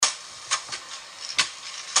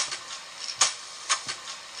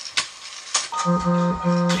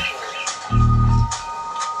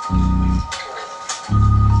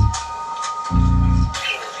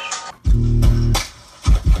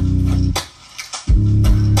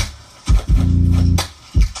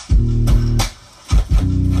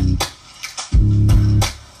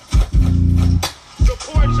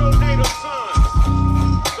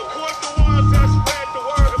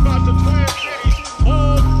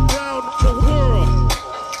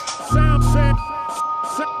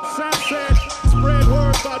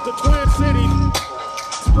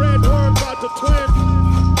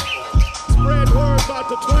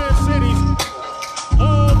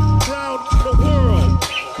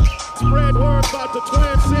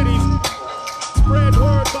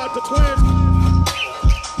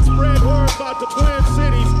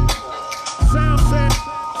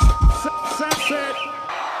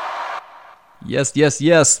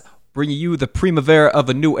Yes. Bringing you the primavera of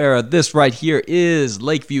a new era. This right here is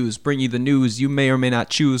Lakeviews, bringing you the news you may or may not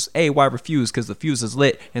choose. Why refuse? Because the fuse is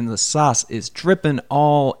lit and the sauce is dripping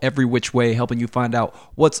all every which way, helping you find out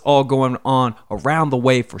what's all going on around the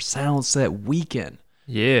way for Soundset Weekend.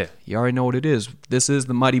 Yeah. You already know what it is. This is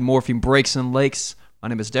the Mighty Morphine Breaks and Lakes. My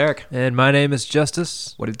name is Derek. And my name is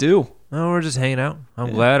Justice. What it do? Oh, we're just hanging out.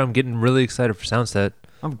 I'm glad. I'm getting really excited for Soundset.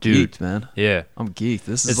 I'm geeked, man. Yeah. I'm geeked.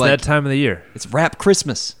 It's like that time of the year. It's Rap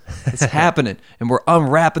Christmas. It's happening. And we're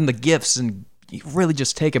unwrapping the gifts and really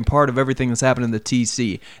just taking part of everything that's happening in the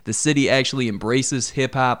TC. The city actually embraces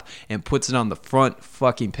hip-hop and puts it on the front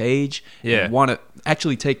fucking page. Yeah. And want to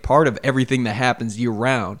actually take part of everything that happens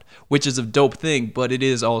year-round, which is a dope thing, but it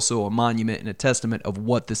is also a monument and a testament of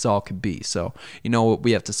what this all could be. So,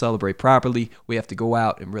 we have to celebrate properly. We have to go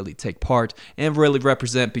out and really take part and really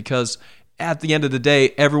represent, because at the end of the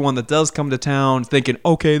day, everyone that does come to town thinking,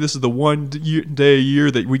 okay, this is the one day a year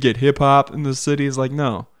that we get hip-hop in the city, is like,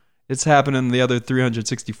 no, it's happening the other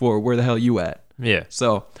 364. Where the hell you at? Yeah.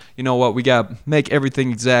 So, you know what? We got to make everything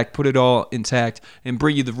exact, put it all intact, and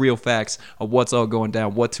bring you the real facts of what's all going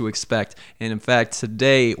down, what to expect. And in fact,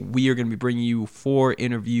 today, we are going to be bringing you 4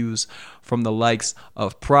 interviews from the likes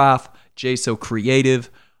of Prof, J So Creative,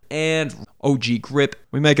 and OG Grip.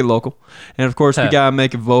 We make it local. And of course, we got to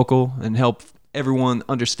make it vocal and help everyone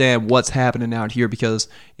understand what's happening out here, because,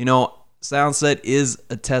 Soundset is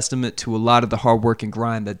a testament to a lot of the hard work and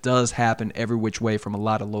grind that does happen every which way from a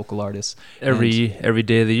lot of local artists. Every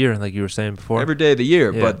day of the year, like you were saying before. Every day of the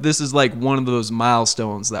year. Yeah. But this is like one of those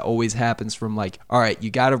milestones that always happens from like, all right,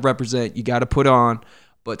 you got to represent, you got to put on.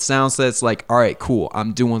 But Soundset's like, all right, cool,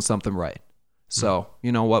 I'm doing something right. So,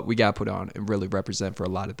 you know what? We got to put on and really represent for a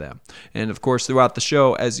lot of them. And, of course, throughout the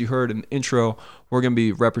show, as you heard in the intro, we're going to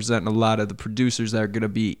be representing a lot of the producers that are going to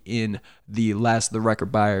be in the Last of the Record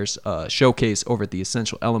Buyers showcase over at the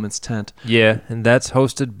Essential Elements tent. Yeah, and that's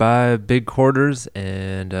hosted by Big Quarters,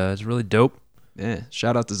 and it's really dope. Yeah,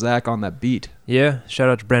 shout out to Zach on that beat. Yeah, shout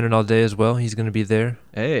out to Brandon All Day as well. He's going to be there.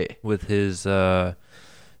 Hey. With his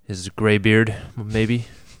gray beard, maybe.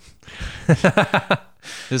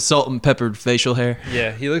 His salt and peppered facial hair.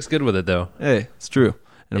 Yeah, he looks good with it, though. Hey, it's true.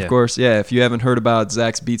 And of course, if you haven't heard about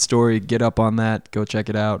Zach's beat story, get up on that. Go check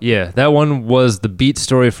it out. Yeah, that one was the beat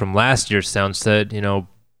story from last year's Soundset.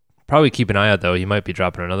 Probably keep an eye out, though. He might be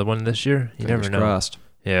dropping another one this year. You never know. Crossed.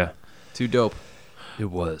 Yeah. Too dope. It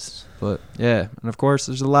was. But, and of course,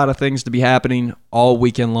 there's a lot of things to be happening all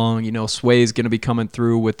weekend long. Sway's going to be coming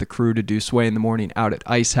through with the crew to do Sway in the Morning out at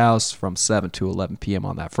Ice House from 7 to 11 p.m.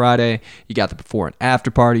 on that Friday. You got the before and after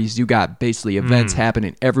parties. You got basically events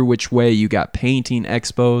happening every which way. You got painting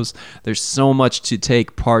expos. There's so much to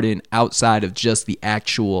take part in outside of just the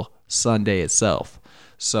actual Sunday itself.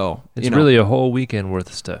 So it's really a whole weekend worth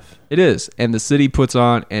of stuff. It is. And the city puts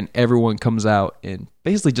on, and everyone comes out and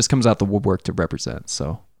basically just comes out the woodwork to represent.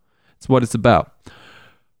 So it's what it's about.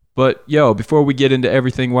 But, before we get into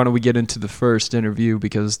everything, why don't we get into the first interview,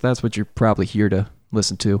 because that's what you're probably here to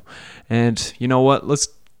listen to. And you know what? Let's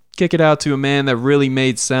kick it out to a man that really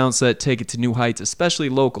made Soundset take it to new heights, especially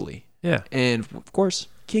locally. Yeah. And, of course,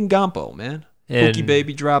 King Gampo, man. And Pookie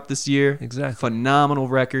Baby dropped this year. Exactly. Phenomenal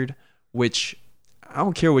record, which I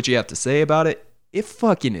don't care what you have to say about it. It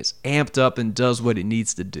fucking is amped up and does what it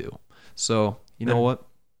needs to do. So, you know what?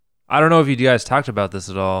 I don't know if you guys talked about this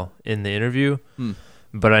at all in the interview,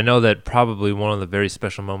 but I know that probably one of the very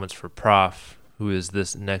special moments for Prof, who is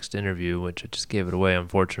this next interview, which I just gave it away,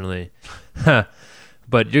 unfortunately.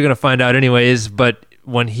 But you're going to find out anyways. But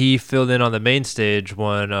when he filled in on the main stage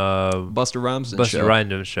when Busta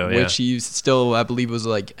Rhymes show, which he still, I believe, was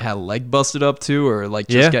like had a leg busted up too, or like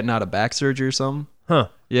just getting out of back surgery or something. Huh.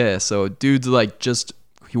 Yeah, so dude's like just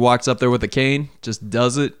he walks up there with a cane, just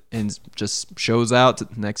does it, and just shows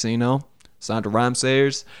out. Next thing you know, signed to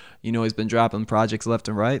Rhymesayers. He's been dropping projects left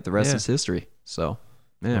and right. The rest is history. So,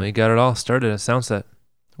 yeah. Well, he got it all started at Soundset.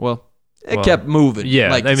 Well, it kept moving.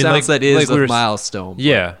 Yeah. Soundset is a milestone.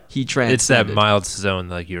 Yeah. He transcended. It's that milestone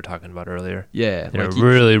like you were talking about earlier. Yeah. It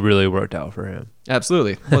really, really worked out for him.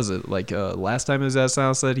 Absolutely. What was it last time he was at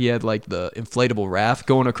Soundset, he had the inflatable raft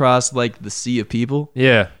going across the sea of people?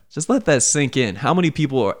 Yeah. Just let that sink in. How many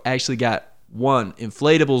people actually got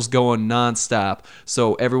inflatables going nonstop,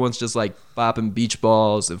 so everyone's just bopping beach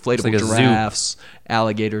balls, inflatable giraffes,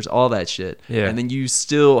 alligators, all that shit. Yeah. And then you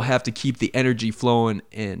still have to keep the energy flowing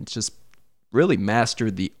and just really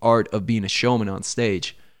master the art of being a showman on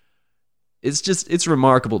stage. It's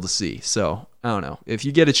remarkable to see. So I don't know. If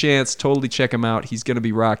you get a chance, totally check him out. He's gonna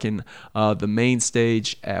be rocking the main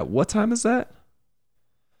stage at what time is that?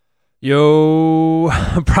 Yo,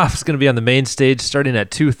 Prof's gonna be on the main stage starting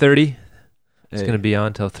at 2:30. It's going to be on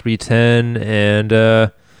until 3:10, and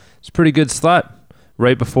it's a pretty good slot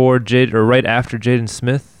right after Jaden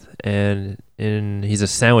Smith, and he's a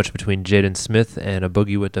sandwich between Jaden Smith and a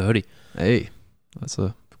Boogie with the Hoodie. Hey, that's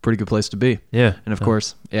a pretty good place to be. Yeah, and of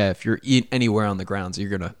course, if you're anywhere on the grounds,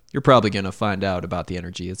 you're probably gonna find out about the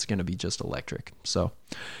energy. It's gonna be just electric. So,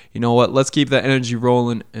 you know what? Let's keep that energy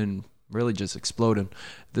rolling and really just exploding.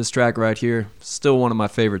 This track right here, still one of my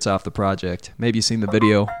favorites off the project. Maybe you've seen the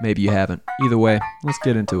video, maybe you haven't. Either way, let's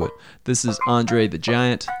get into it. This is Andre the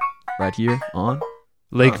Giant right here on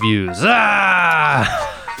Lakeviews. Just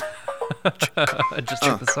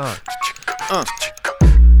like the song.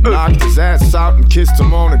 Knocked his ass out and kissed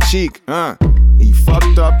him on the cheek. He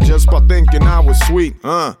fucked up just by thinking I was sweet.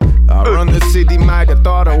 I run the city, might have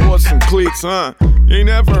thought I was some cliques. You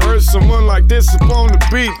never heard someone like this upon the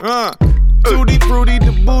beat. Tutti fruity,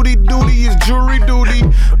 the booty duty is jury duty.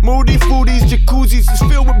 Moody foodies, jacuzzis is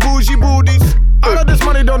filled with bougie booties. All of this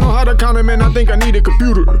money, don't know how to count it, man. I think I need a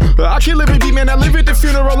computer. I can't live it, man. I live at the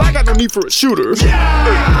funeral. I got no need for a shooter.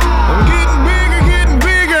 I'm getting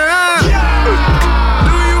bigger.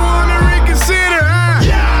 Do you wanna reconsider?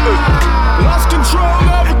 Lost control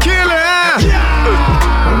of a killer.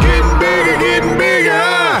 I'm getting bigger.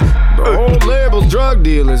 The whole label's drug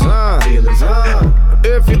dealers,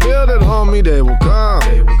 If you build it, homie, they will come.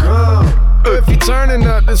 If you turning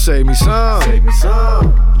up to save me some.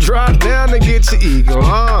 Drop down to get your ego,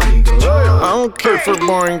 I don't care for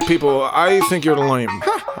boring people, I think you're lame.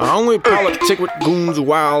 I only politic with goons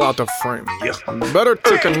wild out the frame. Better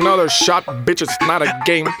take another shot, bitch, it's not a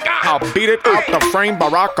game. I'll beat it out the frame,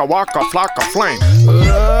 baraka waka flock of flame.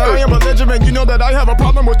 I am a legend, and you know that I have a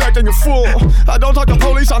problem with acting a fool. I don't talk to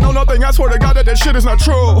police, I know nothing, I swear to God that shit is not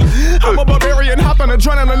true. I'm a barbarian, hopping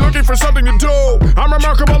adrenaline, looking for something to do. I'm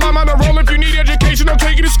remarkable, I'm on a roll, if you need education, I'll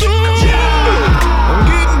take you to school.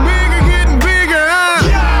 I'm getting bigger.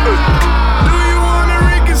 Do you wanna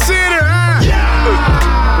reconsider?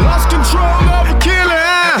 Lost control of a killer.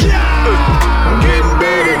 I'm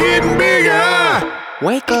getting bigger.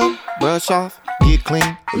 Wake up, brush off, get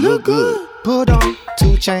clean, look good. Put on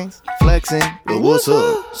 2 chains, flexing, but what's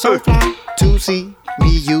up? So fly, 2C, me,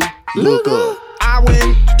 you, look good. I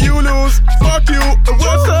win, you lose, fuck you,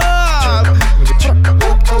 what's up?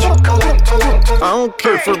 I don't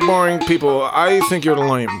care for boring people, I think you're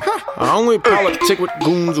lame. I only politic with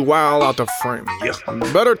goons wild out the frame.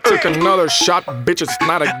 Better take another shot, bitch, it's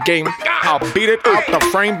not a game. I'll beat it out the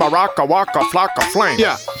frame, baraka waka flock of flame.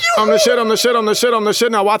 Yeah, I'm the shit,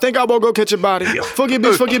 now I think I will go catch a body. Fuck your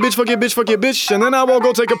bitch, and then I will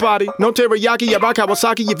go take a potty. No teriyaki, I rock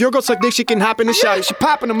Kawasaki. If you're gonna suck dick, she can hop in the shotty. She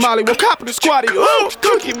poppin' the molly, we'll cop in the squatty. Ooh,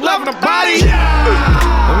 cookie, loving the body.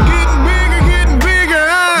 I'm getting bigger.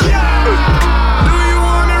 Do you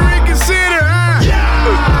wanna reconsider?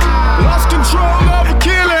 Lost control of a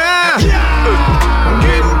killer. I'm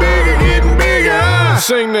getting bigger.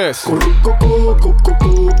 Sing this.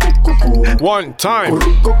 1 time.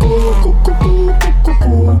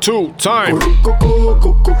 2 time.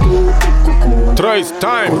 3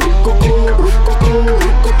 time.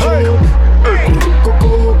 Hey.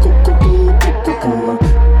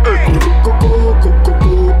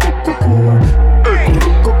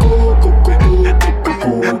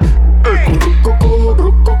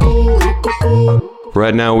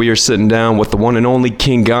 Right now we are sitting down with the one and only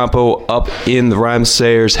King Gampo up in the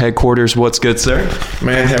Rhymesayers headquarters. What's good, sir?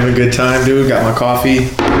 Man, having a good time, dude. Got my coffee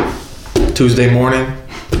Tuesday morning.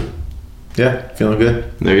 Yeah, feeling good.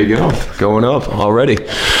 There you go. Going up already.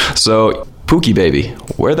 So, Pookie Baby,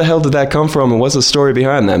 where the hell did that come from and what's the story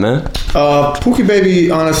behind that, man? Pookie Baby,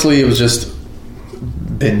 honestly, it was just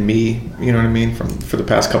been me, you know what I mean, for the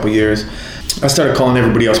past couple years. I started calling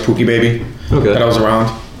everybody else Pookie Baby that I was around.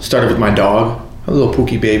 Started with my dog. a little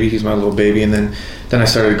Pookie Baby. He's my little baby. And then I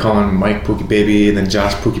started calling Mike Pookie Baby, and then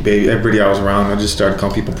Josh Pookie Baby. Everybody I was around, I just started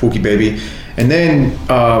calling people Pookie Baby. And then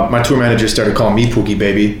my tour manager started calling me Pookie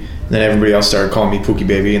Baby. And then everybody else started calling me Pookie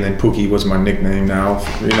Baby. And then Pookie was my nickname now,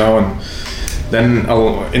 And then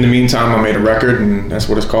in the meantime, I made a record, and that's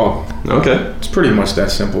what it's called. Okay. It's pretty much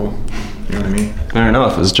that simple. You know what I mean? Fair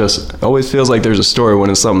enough. It's just, it always feels like there's a story when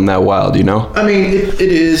it's something that wild, you know? I mean, it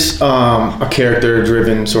is a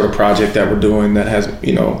character-driven sort of project that we're doing that has,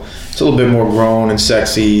 it's a little bit more grown and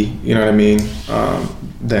sexy, you know what I mean,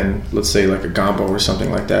 than, let's say, like a Gambo or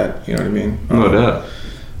something like that, you know what I mean? No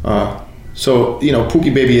doubt. So,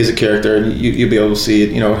 Pookie Baby is a character, and you'll be able to see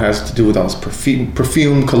it. It has to do with all this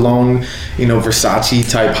perfume, cologne, Versace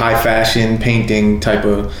type, high fashion, painting type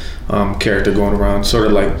of character going around, sort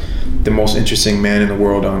of like the most interesting man in the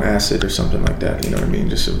world on acid or something like that. You know what I mean?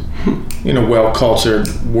 Just a, well-cultured,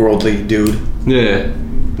 worldly dude. Yeah.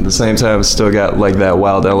 At the same time, it's still got like that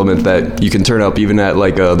wild element that you can turn up even at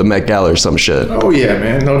like the Met Gala or some shit. Oh yeah,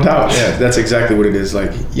 man, no doubt. Yeah, that's exactly what it is.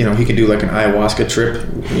 Like, he can do like an ayahuasca trip,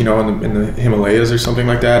 in the Himalayas or something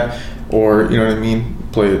like that, or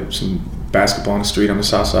play some basketball on the street on the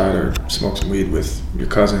south side, or smoke some weed with your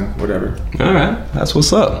cousin, whatever. All right, that's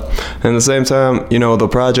what's up. And at the same time, the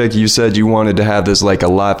project, you said you wanted to have this like a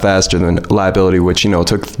lot faster than Liability, which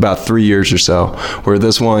took about 3 years or so, where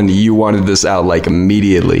this one you wanted this out like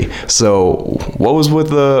immediately. So what was with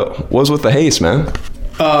the haste, man?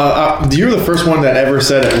 You're the first one that ever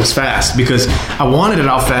said it was fast, because I wanted it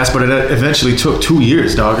out fast, but it eventually took 2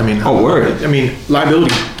 years, dog. I mean, oh word. I mean,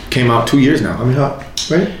 Liability came out 2 years now. I mean,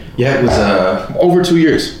 right? Yeah, it was over 2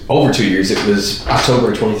 years. Over 2 years. It was October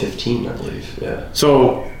 2015, I believe. Yeah.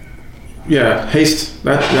 So, yeah, haste.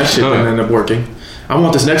 That shit didn't end up working. I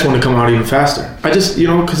want this next one to come out even faster. I just,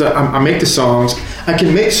 because I make the songs. I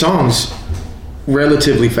can make songs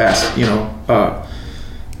relatively fast,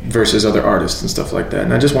 versus other artists and stuff like that.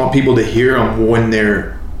 And I just want people to hear them when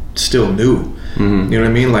they're still new. Mm-hmm. You know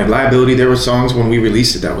what I mean? Like Liability, there were songs when we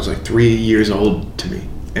released it that was like 3 years old to me,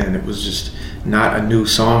 and it was just not a new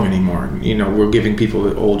song anymore. We're giving people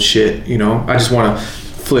the old shit. I just want to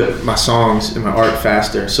flip my songs and my art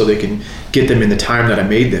faster so they can get them in the time that I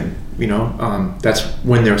made them. That's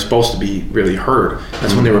when they're supposed to be really heard.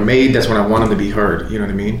 That's when they were made. That's when I want them to be heard. You know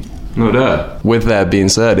what I mean? No doubt. With that being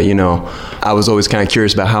said, I was always kind of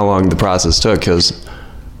curious about how long the process took, because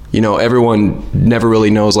everyone never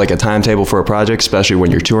really knows like a timetable for a project, especially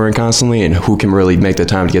when you're touring constantly, and who can really make the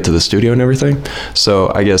time to get to the studio and everything.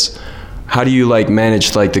 So I guess, how do you like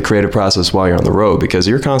manage like the creative process while you're on the road? Because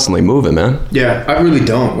you're constantly moving, man. Yeah, I really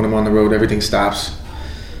don't. When I'm on the road, everything stops.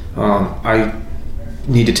 I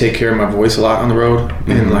need to take care of my voice a lot on the road.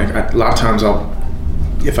 Mm-hmm. And like a lot of times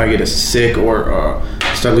if I get sick or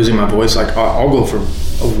start losing my voice, like I'll go for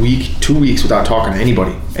a week, 2 weeks without talking to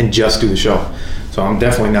anybody and just do the show. So I'm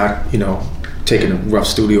definitely not, taking a rough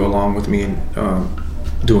studio along with me and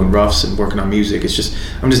doing roughs and working on music. It's just,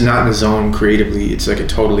 I'm just not in the zone creatively. It's like a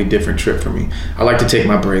totally different trip for me. I like to take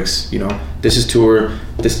my breaks, This is tour,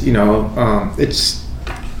 it's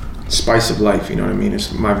spice of life, you know what I mean?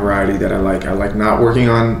 It's my variety that I like. I like not working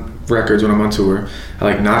on records when I'm on tour. I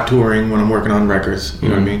like not touring when I'm working on records, you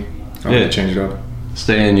know what I mean? I like to change it up.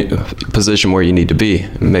 Stay in your position where you need to be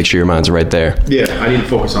and make sure your mind's right there. Yeah, I need to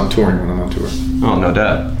focus on touring when I'm on tour. Oh, no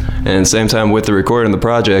doubt. And at the same time, with the recording of the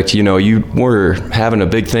project, you were having a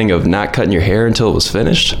big thing of not cutting your hair until it was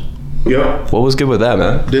finished. Yep. What was good with that,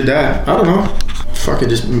 man? Did that. I don't know. Fucking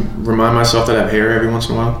just remind myself that I have hair every once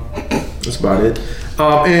in a while. That's about it.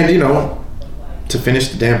 And, to finish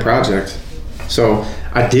the damn project. So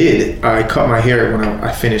I cut my hair when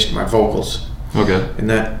I finished my vocals. Okay. And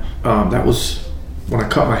that was, when I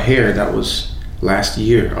cut my hair, that was last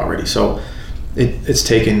year already. So it's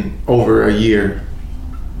taken over a year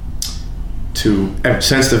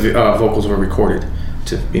since the vocals were recorded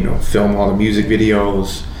to, film all the music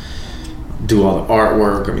videos, do all the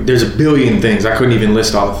artwork. I mean, there's a billion things. I couldn't even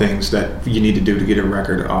list all the things that you need to do to get a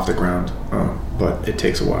record off the ground. But it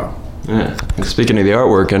takes a while. Yeah. And speaking of the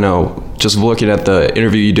artwork, I know, just looking at the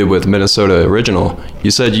interview you did with Minnesota Original, you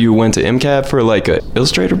said you went to MCAT for like an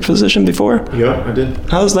illustrator position before? Yeah, I did.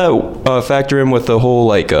 How does that factor in with the whole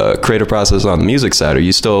like creative process on the music side? Are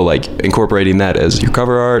you still like incorporating that as your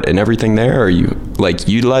cover art and everything there? Are you like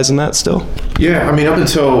utilizing that still? Yeah, I mean, up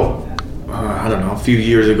until, I don't know, a few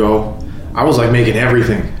years ago, I was like making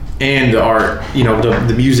everything. And the art,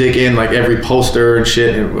 the music and like every poster and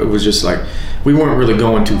shit. And it was just like, we weren't really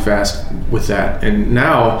going too fast with that. And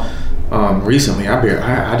now, recently,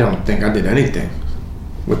 I don't think I did anything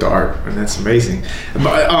with the art, and that's amazing.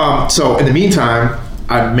 But so in the meantime,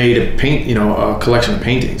 I made a collection of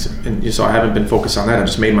paintings, and so I haven't been focused on that. I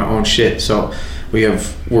just made my own shit. So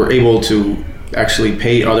we're able to actually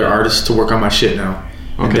pay other artists to work on my shit now,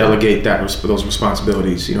 and delegate those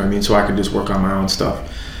responsibilities. You know what I mean? So I could just work on my own stuff.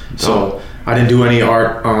 So I didn't do any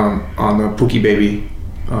art on the Pookie Baby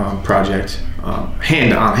project.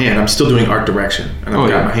 Hand on hand, I'm still doing art direction, and I've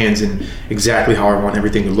got my hands in exactly how I want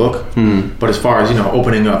everything to look. But as far as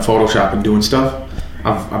opening up Photoshop and doing stuff,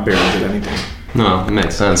 I barely did anything. No, it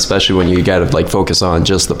makes sense, especially when you gotta like focus on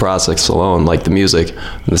just the process alone, like the music.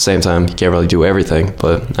 At the same time, you can't really do everything.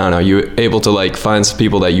 But I don't know, you able to like find some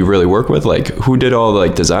people that you really work with? Like, who did all the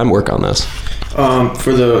like design work on this?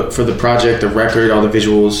 For the project, the record, all the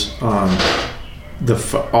visuals,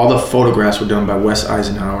 all the photographs were done by Wes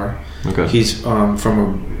Eisenhower. Okay. He's from a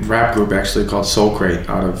rap group actually called Soul Crate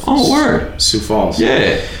out of Sioux Falls.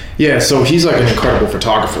 Yeah, so he's like an incredible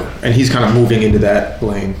photographer, and he's kind of moving into that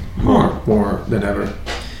lane more than ever.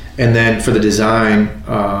 And then for the design,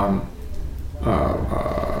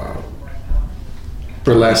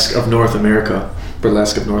 Burlesque of North America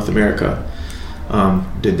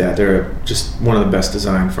did that. They're just one of the best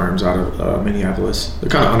design firms out of Minneapolis. They're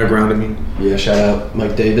kind of underground, I mean. Yeah, shout out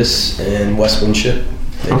Mike Davis and Wes Winship.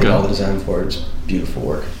 They did all the design for it. It's beautiful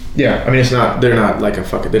work. Yeah, I mean, they're not like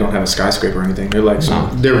they don't have a skyscraper or anything. They're like,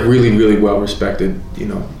 they're really, really well respected,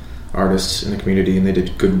 artists in the community, and they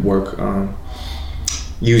did good work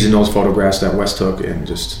using those photographs that Wes took and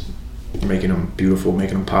just making them beautiful,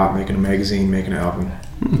 making them pop, making a magazine, making an album.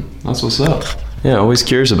 That's what's up. Yeah, always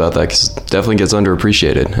curious about that because it definitely gets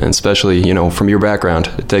underappreciated, and especially from your background,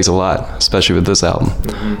 it takes a lot, especially with this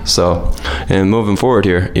album. So, and moving forward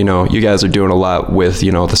here, you guys are doing a lot with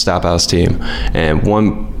the Stop House team, and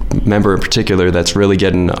one member in particular that's really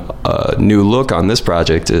getting a new look on this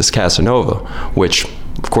project is Casanova, which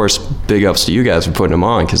of course big ups to you guys for putting him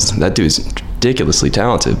on because that dude's ridiculously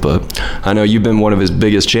talented. But I know you've been one of his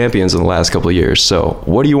biggest champions in the last couple of years. So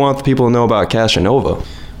what do you want the people to know about Casanova?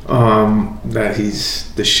 That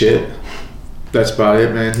he's the shit. That's about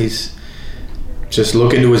it, man. He's just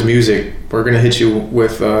look into his music. We're gonna hit you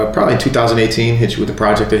with probably 2018. Hit you with a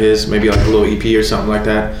project of his, maybe like a little EP or something like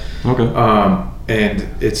that. Okay. And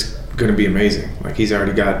it's gonna be amazing. Like he's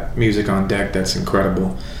already got music on deck that's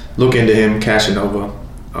incredible. Look into him, Casanova.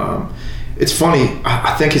 It's funny.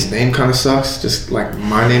 I think his name kind of sucks. Just like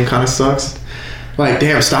my name kind of sucks. Like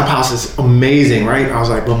damn, Stop House is amazing, right? I was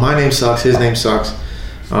like, well, my name sucks. His name sucks.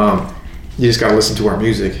 You just gotta listen to our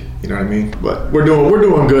music, you know what I mean? But we're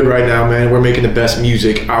doing good right now, man. We're making the best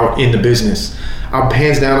music out in the business.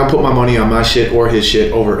 Hands down, I'll put my money on my shit or his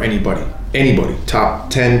shit over anybody. Top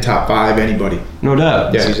 10, top 5, anybody. No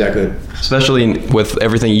doubt. Yeah, he's that good. Especially with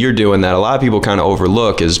everything you're doing that a lot of people kind of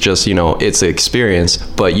overlook is just, it's an experience,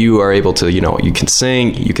 but you are able to, you can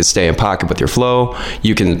sing, you can stay in pocket with your flow,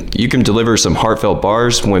 you can deliver some heartfelt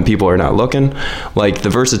bars when people are not looking. Like the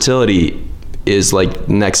versatility is like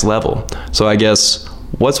next level. So I guess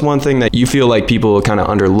what's one thing that you feel like people kind of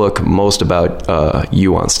underlook most about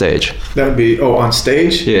you on stage? That would be on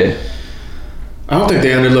stage? Yeah. I don't think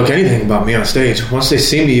they underlook anything about me on stage. Once they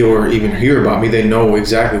see me or even hear about me, they know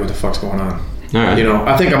exactly what the fuck's going on. All right.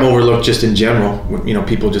 I think I'm overlooked just in general,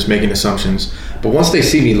 people just making assumptions. But once they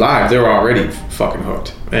see me live, they're already fucking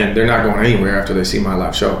hooked. And they're not going anywhere after they see my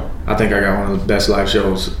live show. I think I got one of the best live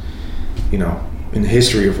shows, in the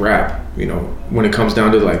history of rap. When it comes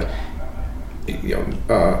down to like,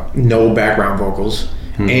 no background vocals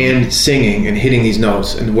and singing and hitting these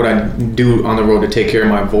notes and what I do on the road to take care of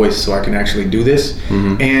my voice so I can actually do this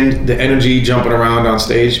and the energy jumping around on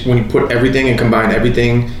stage. When you put everything and combine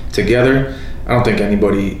everything together, I don't think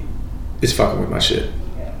anybody is fucking with my shit.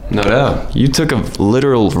 No doubt. You took a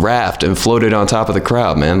literal raft and floated on top of the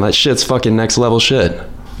crowd, man. That shit's fucking next level shit.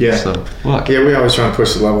 Yeah. So, yeah, we always try to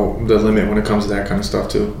push the limit when it comes to that kind of stuff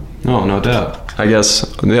too. No doubt. I guess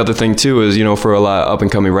the other thing too is, for a lot of up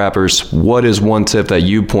and coming rappers, what is one tip that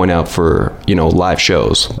you point out for, live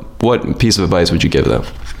shows? What piece of advice would you give them?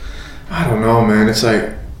 I don't know, man. It's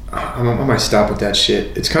like, I might stop with that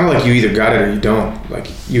shit. It's kind of like you either got it or you don't. Like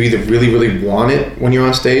you either really, really want it when you're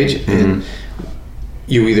on stage and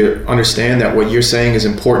you either understand that what you're saying is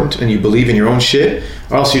important and you believe in your own shit,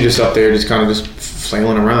 or else you're just up there just kind of just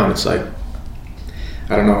flailing around. It's like,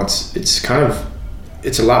 I don't know.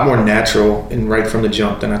 It's a lot more natural and right from the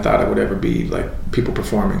jump than I thought it would ever be. Like people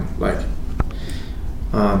performing, like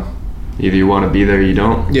either you want to be there or you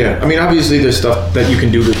don't. Yeah, I mean, obviously there's stuff that you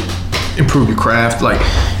can do to improve your craft, like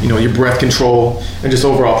your breath control and just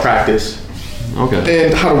overall practice. Okay.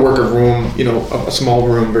 And how to work a room, a small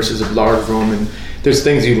room versus a large room, and there's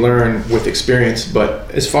things you learn with experience. But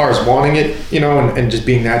as far as wanting it, and just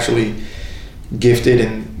being naturally gifted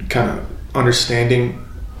and kind of understanding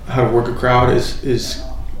how to work a crowd is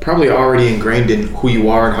probably already ingrained in who you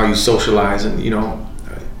are and how you socialize, and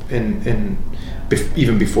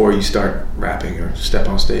even before you start rapping or step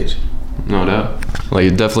on stage. No doubt. Like,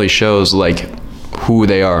 it definitely shows like who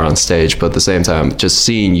they are on stage, but at the same time, just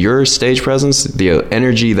seeing your stage presence, the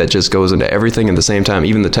energy that just goes into everything at the same time,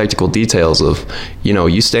 even the technical details of,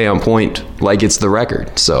 you stay on point like it's the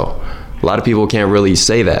record. So a lot of people can't really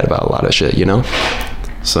say that about a lot of shit,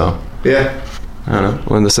 So yeah. I don't know.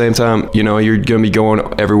 Well, at the same time, you're going to be going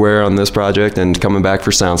everywhere on this project and coming back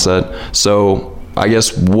for Soundset. So I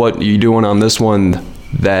guess what are you doing on this one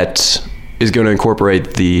that is going to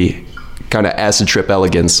incorporate the kind of acid trip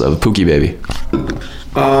elegance of Pookie Baby?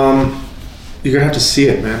 You're gonna have to see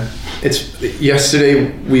it, man.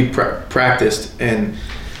 Yesterday we practiced, and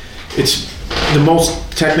it's the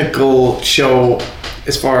most technical show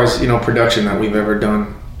as far as production that we've ever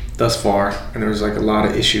done thus far. And there was like a lot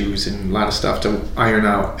of issues and a lot of stuff to iron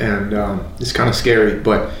out, and it's kind of scary.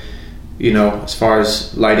 But as far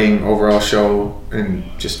as lighting, overall show, and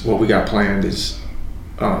just what we got planned is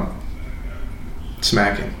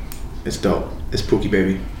smacking. It's dope. It's Pookie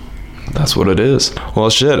Baby. That's what it is. Well,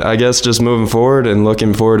 shit, I guess just moving forward and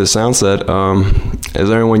looking forward to Soundset, is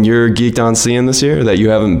there anyone you're geeked on seeing this year that you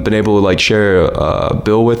haven't been able to like share a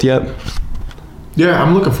bill with yet? Yeah,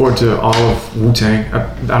 I'm looking forward to all of Wu-Tang. I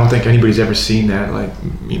don't think anybody's ever seen that,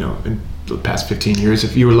 in the past 15 years.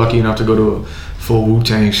 If you were lucky enough to go to a full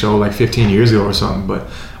Wu-Tang show like 15 years ago or something, but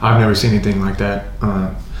I've never seen anything like that.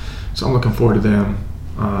 So I'm looking forward to them.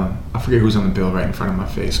 I forget who's on the bill right in front of my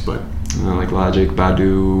face, but like Logic,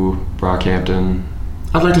 Badu, Brockhampton.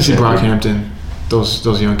 I'd like to see Brockhampton,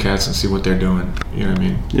 those young cats, and see what they're doing. You know what I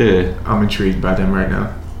mean? Yeah. I'm intrigued by them right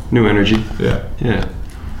now. New energy. Yeah. Yeah.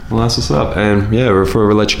 Well, that's what's up. And yeah, before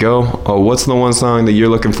we let you go, what's the one song that you're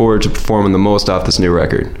looking forward to performing the most off this new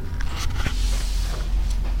record?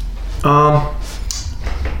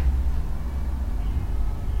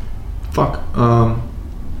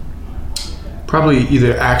 Probably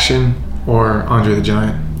either Action or Andre the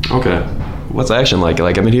Giant. Okay. What's Action like?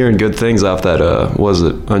 Like, I've been hearing good things off that,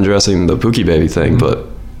 Undressing the Pookie Baby thing, but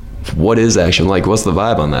what is Action like? What's the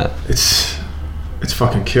vibe on that? It's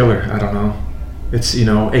fucking killer. I don't know. It's,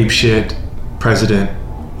 ape shit, president,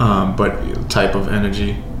 but type of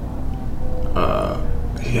energy.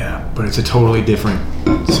 Yeah, but it's a totally different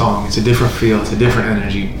song. It's a different feel. It's a different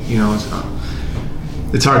energy.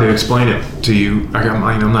 It's hard to explain it to you.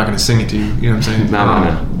 I'm not going to sing it to you. You know what I'm saying?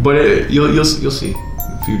 No. But you'll see in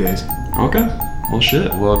a few days. Okay. Well,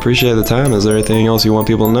 shit. Well, I appreciate the time. Is there anything else you want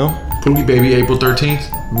people to know? Pookie Baby, April 13th.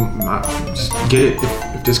 Just get it.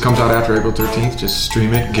 If this comes out after April 13th, just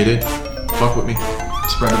stream it, get it. Fuck with me.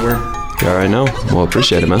 Spread the word. All right, now. Well,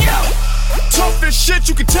 appreciate it, man. Tough as shit,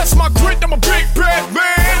 you can test my grit. I'm a big bad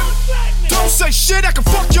man. Don't say shit, I can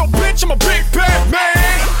fuck your bitch. I'm a big bad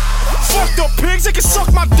man. Fuck the pigs, they can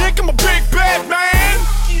suck my dick. I'm a big bad man,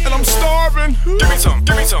 and I'm starving. Give me some,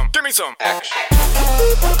 give me some, give me some action.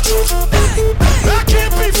 I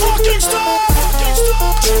can't be fucking stopped.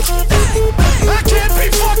 I can't be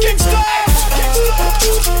fucking stopped.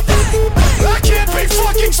 I can't be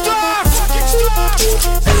fucking stopped.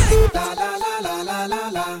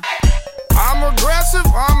 I'm aggressive,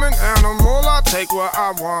 I'm an animal, I take what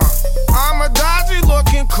I want. I'm a dodgy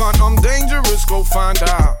looking cunt, I'm dangerous, go find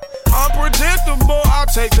out. Unpredictable, I'll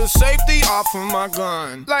take the safety off of my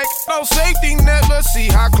gun. Like no safety net, let's see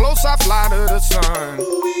how close I fly to the sun.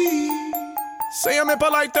 Say I'm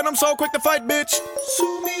impolite, then I'm so quick to fight, bitch.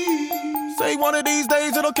 Sue me. Say one of these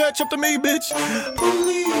days it'll catch up to me, bitch.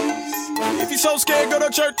 Police. If you're so scared, go to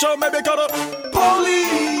church or maybe call the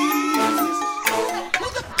police.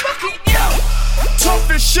 Tough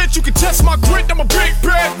as shit, you can test my grit, I'm a big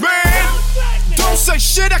bad man. Don't say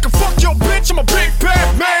shit, I can fuck your bitch, I'm a big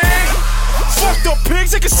bad man. Fuck the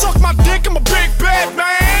pigs, they can suck my dick, I'm a big bad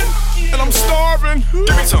man, and I'm starving.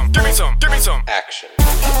 Give me some, give me some, give me some action. I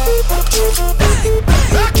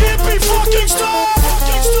can't be fucking stopped.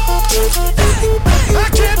 I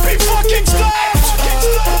can't be fucking stopped.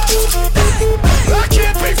 I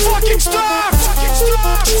can't be fucking stopped.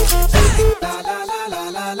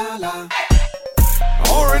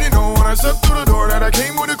 Already know when I step through the door that I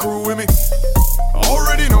came with a crew with me.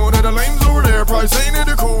 Already know that the lames over there probably saying that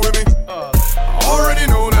they're cool with me. Already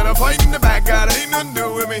know that a fight in the back got ain't nothing to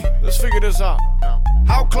do with me. Let's figure this out.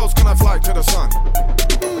 How close can I fly to the sun?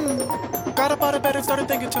 Got up out of bed and started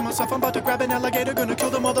thinking to myself, I'm about to grab an alligator, gonna kill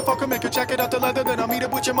the motherfucker, make her check it out the leather, then I'll meet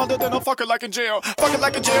up with your mother, then I'll fuck her like in jail. Fuck it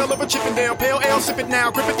like a jail of a Chippendale. Pale ale, sip it now,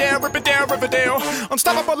 grip it down, Riverdale.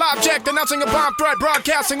 Unstoppable object, announcing a bomb threat,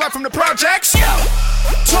 broadcasting live from the projects.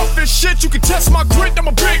 Tough as shit, you can test my grit, I'm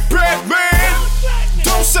a big bad man.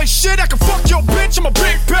 Don't say shit, I can fuck your bitch, I'm a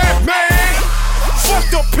big bad man.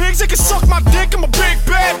 Fucked up pigs, they can suck my dick, I'm a big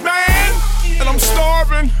bad man. And I'm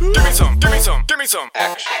starving. Give me some, give me some, give me some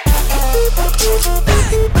action.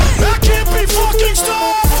 I can't be fucking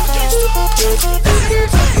stopped.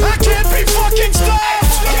 I can't be fucking stopped.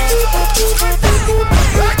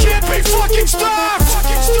 I can't be fucking stopped.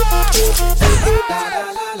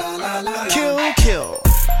 Kill.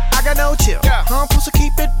 I got no chill. I'm supposed to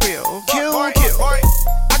keep it real. Kill.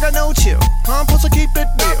 I got no chill. I'm supposed to keep it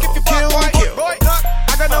real. Kill.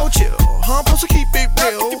 I got no chill. I'm supposed to keep it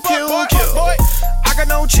real. Kill. I got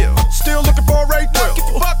no chill. Still looking for a right thrill.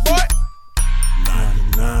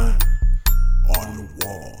 99 on the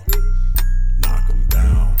wall. Knock 'em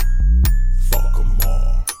down. Fuck 'em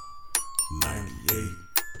all. 98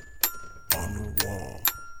 on the wall.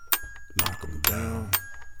 Knock 'em down.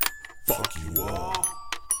 Fuck you all.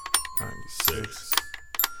 96.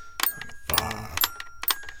 95.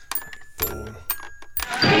 94.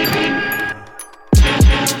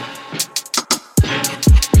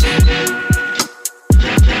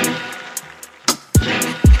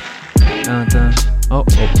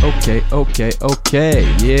 Okay.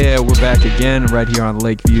 Yeah, we're back again right here on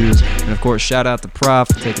Lake Views. And of course, shout out to Prof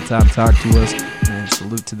for taking time to talk to us. And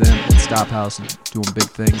salute to them at Stop House and doing big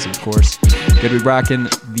things, of course. Gonna be rocking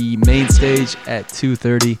the main stage at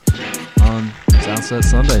 2:30 on Sunset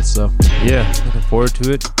Sunday. So yeah, looking forward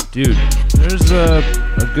to it. Dude, there's a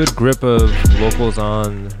good grip of locals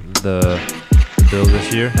on the bill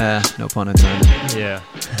this year. No pun intended. Yeah.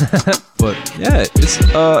 But yeah, it's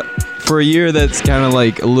for a year that's kind of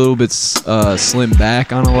like a little bit slim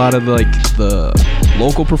back on a lot of like the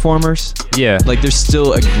local performers. Yeah. Like there's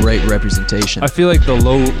still a great representation. I feel like the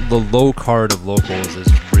low card of locals is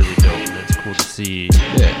really dope, and it's cool to see.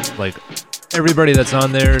 Yeah. Like everybody that's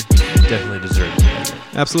on there definitely deserves it.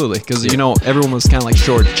 Absolutely, because you know everyone was kind of like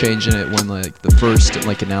shortchanging it when like the first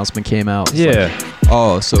like announcement came out. It's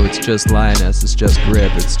like, so it's just Lioness, it's just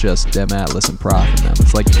Grip, it's just Dem Atlas and Prof and them.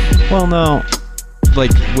 It's like, well, no.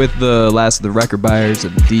 Like with the last of the record buyers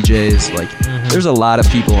and DJs, like there's a lot of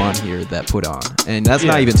people on here that put on, and that's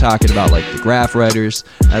not even talking about like the graph writers.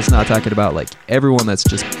 That's not talking about like everyone that's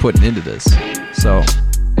just putting into this. So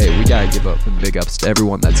hey, we gotta give up and big ups to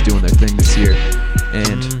everyone that's doing their thing this year.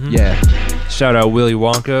 And shout out Willy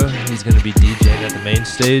Wonka. He's gonna be DJing at the main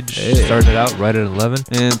stage, starting it out right at 11,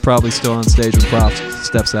 and probably still on stage when Prof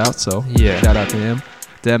steps out. So shout out to him.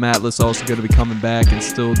 Dem Atlas also going to be coming back and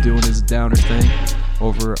still doing his downer thing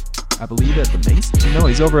over, I believe, at the main stage. No,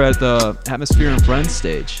 he's over at the Atmosphere and Friends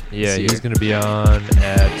stage. Yeah, he's going to be on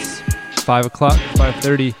at 5 o'clock,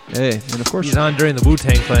 5:30. Hey, and of course he's on during the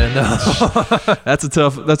Wu-Tang Clan though. That's a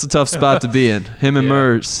tough spot to be in. Him and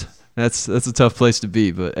Murs. That's a tough place to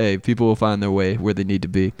be, but hey, people will find their way where they need to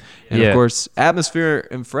be. And of course, Atmosphere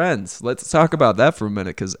and Friends. Let's talk about that for a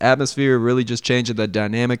minute, because Atmosphere really just changing the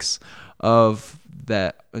dynamics of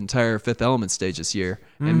that entire Fifth Element stage this year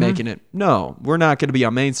and making it, no, we're not going to be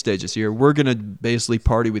on main stage this year. We're going to basically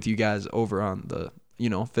party with you guys over on the,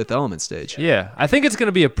 Fifth Element stage. Yeah, I think it's going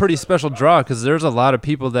to be a pretty special draw because there's a lot of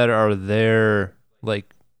people that are there,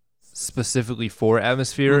 like, specifically for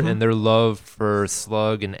Atmosphere, and their love for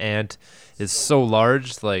Slug and Ant is so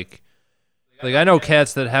large. Like I know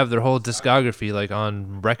cats that have their whole discography, like,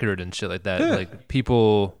 on record and shit like that. Yeah. Like,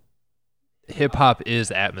 people... Hip-hop is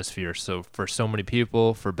Atmosphere, so for so many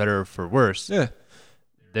people, for better or for worse,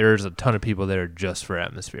 there's a ton of people that are just for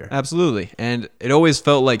Atmosphere. Absolutely. And it always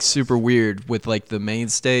felt like super weird with like the main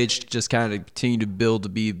stage just kind of continue to build to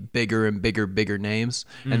be bigger and bigger names,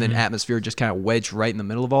 and then Atmosphere just kind of wedged right in the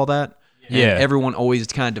middle of all that. And everyone always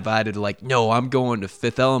kind of divided like, no, I'm going to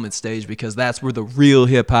Fifth Element stage because that's where the real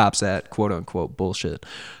hip-hop's at, quote-unquote bullshit.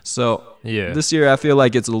 So this year I feel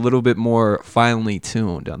like it's a little bit more finely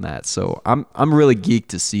tuned on that. So I'm really geeked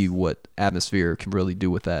to see what Atmosphere can really do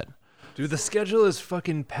with that. Dude, the schedule is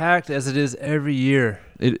fucking packed as it is every year.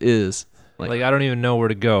 It is. Like I don't even know where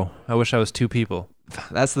to go. I wish I was two people.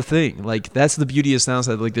 That's the thing. Like, that's the beauty of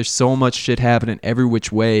Soundside. Like, there's so much shit happening every which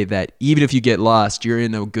way that even if you get lost, you're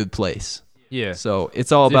in a good place. Yeah. So it's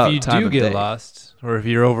all about time of day. If you do get lost, or if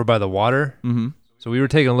you're over by the water. So we were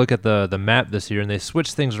taking a look at the map this year, and they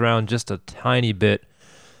switched things around just a tiny bit.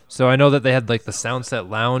 So I know that they had like the Soundset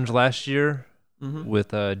Lounge last year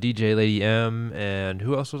with DJ Lady M, and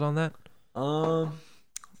who else was on that?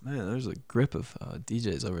 Man, there's a grip of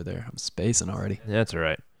DJs over there. I'm spacing already. Yeah, that's all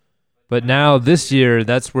right. But now this year,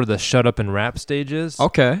 that's where the Shut Up and Rap stage is.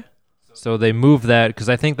 Okay. So they moved that because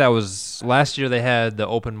I think that was last year they had the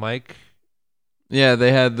open mic. Yeah,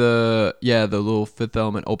 they had the little Fifth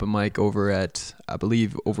Element open mic over at, I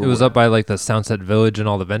believe, over. It was up by like the Soundset Village and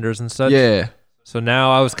all the vendors and such. Yeah. So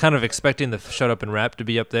now I was kind of expecting the Shut Up and Rap to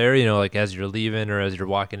be up there, you know, like as you're leaving or as you're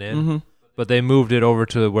walking in. Mm-hmm. But they moved it over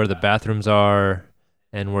to where the bathrooms are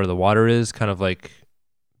and where the water is, kind of like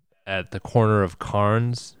at the corner of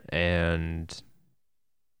Carnes and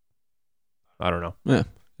I don't know. Yeah.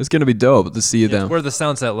 It's going to be dope to see them. It's where the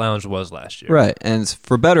Soundset Lounge was last year. Right. And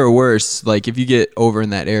for better or worse, like if you get over in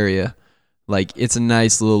that area, like it's a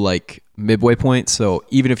nice little like midway point. So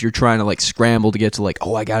even if you're trying to like scramble to get to like,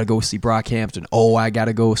 oh, I got to go see Brockhampton. Oh, I got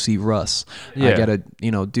to go see Russ. Yeah. I got to,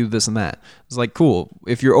 do this and that. It's like, cool.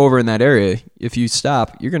 If you're over in that area, if you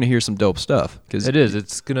stop, you're going to hear some dope stuff. Cause it is.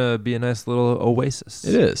 It's going to be a nice little oasis.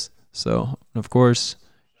 It is. So, of course.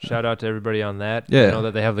 Shout out to everybody on that. Yeah. I know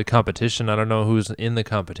that they have the competition. I don't know who's in the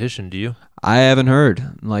competition. Do you? I haven't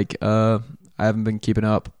heard. Like, I haven't been keeping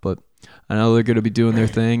up, but I know they're going to be doing their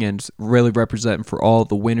thing and really representing for all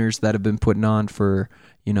the winners that have been putting on for,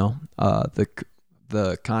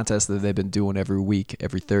 the contest that they've been doing every week,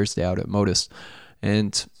 every Thursday out at Modus.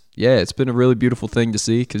 And yeah, it's been a really beautiful thing to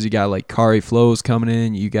see because you got like Kari Flows coming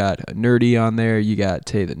in, you got Nerdy on there, you got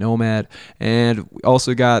Tay the Nomad, and we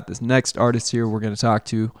also got this next artist here we're going to talk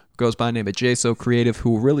to, goes by the name of JSO Creative,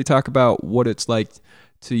 who will really talk about what it's like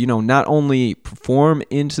to, not only perform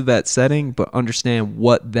into that setting, but understand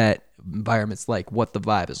what that environment's like, what the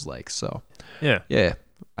vibe is like. So yeah,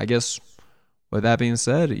 I guess with that being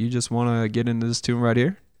said, you just want to get into this tune right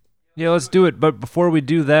here? Yeah, let's do it. But before we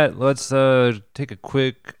do that, let's take a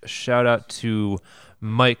quick shout out to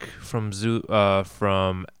Mike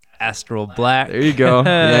from Astral Black. There you go.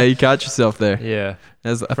 Yeah, you caught yourself there. Yeah.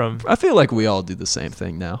 I feel like we all do the same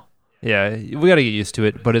thing now. Yeah, we got to get used to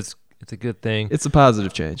it, but it's a good thing. It's a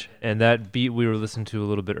positive change. And that beat we were listening to a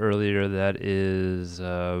little bit earlier, that is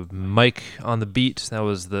Mike on the beat. That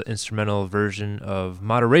was the instrumental version of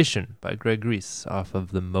Moderation by Greg Grease off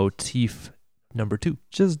of the Motif number 2.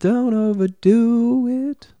 Just don't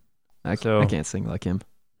overdo it. I can't sing like him.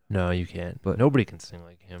 No, you can't. But nobody can sing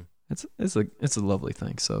like him. It's a lovely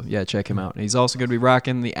thing. So yeah, check him out. And he's also going to be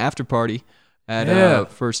rocking the after party at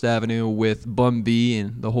First Avenue with Bun B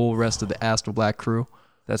and the whole rest of the Astral Black crew.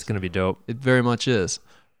 That's going to be dope. It very much is.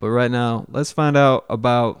 But right now, let's find out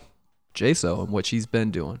about JSO and what she's been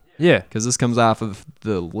doing. Yeah. Because this comes off of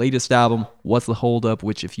the latest album, What's the Hold Up,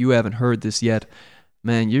 which if you haven't heard this yet,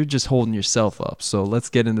 man, you're just holding yourself up. So let's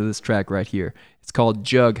get into this track right here. It's called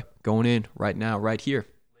Jug, going in right now, right here.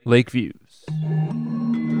 Lake Views.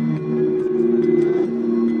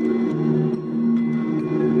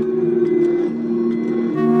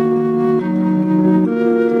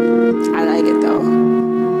 I like it though.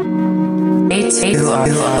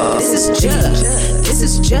 This is Jug. This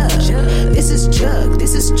is Jug. This is Jug.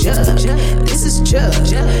 This is Jug. This is Jug.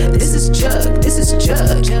 This is Jug. This is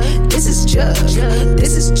Jug. This is Jug.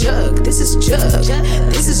 This is Jug. This is Jug.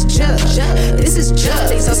 This is Jug. This is Jug.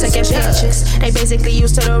 They so second pictures. They basically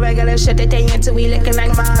used to the regular shit that they into. We looking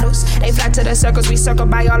like models. They fly to the circles. We circle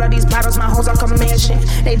by all of these bottles. My hoes on commission.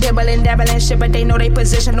 They dibbling, dabbling shit, but they know they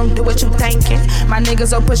position. Don't do what you thinking. My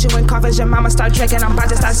niggas will push you in coffins. Your mama start drinking. I'm about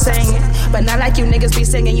to start singing. But not like you niggas be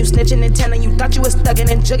singing. You snitching and telling. You thought you was thugging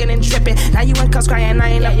and jugging and tripping. Now you in cuffs crying. I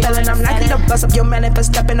ain't a felon. I'm likely to bust up your melon for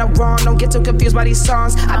stepping up wrong. Don't get too confused by these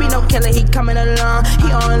songs. I be no killer. He coming along.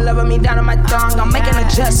 He all in love with me down on my thong. I'm making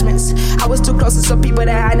adjustments. I was too close to some people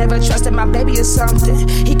that I never trusted. My baby is something.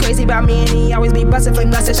 He crazy about me and he always be busting for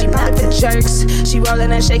busting. She popping for jerks. She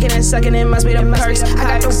rolling and shaking and sucking. It must be the perks.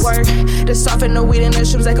 I got the work. The soften the weed and the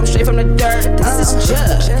shrooms that come straight from the dirt. This is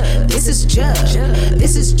Jug. This is Jug.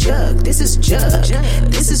 This is Jug. This is Jug.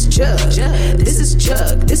 This is Jug. This is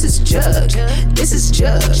Jug. This is Jug. This is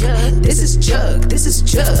Jug. This is Jug. This is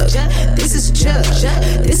Jug. This is Jug.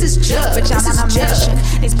 This is Jug. But y'all on a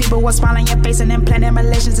mission. These people will smile on your face and then planning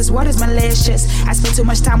malicious. This word is malicious. I spend too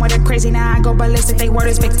much time with her crazy. Now I go ballistic. They word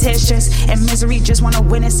is fictitious. And misery just wanna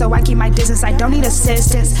win it, so I keep my distance. I don't need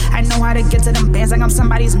assistance. I know how to get to them bands like I'm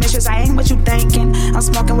somebody's mistress. I ain't what you thinking. I'm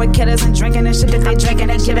smoking with killers and drinking the shit that they drinking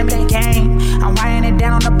and giving me game. I'm writing it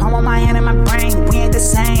down on the palm of my hand and my brain. We ain't the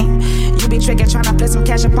same. You be tricking, tryna flip some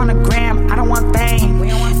cash up on the gram. I don't want fame.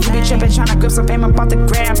 You be tripping, tryna grip some fame up off the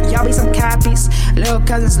gram. Y'all be some copies. Little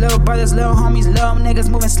cousins, little brothers, little homies, little niggas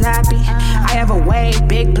moving sloppy. I have a way,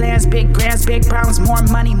 big plans, big grants, big problems, more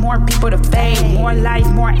money, more people to fade, more life,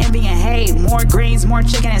 more envy and hate, more greens, more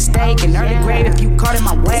chicken and steak, and early grave if you caught in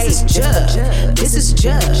my way. This is Jug. This is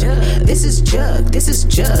Jug. This is Jug. This is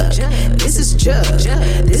Jug. This is Jug.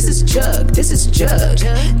 This is Jug. This is Jug.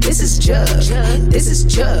 This is Jug. This is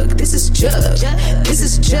Jug. This is Jug. This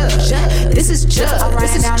is Jug. This is Jug.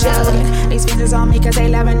 This is Jug. These fingers on me cause they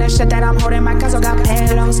loving the shit that I'm holding. My cousin got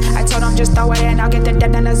pelos. I told them just throw it in, I'll get the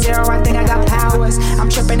debt and the zero. I think I got powers. I'm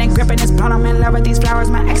tripping and gripping this blunt. I'm in love with these flowers.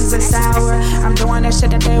 My exes are sour. I'm doing the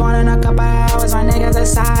shit that they want in a couple hours. My niggas are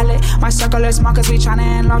solid. My circle is small cause we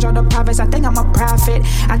tryna enlarge all the profits. I think I'm a prophet.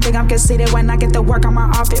 I think I'm conceited when I get to work on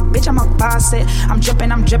my outfit. Bitch, I'm a faucet. I'm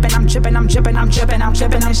dripping, I'm dripping, I'm dripping, I'm dripping, I'm dripping, I'm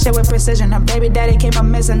dripping this shit with precision. A baby daddy came up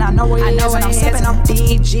missing. I know where he is and I'm sipping on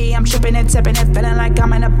Fiji. I'm tripping and tipping and feeling like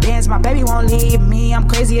I'm in a Benz. My baby won't leave me. I'm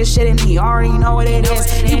crazy as shit and he already know what it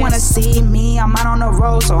is. He wanna see me. I'm out on the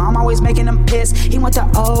road, so I'm always making him piss. He want to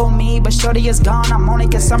owe me, but shorty is gone. I'm only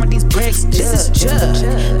concerned with these bricks. This is Jug.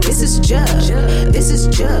 This is Jug. This is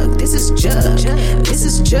Jug. This is Jug. This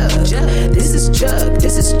is Jug. This is Jug.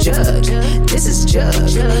 This is Jug. This is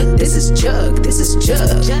Jug. This is Jug. This is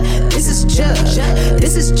Jug. This is Jug.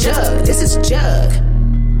 This is Jug. This is Jug.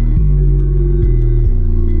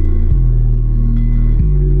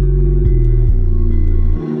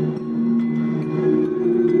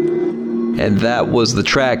 And that was the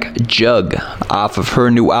track Jug off of her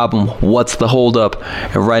new album, What's the Hold Up?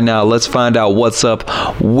 And right now, let's find out what's up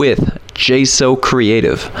with JSO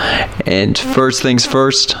Creative. And first things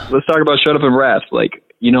first, let's talk about Shut Up and Rap. Like,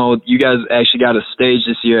 you know, you guys actually got a stage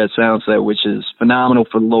this year at Soundset, which is phenomenal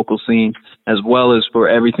for the local scene, as well as for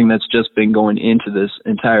everything that's just been going into this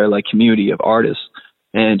entire like community of artists.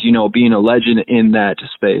 And, you know, being a legend in that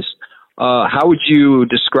space. How would you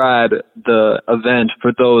describe the event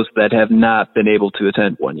for those that have not been able to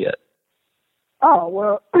attend one yet? Oh,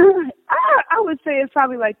 well, I would say it's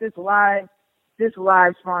probably like this live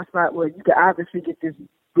small spot where you can obviously get this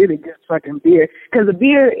really good fucking beer. Because the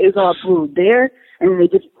beer is all brewed there, and they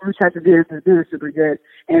get two types of beers, and the beer is super good.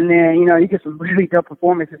 And then, you know, you get some really dope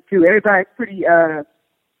performances, too. Everybody's pretty,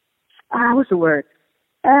 what's the word?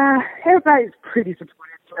 Everybody's pretty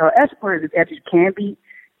supportive. You know, as supportive as you can be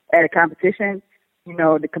at a competition. You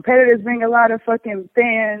know, the competitors bring a lot of fucking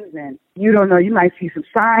fans, and you don't know, you might see some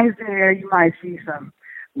signs there, you might see some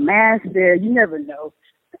masks there, you never know.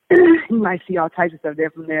 You might see all types of stuff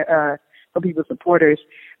there from people's supporters,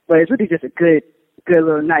 but it's really just a good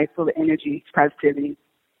little night full of energy, positivity,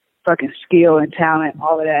 fucking skill and talent,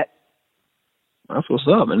 all of that. That's what's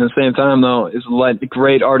up. And at the same time, though, it's like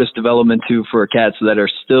great artist development, too, for cats that are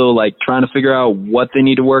still, like, trying to figure out what they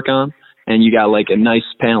need to work on. And you got, like, a nice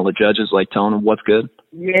panel of judges, like, telling them what's good.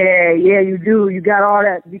 Yeah, you do. You got all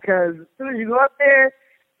that because as soon as you go up there,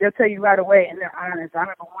 they'll tell you right away, and they're honest. I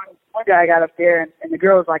remember one guy got up there, and the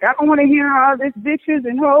girl was like, I don't want to hear all this bitches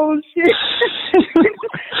and hoes shit.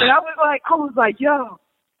 And I was like, yo.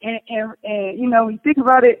 And you know, when you think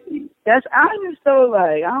about it, that's honest, though.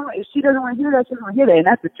 Like, if she doesn't want to hear that, she doesn't want to hear that. And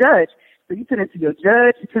that's the judge. So you turn into your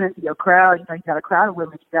judge, you turn into your crowd. You know, you got a crowd of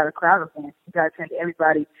women, you got a crowd of fans. You got to tend to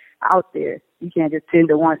everybody out there. You can't just tend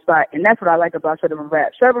to one spot. And that's what I like about Shut Up and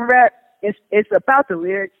Rap. Shut Up and Rap, it's about the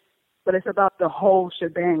lyrics, but it's about the whole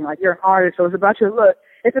shebang. Like, you're an artist, so it's about your look.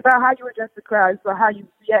 It's about how you adjust the crowd. It's about how you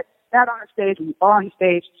react, not on the stage, when you are on the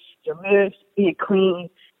stage, your lyrics, being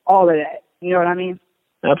clean, all of that. You know what I mean?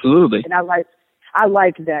 Absolutely. And I liked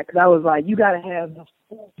that because I was like, you got to have the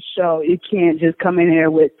full show. You can't just come in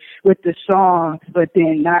here with the songs, but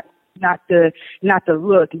then not the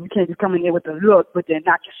look. And you can't just come in there with the look, but then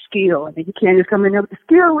not your skill. And then you can't just come in there with the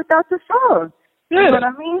skill without the song. Yeah. You know what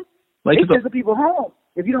I mean? Like, it's just the people home.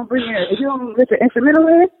 If you don't get your instrumental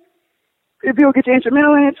in, if you don't get your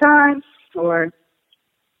instrumental in time, or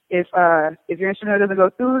if your instrumental doesn't go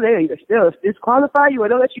through, they either still disqualify you or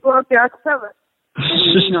they'll let you go up there a cappella.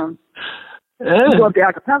 And, you know, you go up there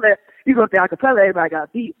a cappella, everybody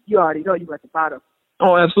got beat. You already know you at the bottom.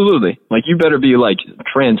 Oh, absolutely. Like, you better be, like,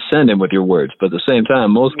 transcendent with your words. But at the same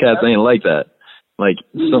time, most cats ain't like that. Like,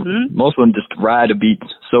 most of them just ride a beat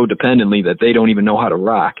so dependently that they don't even know how to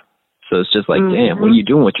rock. So it's just like, damn, what are you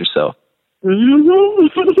doing with yourself? Man,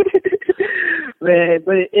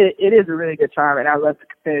 but it is a really good time, and I love the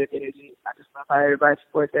competitive energy. I just love how everybody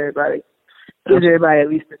supports everybody. Gives everybody at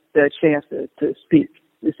least the chance to speak,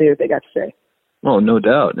 to say what they got to say. Oh, no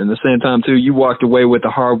doubt. And at the same time, too, you walked away with the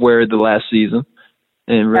hardware the last season.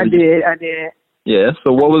 And really I did. Yeah.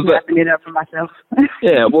 So what was that? Wrapping it up for myself.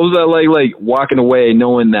 Yeah. What was that like walking away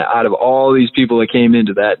knowing that out of all these people that came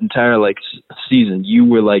into that entire like season, you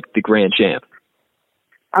were like the grand champ?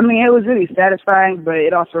 I mean, it was really satisfying, but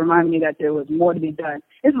it also reminded me that there was more to be done.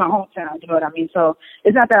 It's my hometown, you know what I mean? So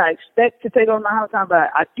it's not that I expect to take over my hometown, but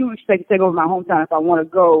I do expect to take over my hometown if I want to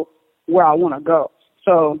go where I want to go.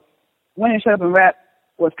 So winning Shut Up and Rap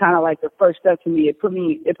was kind of like the first step to me. It put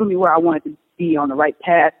me where I wanted to be, on the right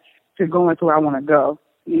path to going to where I want to go.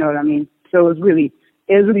 You know what I mean? So it was really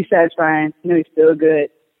satisfying. You know, it feel good.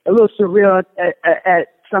 A little surreal at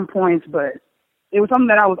some points, but it was something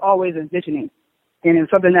that I was always envisioning. And it was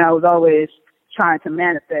something that I was always trying to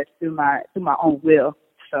manifest through my own will.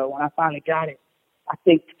 So when I finally got it, I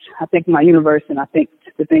think my universe and I think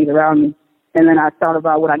the things around me. And then I thought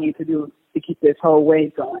about what I need to do to keep this whole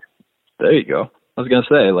wave going. There you go. I was going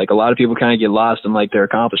to say, like, a lot of people kind of get lost in, like, their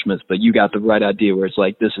accomplishments, but you got the right idea where it's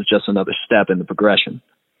like, this is just another step in the progression.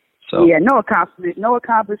 So yeah, no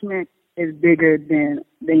accomplishment is bigger than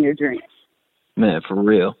your dreams. Man, for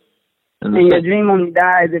real. And your dream only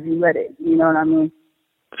dies if you let it. You know what I mean?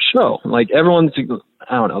 For sure. Like, everyone's,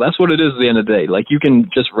 I don't know, that's what it is at the end of the day. Like, you can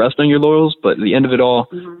just rest on your laurels, but at the end of it all,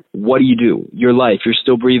 what do you do? Your life, you're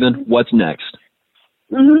still breathing. What's next?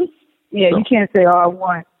 Yeah, so. You can't say, oh, I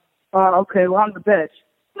won. Okay, well, I'm the best.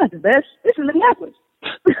 I'm not the best. It's in Minneapolis.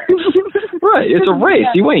 Right. It's a race.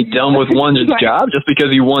 You ain't done with one job just because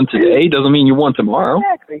you won today. Doesn't mean you won tomorrow.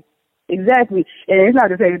 Exactly. And it's not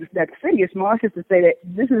to say that the city is small. It's just to say that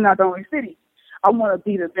this is not the only city. I want to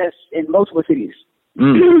be the best in multiple cities.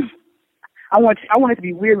 I want it to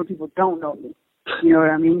be weird when people don't know me. You know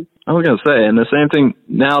what I mean? I was going to say, and the same thing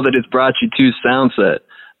now that it's brought you to Soundset,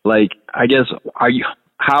 like, I guess,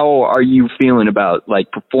 how are you feeling about,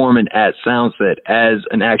 like, performing at Soundset as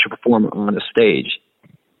an actual performer on a stage?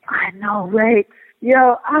 I know, right?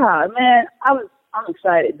 Yo, man, I'm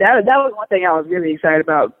excited. That was one thing I was really excited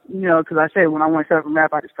about, you know, because I said when I went to Shut Up and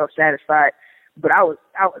Rap, I just felt satisfied. But I was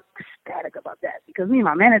ecstatic about that because me and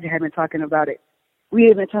my manager had been talking about it. We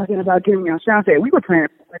had been talking about getting me on Soundset. We were planning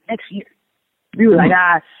for next year. We were like,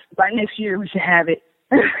 by next year we should have it.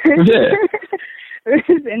 Yeah.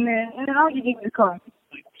 and then all you give me the call.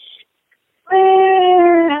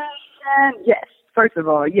 Man, yes. First of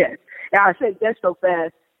all, yes. And I said yes so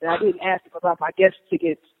fast that I didn't ask him about my guest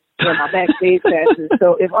tickets or my backstage passes.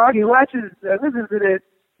 So if Augie watches, listen to this,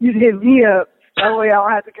 you hit me up. That way I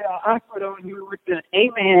don't have to get all awkward on you with the, hey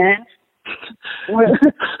man, what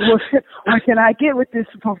can I get with this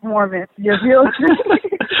performance? You feel?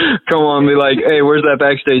 Come on, be like, hey, where's that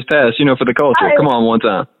backstage pass? You know, for the culture. Come on, one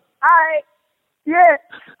time. Yeah.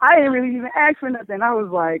 I didn't really even ask for nothing. I was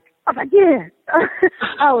like, yeah.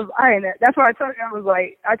 I was eyeing that. That's why I told you.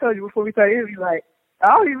 I told you before we started interview, like,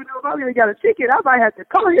 I don't even know if I'm gonna get a ticket. I might have to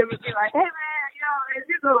call him and be like, hey man, is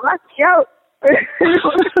you gonna lock me out?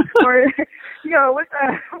 Or, what's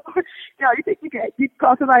you think you can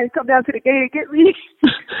call somebody to come down to the gate and get me?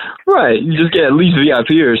 Right. You just get at least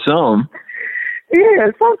VIP or something.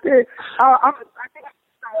 Yeah, something. I think I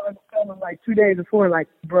started like 2 days before, like,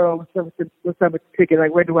 bro, what's up with the ticket?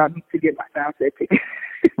 Like, where do I need to get my Soundset ticket?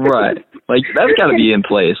 Right. Like, that's got to be in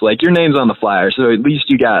place. Like, your name's on the flyer, so at least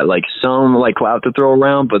you got, like, some, like, clout to throw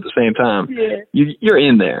around, but at the same time, you're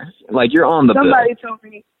in there. Like, you're on the bill.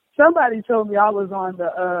 Somebody told me I was on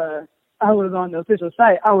the official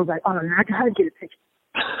site. I was like, oh, I gotta get a ticket.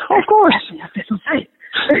 Of course. That's the official site.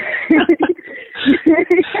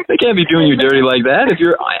 They can't be doing you dirty like that if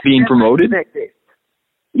you're being promoted.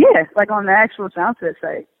 Yeah, like on the actual Soundset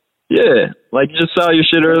site. Yeah, like you just saw your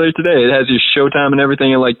shit earlier today. It has your showtime and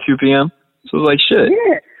everything at like 2 p.m. So it's like shit.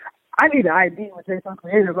 Yeah, I need an ID with Jason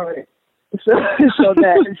Creative on it, so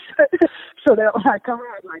that when I come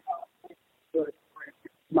out, I'm like, oh,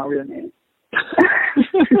 my real name.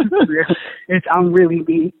 I'm really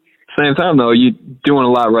me. Same time though, you're doing a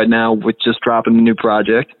lot right now with just dropping the new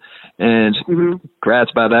project, and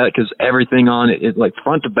congrats by that because everything on it, like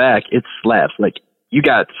front to back, it slaps. Like you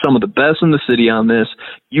got some of the best in the city on this.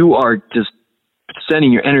 You are just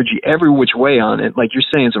sending your energy every which way on it. Like you're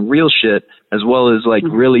saying some real shit as well as like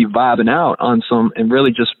really vibing out on some and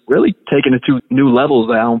really taking it to new levels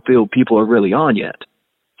that I don't feel people are really on yet.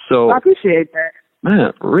 So I appreciate that.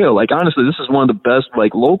 Man, for real. Like honestly, this is one of the best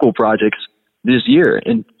like local projects this year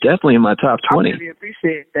and definitely in my top 20. I really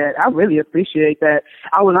appreciate that.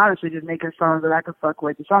 I was honestly just making songs that I could fuck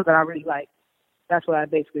with, the songs that I really like. That's what I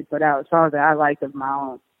basically put out, songs that I liked of my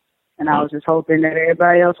own. And I was just hoping that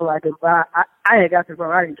everybody else would like it. But I had got to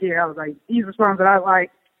go. I didn't care. I was like, these are songs that I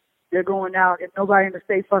like. They're going out. If nobody in the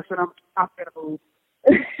state fucks with them, I'm gonna move.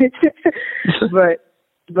 but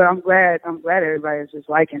I'm glad everybody is just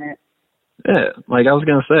liking it. Yeah, like I was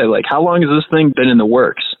gonna say, like how long has this thing been in the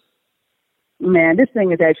works? Man, this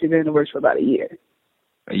thing has actually been in the works for about a year.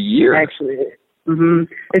 A year? Actually,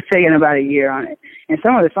 it's taken about a year on it, and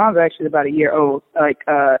some of the songs are actually about a year old. Like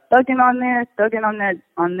Thuggin' on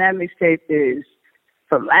that mixtape is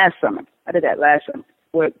from last summer. I did that last summer.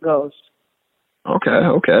 Where it goes. Okay.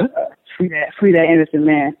 Free that innocent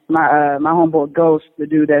man. My homeboy Ghost, the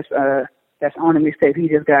dude that's on the mixtape, he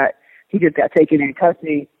just got taken in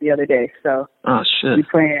custody the other day. So oh shit.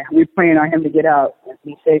 We praying on him to get out and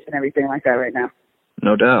be safe and everything like that right now.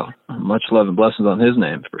 No doubt. Much love and blessings on his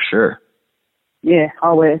name for sure. Yeah,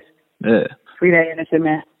 always. Yeah. Free that innocent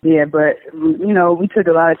man. Yeah, but we took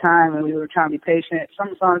a lot of time and we were trying to be patient.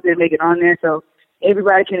 Some songs didn't make it on there, so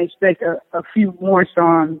everybody can expect a few more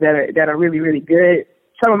songs that are really, really good.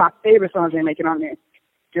 Some of my favorite songs didn't make it on there,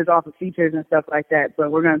 just off of features and stuff like that.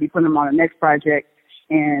 But we're going to be putting them on the next project,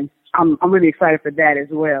 and I'm really excited for that as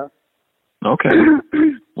well. Okay.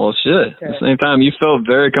 Well, shit. At the same time, you felt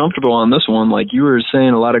very comfortable on this one. Like, you were saying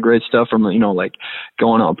a lot of great stuff from, like,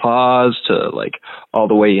 going on pause to, like, all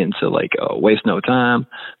the way into, like, Waste No Time.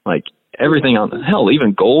 Like, everything on the hell,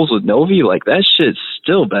 even Goals with Novi, like, that shit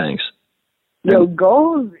still bangs. Yo,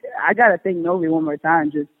 Goals, I got to thank Novi one more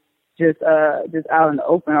time just out in the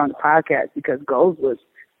open on the podcast, because Goals was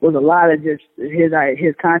a lot of just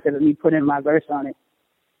his concept of me putting my verse on it,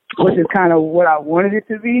 which is kind of what I wanted it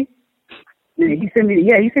to be. And he sent me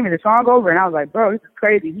the song over, and I was like, bro, this is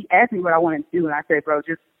crazy. He asked me what I wanted to do, and I said, bro,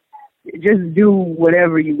 just do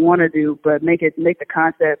whatever you want to do, but make the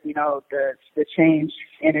concept, the change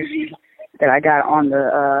energy that I got on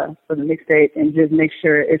for the mixtape, and just make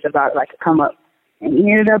sure it's about like a come up. And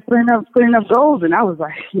he ended up putting up goals, and I was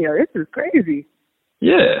like, this is crazy.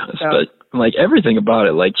 Yeah, but like everything about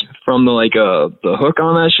it, like from the hook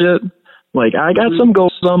on that shit. Like I got some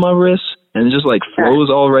goals on my wrist, and it just like flows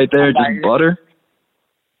all right there, just butter.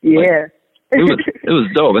 Yeah. Like, it was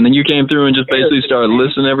dope. And then you came through and just basically started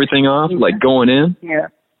listing everything off, like going in. Yeah.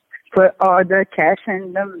 Put all the cash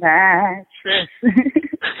in the mattress.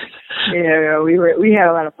 Yeah, we had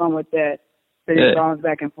a lot of fun with that. Sending songs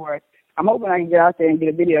back and forth. I'm hoping I can get out there and get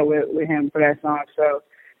a video with him for that song. So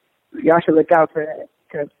y'all should look out for that,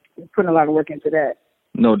 because we're putting a lot of work into that.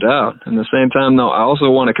 No doubt. At the same time, though, I also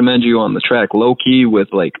want to commend you on the track Low Key with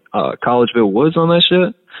like Collegeville Woods on that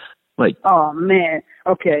shit. Like, oh man,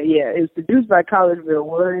 okay, yeah, it was produced by Collegeville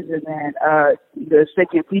Woods, and then the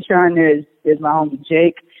second feature on there is my homie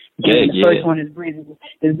Jake. And the first one is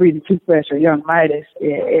Breezy Toothbrush or Young Midas.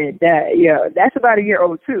 That's about a year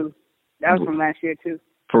old too. That was from last year too.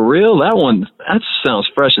 For real? That sounds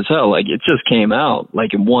fresh as hell. Like it just came out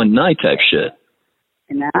like in one night type shit.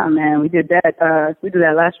 Nah, man, we did that. We did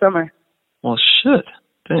that last summer. Well, shit.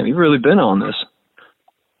 Damn, you've really been on this.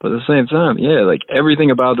 But at the same time, yeah, like everything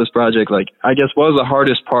about this project, like I guess what was the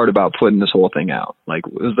hardest part about putting this whole thing out? Like,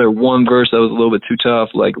 was there one verse that was a little bit too tough?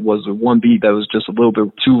 Like, was there one beat that was just a little bit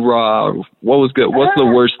too raw? Or what was good? What's the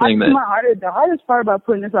worst thing that? The hardest part about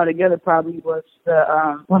putting this all together probably was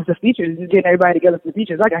the features. Just getting everybody together for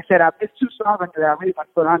features. Like I said, there's 2 songs that I really want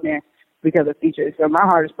to put on there because of features. So my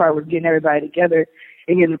hardest part was getting everybody together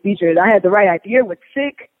and getting the features. I had the right idea with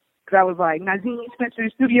Sick. I was like, Nazim Spencer,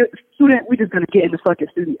 student, we're just going to get in the fucking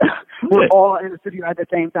studio. We're all in the studio at the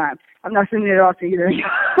same time. I'm not sending it off to either.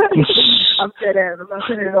 I'm dead ass. I'm not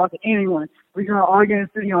sending it off to anyone. We're going to all get in the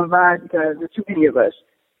studio and vibe because there's too many of us.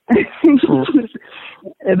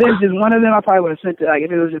 If there's just one of them, I probably would have sent it. Like, if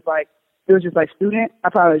it was just like student, I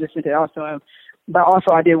probably would have just sent it off to him. But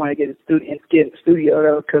also, I did want to get in the studio,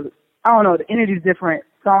 though, because, I don't know, the energy's different.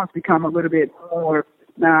 Songs become a little bit more,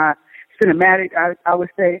 cinematic, I would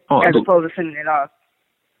say, as opposed to sending it off.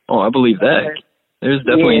 Oh, I believe that. There's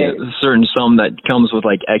definitely a certain sum that comes with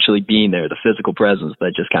like actually being there, the physical presence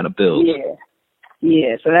that just kind of builds.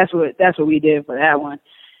 Yeah. So that's what we did for that one,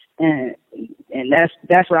 and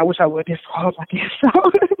that's what I wish I would have did for all of my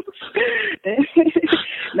songs.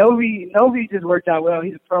 Novi just worked out well.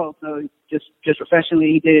 He's a pro, so just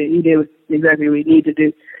professionally, he did exactly what he needed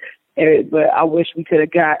to do. But I wish we could have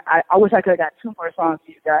I wish I could have got 2 more songs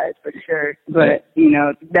to you guys for sure. But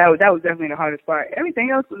that was definitely the hardest part. Everything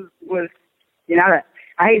else was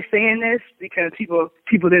I hate saying this because people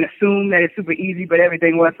didn't assume that it's super easy, but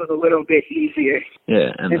everything was a little bit easier.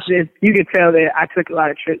 Yeah, and you can tell that I took a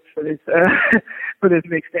lot of trips for this for this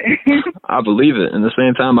mixtape. I believe it. And at the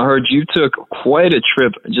same time, I heard you took quite a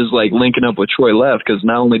trip just like linking up with Troy Left, because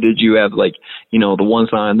not only did you have like the one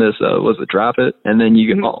song on this was it Drop It, and then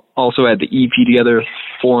you also had the EP together,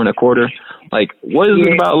 4 1/4. Like, what is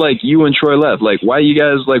it about like you and Troy Left? Like, why you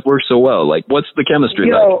guys like work so well? Like, what's the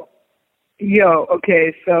chemistry like?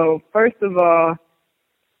 Okay, so first of all,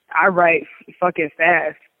 I write fucking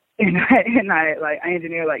fast, and I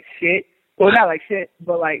engineer like shit. Well, not like shit,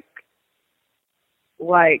 but like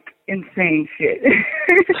insane shit.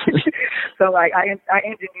 So like I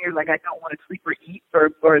engineer like I don't want to sleep or eat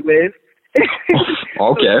or live.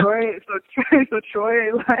 Okay. So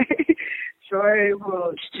Troy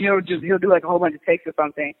will he'll do like a whole bunch of takes or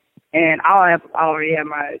something, and I already have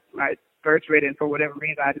my verse written for whatever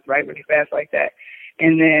reason. I just write really fast like that,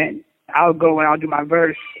 and then I'll go and I'll do my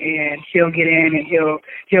verse, and he'll get in and he'll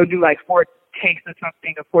do like 4 takes of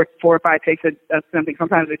something, or 4 or 5 takes of something.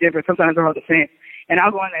 Sometimes they're different, sometimes they're all the same, and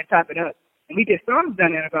I'll go in there and type it up, and we get songs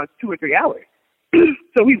done in about 2 or 3 hours.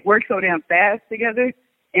 So we work so damn fast together,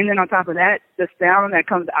 and then on top of that, the sound that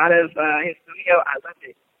comes out of his studio, I love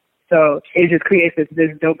it. So it just creates this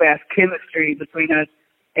dope-ass chemistry between us.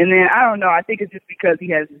 And then, I don't know, I think it's just because he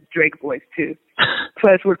has this Drake voice, too.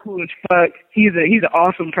 Plus, we're cool as fuck. He's an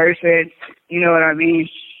awesome person. You know what I mean?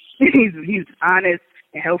 He's honest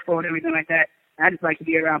and helpful and everything like that. And I just like to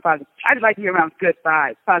be around positive. I just like to be around good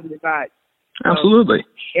vibes, positive vibes. So Absolutely.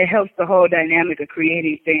 it helps the whole dynamic of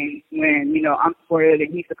creating things when, I'm supportive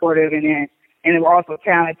and he's supportive, and then we're also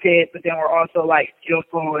talented, but then we're also, like,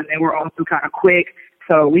 skillful, and then we're also kind of quick.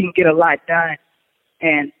 So we can get a lot done,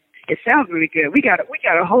 and it sounds really good. We got a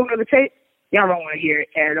whole other tape. Y'all don't want to hear it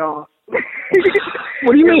at all. What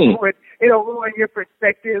do you mean? It'll ruin your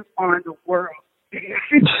perspective on the world. Because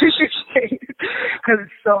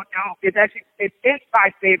it's so dope. It's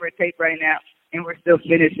my favorite tape right now, and we're still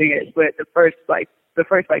finishing it. But the first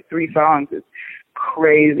 3 songs is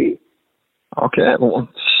crazy. Okay, well,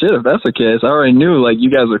 shit, if that's the case, I already knew, like, you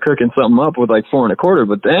guys were cooking something up with, like, 4 1/4,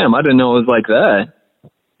 but damn, I didn't know it was like that.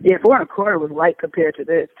 Yeah, 4 1/4 was light compared to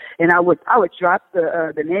this. And I would drop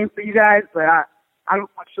the name for you guys, but I don't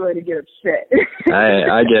want Troy to get upset.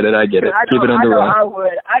 I get it. Keep it under wraps.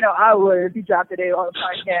 I know I would if he dropped the name on the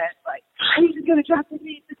podcast. Like, he's just gonna drop the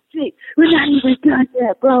name this shit. We're not even done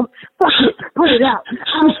yet, bro. Fuck it, put it out.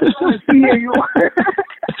 I don't want to hear you.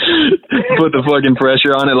 Put the fucking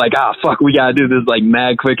pressure on it, like, fuck, we gotta do this like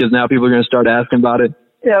mad quick, because now people are gonna start asking about it.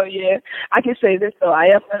 Hell yeah. I can say this though, I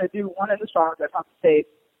am gonna do one of the songs that's on the tape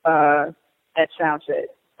at Soundset.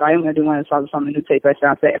 So I am gonna do one of the songs on the new tape at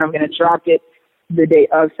Soundset, and I'm gonna drop it the day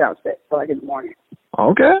of Soundset, so like in the morning.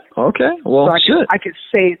 Okay. Well, so shit. I could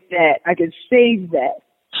save that.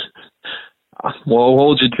 Well, I'll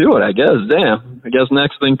hold you to it, I guess. Damn. I guess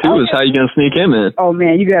next thing, too, is how you going to sneak him in. Oh,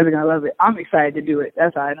 man, you guys are going to love it. I'm excited to do it.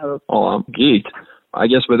 That's how I know. Oh, I'm geeked. I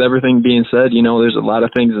guess with everything being said, there's a lot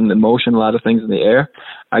of things in the motion, a lot of things in the air.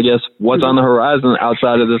 I guess what's on the horizon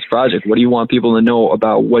outside of this project? What do you want people to know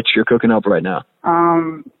about what you're cooking up right now?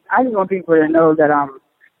 I just want people to know that I'm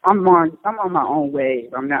on my own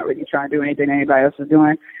wave. I'm not really trying to do anything anybody else is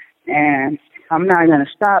doing, and I'm not going to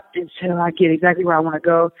stop until I get exactly where I want to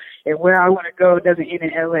go, and where I want to go doesn't end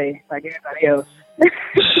in L.A. like everybody else.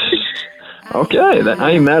 Okay,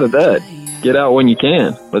 I ain't mad at that. Get out when you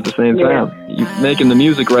can, but at the same time, you're making the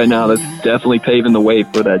music right now that's definitely paving the way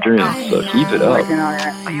for that dream, so keep it up.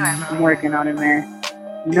 I'm working on it, man.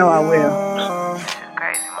 You know I will. This is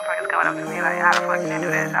crazy. Motherfuckers coming up to me like, how the fuck did you do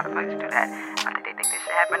this? How the fuck did you do that? I think they think this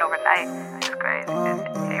shit happened overnight. This is crazy.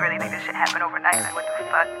 They really think this shit happened overnight. Like, what the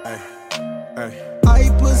fuck? I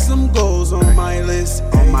put some goals on my list.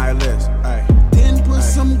 Then put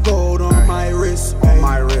some gold on my wrist.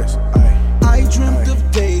 I dreamt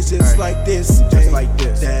of days just like this,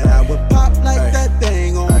 that I would pop like that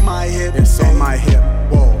thing on my hip. It's on my hip.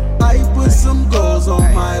 Whoa. I put some goals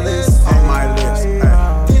on my list.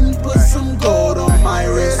 Then put some gold on my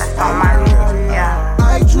wrist.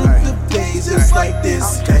 I dreamt of days just like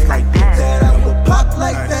this, that I would pop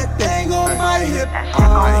like that thing on my hip.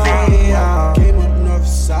 Came up north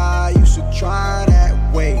side, you should try that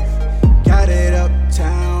wave. Got it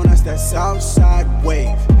uptown, that's that south side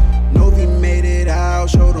wave. Novi made it out,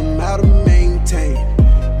 showed them how to maintain.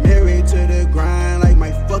 Married to the grind like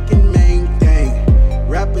my fucking main thing.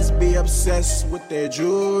 Rappers be obsessed with their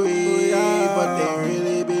jewelry, but they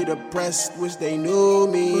really be depressed, wish they knew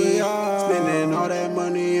me. Spending all that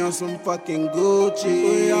money on some fucking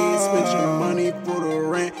Gucci. Spent your money for the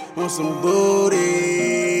rent on some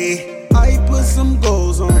booty. I put some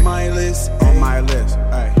goals on my list,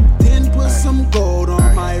 Then put some gold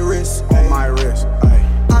on my wrist,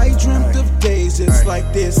 I dreamt of days just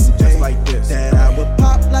like this, that I would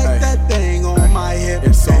pop like that thing on my hip.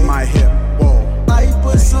 It's on my hip. Whoa. I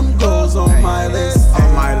put some goals on my list,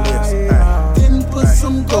 Then put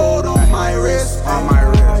some gold on my wrist,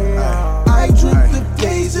 I dreamt of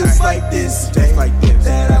days just like this,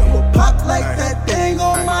 that I would pop like that thing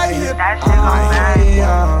on my hip.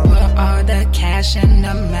 Put all the cash in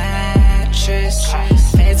the mattress.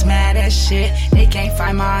 Feds that shit. They can't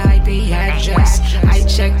find my IP address. I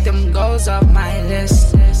check them goals off my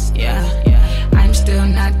list. Yeah, I'm still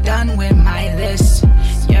not done with my list.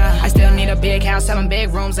 Yeah, I still need a big house, 7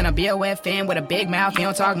 big rooms, and a BOF fan with a big mouth. He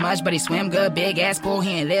don't talk much, but he swim good. Big ass pool,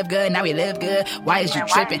 he ain't live good, now he live good. Why is you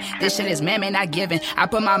tripping? This shit is man not giving. I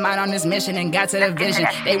put my mind on this mission and got to the vision.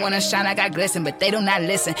 They wanna shine, I got glisten, but they do not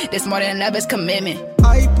listen. This more than love is commitment.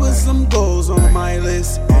 I put some goals on my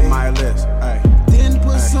list. Then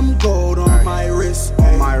put some gold on my wrist.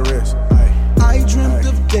 I dreamt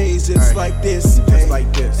of days just like this,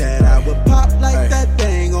 that I would pop like that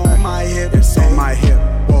thing on my hip.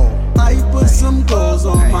 I put some goals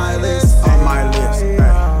on my list.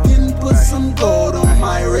 Then put some gold on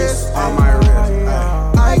my wrist.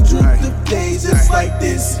 I dreamt of days just like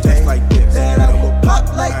this, that I would pop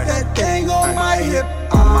like that thing on my hip.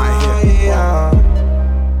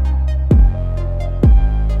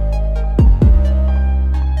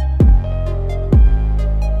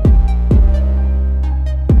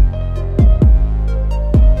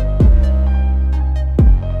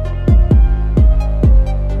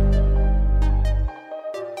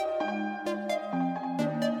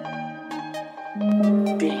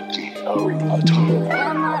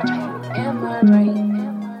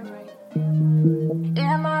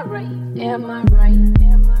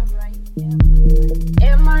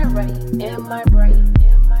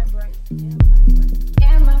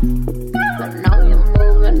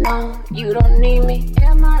 You don't need me.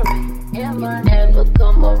 Am I right? Am I never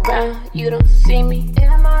come around? You don't see me.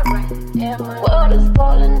 Am I right? Am I world is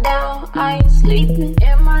falling down? I ain't sleeping.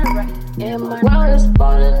 Am I right? Am I world is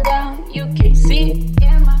falling down? You can't see it.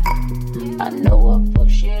 Am I know I fuck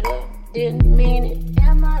shit up. Didn't mean it.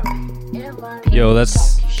 Am I right? Am I right? Yo,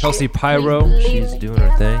 that's Kelsey Pyro. She's doing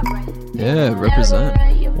her thing. Yeah, represent.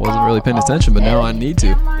 Wasn't really paying attention, but now I need to.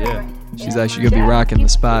 Yeah. She's actually going to be rocking the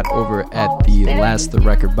spot over at the Last the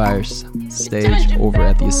Record Buyers stage over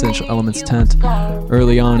at the Essential Elements tent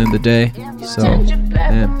early on in the day. So,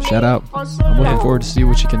 man, shout out. I'm looking forward to see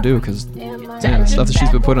what she can do because, man, the stuff that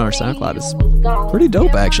she's been putting on her SoundCloud is pretty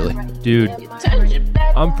dope, actually. Dude,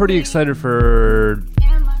 I'm pretty excited for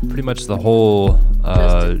pretty much the whole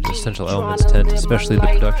Essential Elements tent, especially the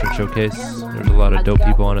production showcase. There's a lot of dope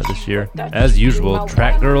people on it this year. As usual,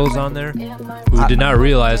 Track Girls on there, who did not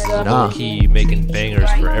realize is low-key making bangers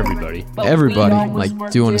for everybody. Everybody,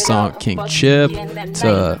 like doing a song King Chip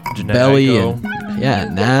to Belly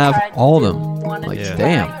and Nav, all of them. Like,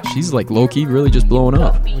 damn, she's like low-key really just blowing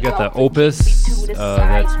up. We got the Opus,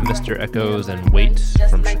 that's Mr. Echoes and Wait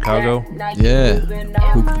from Chicago. Yeah,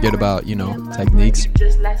 who could forget about, Techniques.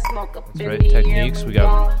 That's right, Techniques. We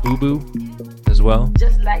got Boo Boo as well.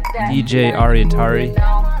 DJ Ariatari,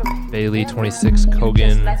 Bailey 26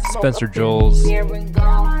 Kogan, Spencer Joels.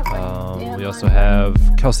 We also have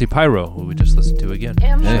Kelsey Pyro, who we just listened to again.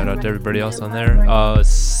 Shout out to everybody else on there.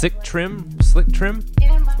 Slick Trim.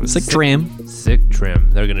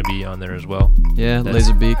 They're gonna be on there as well. Yeah,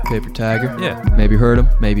 Laserbeak, Paper Tiger. Yeah. Maybe you heard them,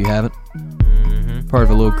 maybe you haven't. Part of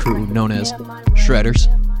a little crew known as Shredders.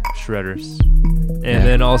 And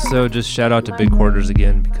then also just shout out to Big Quarters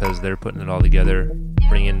again because they're putting it all together,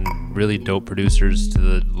 bringing really dope producers to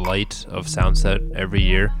the light of Soundset every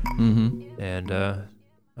year. And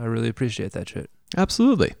I really appreciate that shit.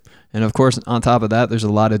 Absolutely. And of course, on top of that, there's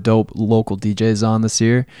a lot of dope local DJs on this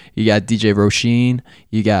year. You got DJ Roisin,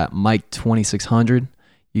 you got Mike 2600,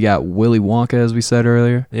 you got Willy Wonka, as we said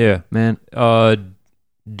earlier. Yeah. Man.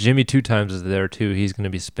 Jimmy 2 Times is there too. He's going to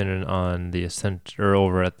be spinning on the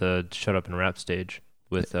over at the Shut Up and Rap stage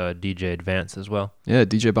with DJ Advance as well. Yeah,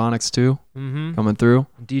 DJ Bonix too, coming through.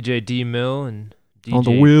 DJ D Mill and DJ On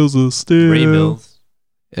the Wheels of Steel. Ray Mills.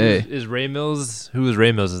 Hey. Is Ray Mills? Who is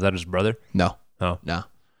Ray Mills? Is that his brother? No. Oh. No.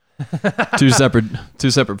 two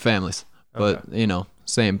separate families, but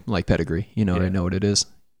same like pedigree. They know what it is.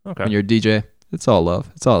 Okay. When you're a DJ, it's all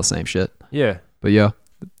love. It's all the same shit. Yeah. But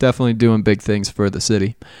definitely doing big things for the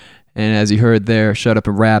city. And as you heard there, Shut Up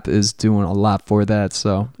and Rap is doing a lot for that.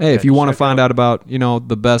 So, hey, if you want to find out about,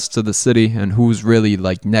 the best of the city and who's really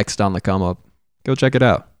like next on the come up, go check it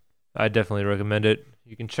out. I definitely recommend it.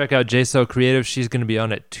 You can check out JSO Creative. She's going to be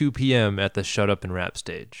on at 2 p.m. at the Shut Up and Rap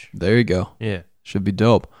stage. There you go. Yeah. Should be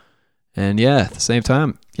dope. And at the same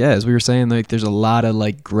time, as we were saying, like there's a lot of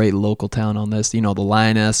like great local talent on this. The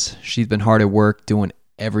Lioness, she's been hard at work doing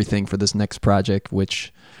everything for this next project,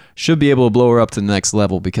 which should be able to blow her up to the next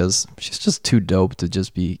level because she's just too dope to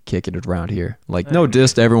just be kicking it around here. Like, no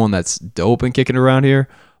diss to everyone that's dope and kicking it around here,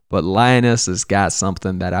 but Lioness has got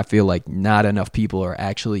something that I feel like not enough people are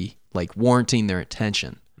actually like warranting their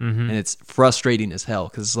attention. And it's frustrating as hell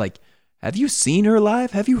because it's like, have you seen her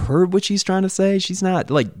live? Have you heard what she's trying to say? She's not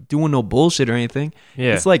like doing no bullshit or anything.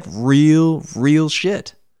 Yeah. It's like real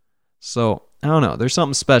shit. So I don't know. There's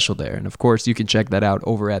something special there. And of course, you can check that out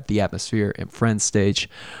over at the Atmosphere and Friends stage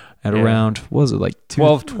at around, what was it, like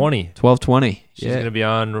 12:20. 12:20. She's going to be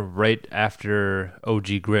on right after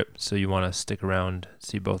OG Grip. So you want to stick around,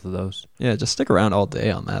 see both of those. Yeah, just stick around all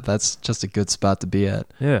day on that. That's just a good spot to be at.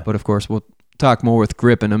 Yeah. But of course, we'll talk more with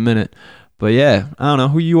Grip in a minute. But yeah, I don't know.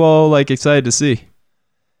 Who you all like excited to see?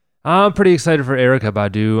 I'm pretty excited for Erykah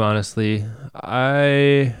Badu, honestly.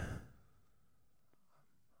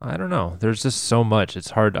 I don't know. There's just so much. It's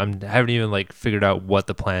hard. I haven't even like figured out what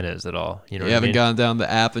the plan is at all. You know, You haven't gone down the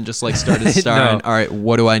app and just like started starting. No. All right,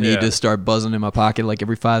 what do I need to start buzzing in my pocket like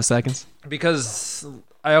every 5 seconds? Because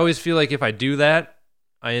I always feel like if I do that,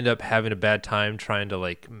 I end up having a bad time trying to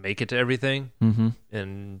like make it to everything. Mm-hmm.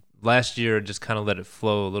 And last year, I just kind of let it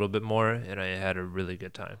flow a little bit more, and I had a really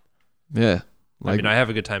good time. Yeah. I mean, I have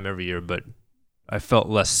a good time every year, but I felt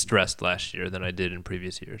less stressed last year than I did in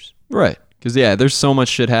previous years. Right. Because, yeah, there's so much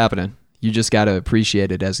shit happening. You just got to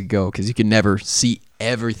appreciate it as you go because you can never see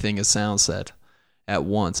everything a sound set at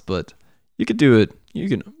once. But you could do it. You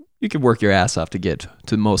can work your ass off to get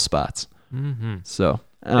to most spots. Mm-hmm. So,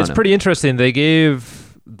 I don't know. Pretty interesting. They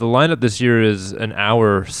gave the lineup this year is an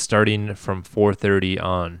hour starting from 4:30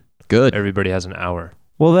 on. Good. Everybody has an hour.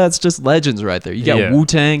 Well, that's just legends right there. You got Yeah.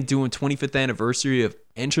 Wu-Tang doing 25th anniversary of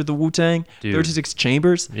Enter the Wu-Tang, Dude. 36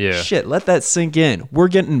 Chambers. Yeah. Shit, let that sink in. We're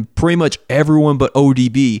getting pretty much everyone but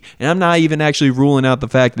ODB, and I'm not even actually ruling out the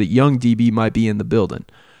fact that Young DB might be in the building.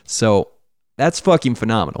 So that's fucking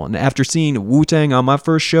phenomenal. And after seeing Wu-Tang on my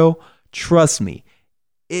first show, trust me,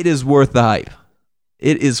 it is worth the hype.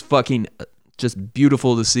 It is fucking just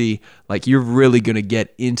beautiful to see. Like, you're really going to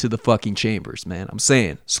get into the fucking chambers, man. I'm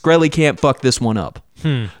saying. Skrelly can't fuck this one up.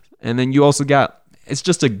 And then you also got, it's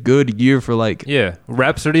just a good year for like... Yeah.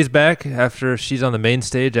 Rhapsody's back after she's on the main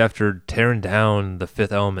stage after tearing down the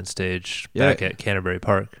Fifth Element stage back at Canterbury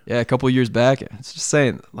Park. Yeah, a couple of years back. It's just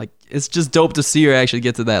saying, like, it's just dope to see her actually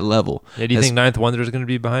get to that level. Yeah, do you think Ninth Wonder is going to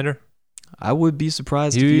be behind her? I would be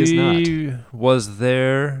surprised if he is not. He was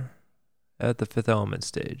there at the Fifth Element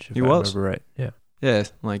stage. If He I was? remember right. Yeah. Yeah,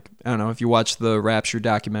 like, I don't know if you watch the Rapture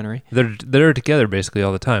documentary. They're together basically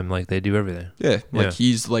all the time. Like, they do everything. Yeah, like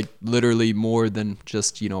he's like literally more than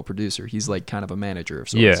just, a producer. He's like kind of a manager of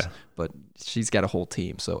sorts. Yeah. But she's got a whole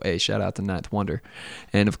team. So, hey, shout out to Ninth Wonder.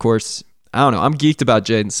 And of course, I don't know. I'm geeked about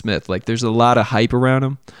Jaden Smith. Like, there's a lot of hype around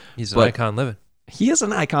him. He's an icon living. He is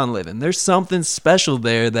an icon living. There's something special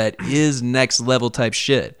there that is next level type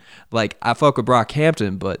shit. Like, I fuck with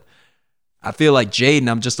Brockhampton, but I feel like Jaden,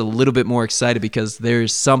 I'm just a little bit more excited because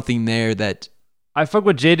there's something there that... I fuck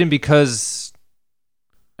with Jaden because,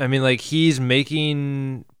 I mean, like, he's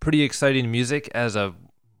making pretty exciting music as a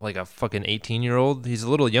fucking 18-year-old. He's a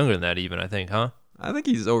little younger than that even, I think, huh? I think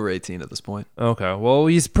he's over 18 at this point. Okay. Well,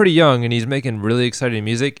 he's pretty young, and he's making really exciting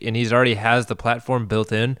music, and he's already has the platform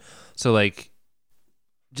built in. So, like,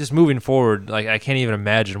 just moving forward, like, I can't even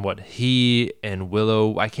imagine what he and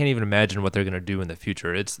Willow, I can't even imagine what they're going to do in the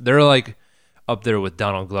future. They're, like, up there with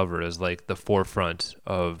Donald Glover as, like, the forefront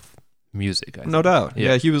of music. I No think. doubt.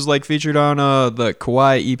 Yeah, he was, like, featured on the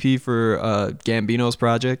Kawhi EP for Gambino's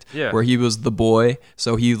project, where he was the boy.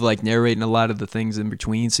 So he was, like, narrating a lot of the things in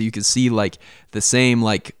between. So you could see, like, the same,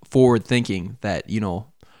 like, forward thinking that,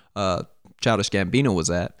 Childish Gambino was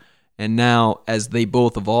at. And now, as they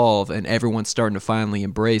both evolve and everyone's starting to finally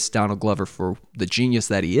embrace Donald Glover for the genius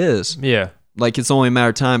that he is, like, it's only a matter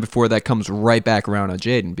of time before that comes right back around on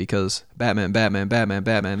Jaden because Batman,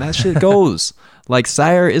 that shit goes. Like,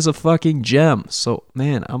 Sire is a fucking gem. So,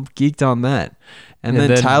 man, I'm geeked on that. And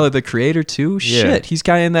then Tyler, the Creator, too. Shit, he's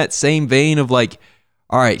kind of in that same vein of, like,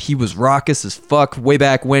 all right, he was raucous as fuck way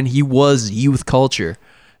back when he was youth culture.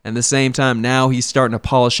 And at the same time, now he's starting to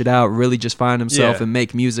polish it out, really just find himself and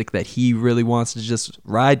make music that he really wants to just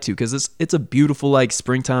ride to because it's a beautiful, like,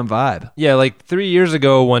 springtime vibe. Yeah, like 3 years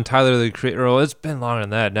ago when Tyler, the Creator, it's been longer than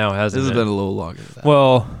that now, hasn't it? This has been a little longer than that.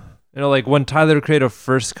 Well, like, when Tyler, the Creator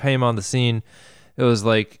first came on the scene, it was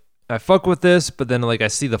like, I fuck with this, but then, like, I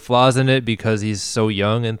see the flaws in it because he's so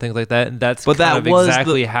young and things like that. And that's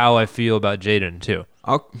exactly how I feel about Jaden, too.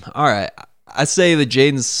 All right. I say that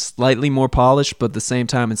Jaden's slightly more polished, but at the same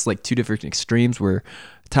time, it's like two different extremes where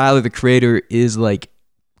Tyler, the Creator, is like,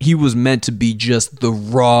 he was meant to be just the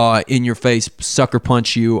raw, in-your-face, sucker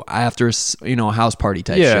punch you after, a house party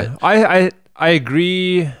type shit. I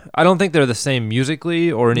agree. I don't think they're the same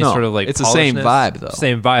musically or any sort of, like, it's the same vibe, though.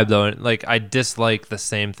 Same vibe, though. And, like, I dislike the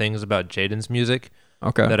same things about Jaden's music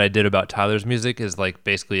that I did about Tyler's music is, like,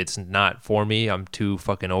 basically it's not for me. I'm too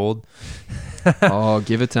fucking old. Oh,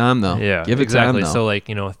 give it time though. Yeah, give it exactly. time though. So like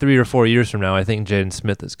 3 or 4 years from now, I think Jaden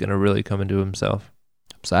Smith is gonna really come into himself.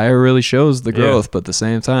 Sire really shows the Yeah. growth, but at the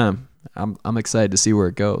same time, I'm excited to see where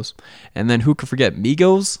it goes. And then who could forget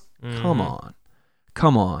Migos? Come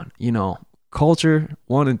on. You know, Culture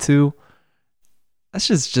 1 and 2. That's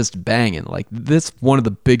just banging. Like, this one of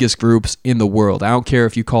the biggest groups in the world. I don't care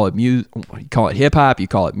if you call it hip hop, you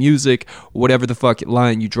call it music, whatever the fuck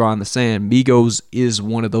line you draw in the sand. Migos is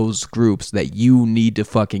one of those groups that you need to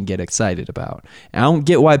fucking get excited about. And I don't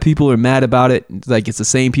get why people are mad about it. Like, it's the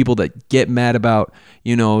same people that get mad about,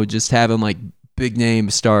 you know, just having like big name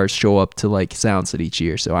stars show up to like Soundset each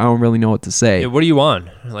year. So I don't really know what to say. Yeah, what do you want?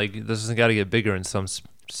 Like, this has got to get bigger in some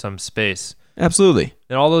space. Absolutely.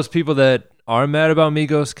 And all those people that are mad about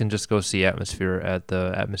Migos can just go see Atmosphere at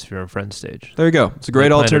the Atmosphere and Friends stage. There you go. It's a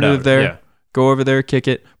great alternative there. Yeah. Go over there, kick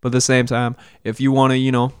it. But at the same time, if you want to,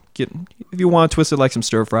 you know, if you want to twist it like some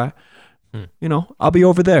stir fry, you know, I'll be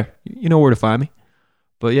over there. You know where to find me.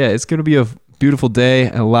 But yeah, it's gonna be a beautiful day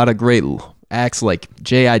and a lot of great acts like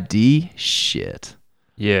JID. Shit.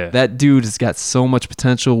 Yeah. That dude has got so much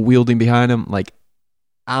potential wielding behind him. Like,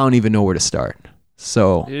 I don't even know where to start.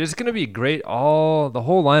 So it's gonna be great. The whole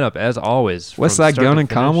lineup as always. Westside Gunn and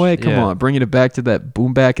Conway, come on, bringing it back to that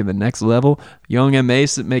boom back in the next level. Young M.A.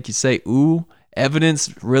 that make you say ooh.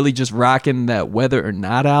 Evidence really just rocking that Whether or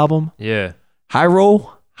Not album. Yeah.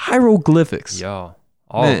 Hieroglyphics. Yo,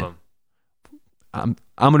 all of them. I'm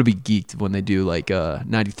gonna be geeked when they do like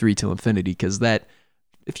 93 Till Infinity, because that,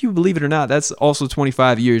 if you believe it or not, that's also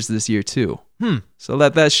 25 years this year too. So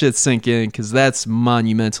let that shit sink in, because that's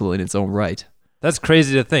monumental in its own right. That's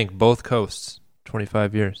crazy to think. Both coasts,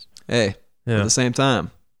 25 years. Hey, yeah. At the same time,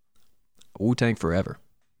 Wu-Tang forever.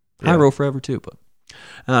 Hyro forever too, but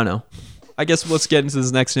I don't know. I guess let's get into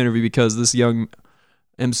this next interview, because this young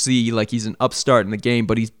MC, like, he's an upstart in the game,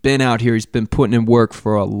 but he's been out here. He's been putting in work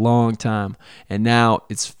for a long time, and now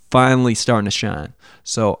it's finally starting to shine.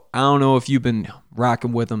 So I don't know if you've been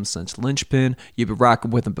rocking with him since Lynchpin, you've been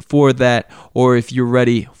rocking with him before that, or if you're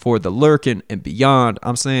ready for the Lurkin and beyond.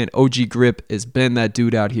 I'm saying OG Grip has been that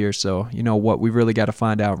dude out here, so you know what? We really got to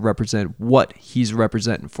find out and represent what he's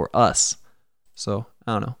representing for us. So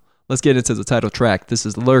I don't know. Let's get into the title track. This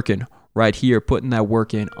is Lurkin right here, putting that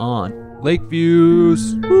work in on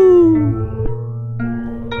Lakeviews. Woo!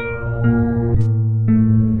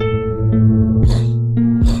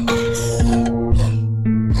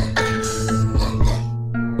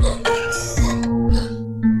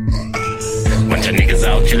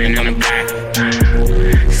 Chillin' on the block.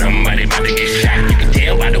 Somebody about to get shot. You can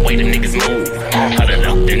tell by the way them niggas move. Huddle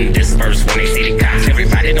up and disperse when they see the cops.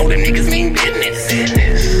 Everybody know them niggas mean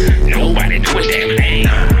business. Nobody do a damn thing.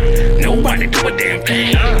 Nobody do a damn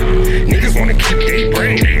thing. Niggas wanna keep their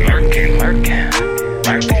brain. They lurking.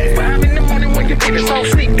 Like 4-5 in the morning when your baby's all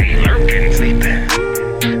sleep. They lurking, sleeping.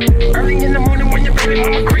 Early in the morning when your baby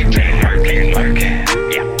mama creeping. Lurking.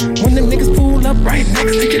 Yeah. When them niggas pull up right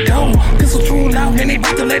next to your door. Pistol drool out and they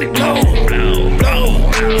about to let it blow. Blow.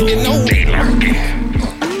 You know they lurking.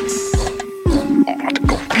 I'm about to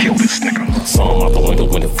go kill this nigga. Saw him out the window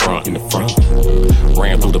in the front.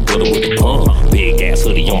 Ran through the building with a pump. Big ass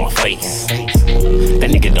hoodie on my face. That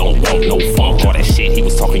nigga don't want no funk. All that shit he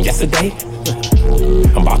was talking yesterday.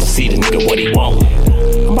 I'm about to see the nigga what he want.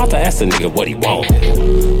 I'm about to ask the nigga what he want.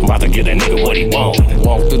 I'm about to give that nigga what he want.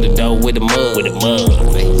 Walk through the door with the mud.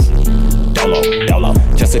 Dolo.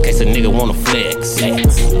 Just in case a nigga wanna flex.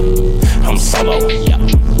 I'm solo.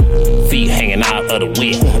 Feet hanging out of the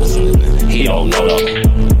whip. He don't know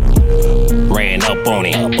though. Ran up on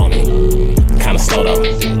him. Kinda slow though.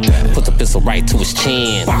 Put the pistol right to his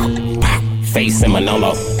chin. Face in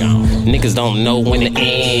Manolo. Niggas don't know when to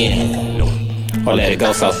end. Or let it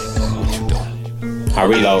go, so I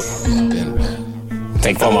reload.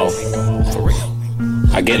 Take FOMO.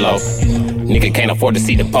 I get low. Nigga can't afford to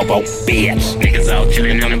see the popo, bitch. Niggas out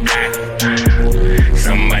chillin' on the block.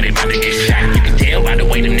 Somebody about to get shot. You can tell by the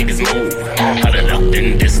way them niggas move. Huddle up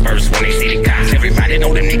and disperse when they see the cops. Everybody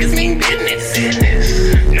know them niggas mean business.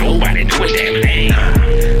 Nobody do a damn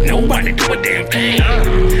thing.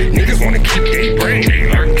 Niggas wanna keep their brain. They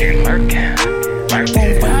lurking. Like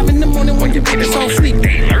 4-5 in the morning when your baby's all sleep.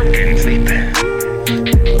 They lurking, sleeping.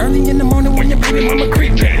 Early in the morning when your baby mama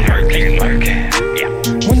creeping. Lurking. Yeah.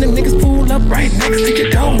 When them niggas pull up right next to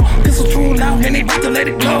your door. Pistol drool out and they about to let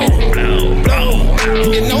it blow. Blow.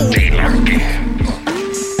 You know they lurking.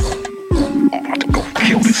 I'm about to go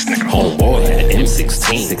kill this nigga. Homeboy had an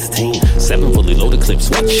M16. 7 fully loaded clips,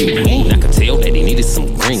 what you mean? I could tell that he needed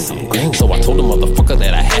some green. So I told the motherfucker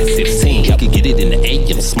that I had 15. He could get it in the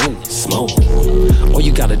AM smooth. All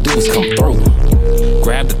you gotta do is come through.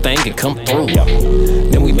 Grab the thing and come through.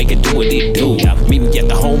 Then we make it do what it do. Meet me at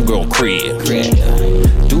the homegirl crib.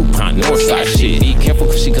 DuPont, Northside shit. Be careful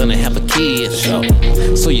cause she gonna have a kid.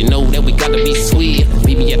 So you know that we gotta be sweet.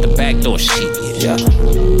 Meet me at the back door shit.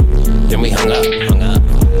 Then we hung up.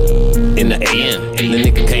 In the AM, and the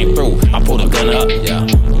nigga came through. I pulled a gun up.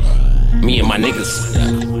 Me and my niggas.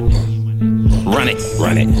 Run it.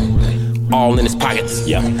 All in his pockets.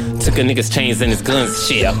 Took a nigga's chains and his guns.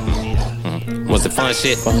 Shit. Was it fun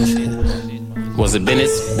shit? Was it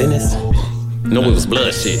business? No, it was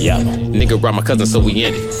blood shit. Nigga brought my cousin, so we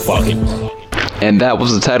ended. Fuck it. And that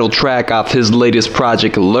was the title track off his latest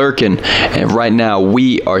project, Lurkin'. And right now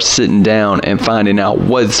we are sitting down and finding out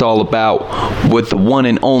what it's all about with the one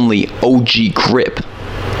and only OG Crip.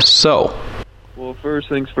 So. Well, first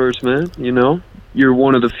things first, man. You know, you're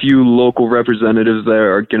one of the few local representatives that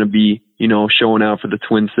are going to be, you know, showing out for the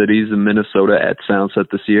Twin Cities in Minnesota at Soundset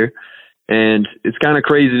this year. And it's kind of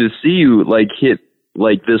crazy to see you, like, hit,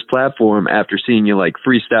 like, this platform after seeing you, like,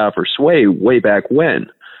 freestyle for Sway way back when.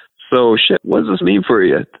 So, shit, what does this mean for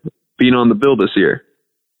you, being on the bill this year?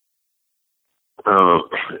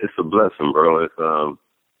 It's a blessing, bro. It's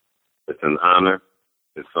an honor.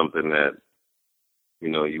 It's something that, you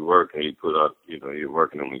know, you work and you put up, you know, you're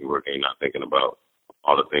working and when you work and you're not thinking about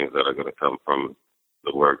all the things that are going to come from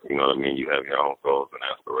the work, you know what I mean? You have your own goals and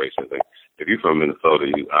aspirations. And if you're from Minnesota,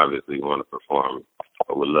 you obviously want to perform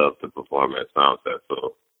or would love to perform at Soundset.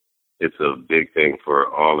 So it's a big thing for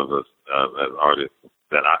all of us as artists.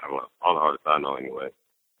 All the artists I know anyway.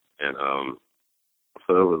 And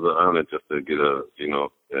so it was an honor just to get an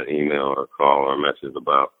email or a call or a message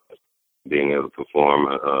about being able to perform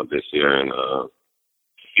this year and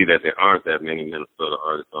see that there aren't that many Minnesota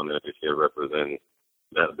artists on there this year representing.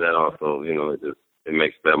 That also, you know, it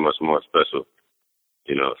makes that much more special.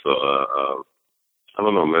 You know, so I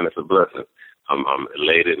don't know, man, it's a blessing. I'm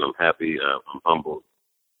elated and I'm happy. I'm humbled.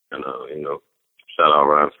 And you know, shout out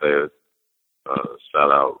Ron Sayers.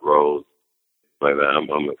 Shout out Rose, like that.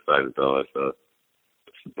 I'm excited though. It's a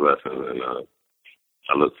blessing, and I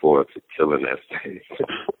look forward to killing that stage.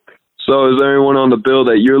 So, is there anyone on the bill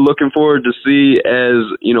that you're looking forward to see as,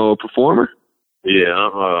 you know, a performer? Yeah,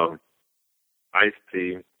 I'm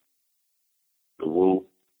Ice-T, The Woo,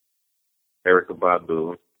 Erykah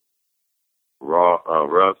Badu,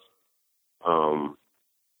 Russ,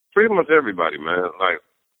 pretty much everybody, man. Like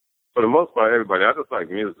for the most part, everybody. I just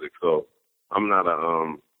like music, so. I'm not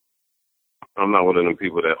one of them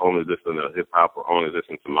people that only listen to hip hop or only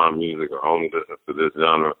listen to my music or only listen to this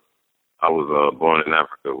genre. I was born in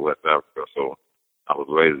Africa, West Africa, so I was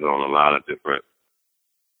raised on a lot of different.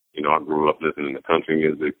 You know, I grew up listening to country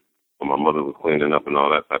music when my mother was cleaning up and all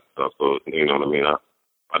that type of stuff. So you know what I mean. I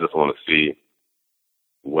just want to see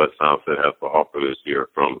what Soundset has to offer this year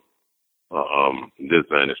from this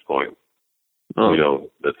vantage point. You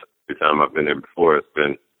know, the time I've been there before, it's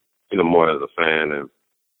been. You know, more as a fan and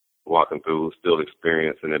walking through, still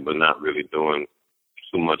experiencing it, but not really doing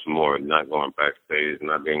too much more, not going backstage,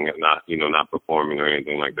 not performing or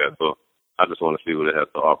anything like that. So I just want to see what it has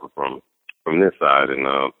to offer from this side,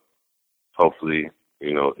 and hopefully,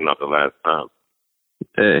 you know, it's not the last time.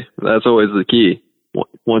 Hey, that's always the key.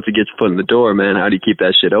 Once it gets your foot in the door, man, how do you keep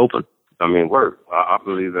that shit open? I mean, work. I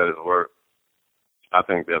believe that it's work. I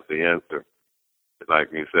think that's the answer.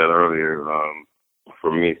 Like you said earlier,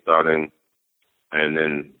 for me starting and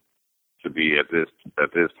then to be at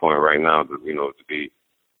this point right now, to be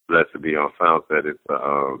blessed to be on Soundset, it's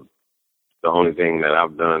the only thing that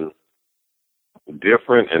I've done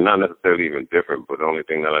different, and not necessarily even different, but the only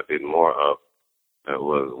thing that I did more of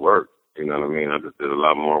was work. You know what I mean? I just did a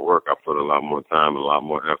lot more work. I put a lot more time, a lot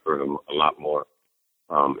more effort, and a lot more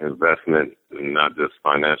investment, not just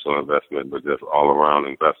financial investment, but just all around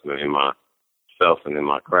investment in myself and in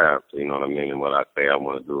my craft. You know what I mean? And what I say I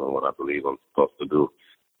want to do and what I believe I'm supposed to do.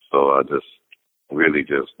 So I just really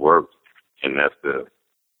just worked, and that's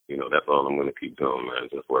all I'm going to keep doing, man,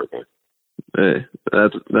 just working. Hey,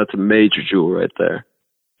 that's a major jewel right there.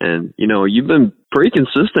 And, you know, you've been pretty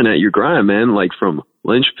consistent at your grind, man, like from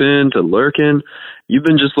Lynchpin to Lurkin. You've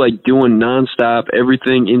been just like doing nonstop,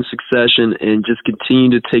 everything in succession, and just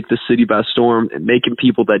continue to take the city by storm and making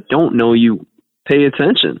people that don't know you pay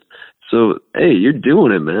attention. So, hey, you're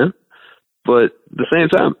doing it, man. But at the same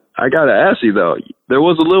time, I got to ask you, though, there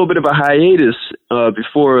was a little bit of a hiatus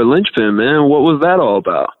before Lynchpin, man. What was that all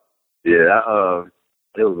about? Yeah,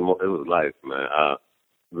 it was life, man.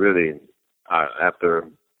 After,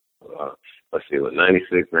 let's see, it was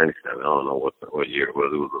 96, 97, I don't know what year it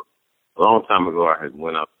was. It was a long time ago. I had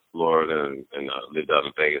went out to Florida and lived out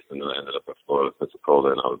in Vegas, and then I ended up in Florida,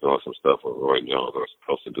 Pensacola, and I was doing some stuff with Roy Jones. I was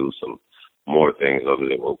supposed to do some more things other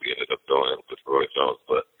than what we ended up doing with Roy Jones.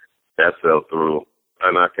 But that fell through,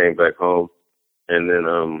 and I came back home, and then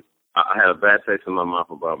I had a bad taste in my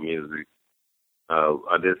mouth about music.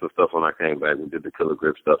 I did some stuff when I came back. We did the Killer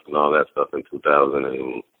Grip stuff and all that stuff in 2000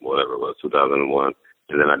 and whatever it was, 2001.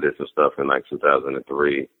 And then I did some stuff in like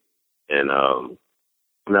 2003. And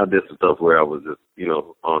I did some stuff where I was just,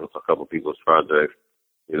 on a couple people's projects.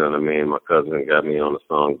 You know what I mean? My cousin got me on the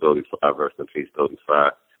song Dodie 5, rest in peace, Dodie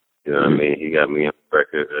 5. You know what I mean? He got me on the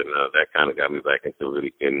record, and that kind of got me back into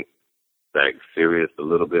really getting back serious a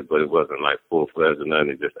little bit, but it wasn't like full-fledged or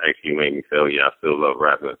nothing. It just actually made me feel, I still love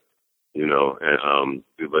rapping. And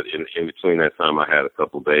but in between that time, I had a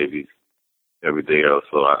couple babies every day else,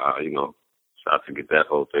 so I tried to get that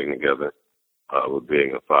whole thing together. With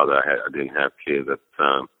being a father, I didn't have kids at the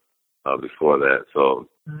time before that, so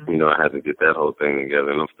I had to get that whole thing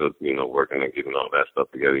together, and I'm still working and getting all that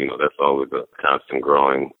stuff together. That's always a constant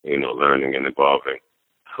growing, learning and evolving.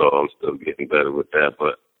 So I'm still getting better with that,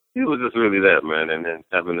 but it was just really that, man, and then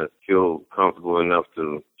having to feel comfortable enough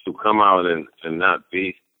to come out and not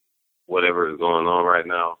be whatever is going on right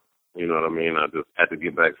now. You know what I mean? I just had to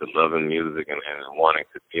get back to loving music and wanting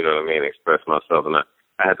to, express myself. And I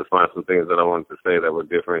had to find some things that I wanted to say that were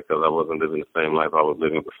different because I wasn't living the same life I was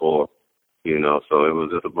living before. So it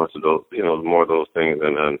was just a bunch of those, more of those things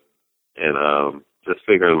and just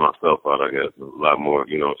figuring myself out, I guess, a lot more,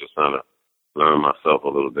 just trying to learn myself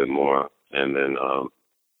a little bit more. And then,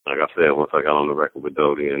 like I said, once I got on the record with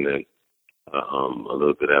Dodie, and then a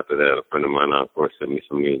little bit after that, a friend of mine, of course, sent me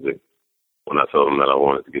some music. When I told him that I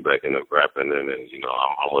wanted to get back into rapping, and then,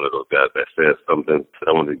 I'm one of those guys that says something,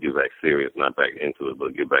 I wanted to get back serious, not back into it,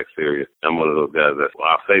 but get back serious. I'm one of those guys that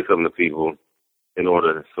I'll say something to people in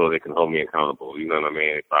order so they can hold me accountable. You know what I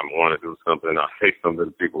mean? If I want to do something, I'll say something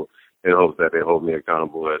to people in hopes that they hold me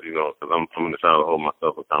accountable, because I'm going to try to hold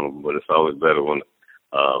myself accountable, but it's always better when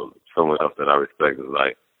someone else that I respect is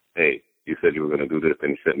like, hey, you said you were going to do this,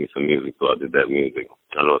 and you sent me some music, so I did that music.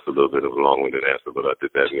 I know it's a little bit of a long-winded answer, but I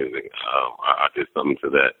did that music. I did something to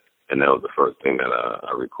that, and that was the first thing that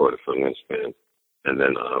I recorded for Lynchpin. And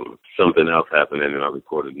then something else happened, and then I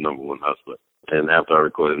recorded Number One Hustler. And after I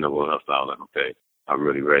recorded Number One Hustler, I was like, okay, I'm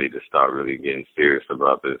really ready to start really getting serious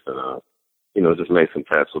about this. And, just made some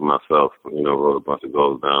paths with myself, wrote a bunch of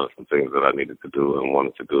goals down, some things that I needed to do and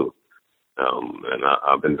wanted to do. And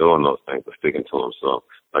I've been doing those things, but sticking to them. So,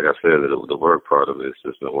 like I said, the work part of it's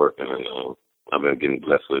just been working, and I've been getting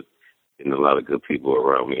blessed with a lot of good people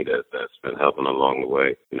around me that's been helping along the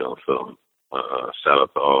way. So shout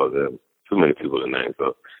out to all of them. Too many people to name,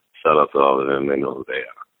 so shout out to all of them. They know who they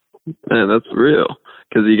are. Man, that's real.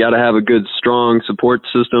 Because you got to have a good, strong support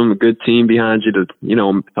system, a good team behind you to,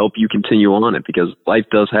 help you continue on it. Because life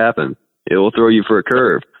does happen. It will throw you for a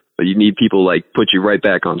curve, but you need people put you right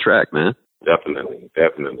back on track, man. Definitely.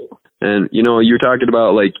 And, you're talking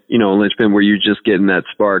about, Lynchpin, where you're just getting that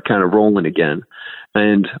spark kind of rolling again.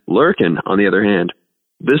 And Lurkin, on the other hand,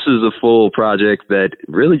 this is a full project that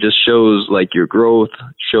really just shows, your growth,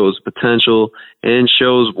 shows potential, and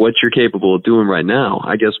shows what you're capable of doing right now.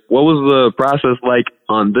 I guess, what was the process like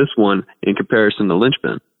on this one in comparison to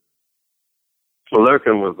Lynchpin? Well,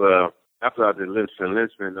 Lurkin was, after I did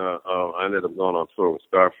Lynchpin, I ended up going on tour with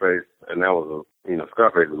Scarface, and that was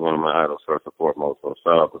Scarface was one of my idols first and foremost. So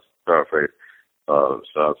shout out to Scarface, shout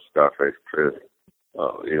out to Scarface, Chris,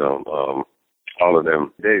 all of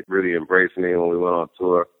them. They really embraced me when we went on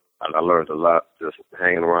tour. And I learned a lot just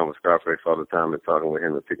hanging around with Scarface all the time and talking with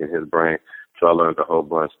him and picking his brain. So I learned a whole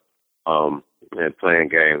bunch, and playing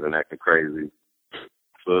games and acting crazy.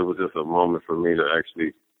 So it was just a moment for me to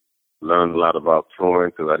actually learn a lot about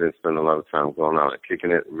touring, because I didn't spend a lot of time going out and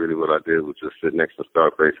kicking it. Really what I did was just sit next to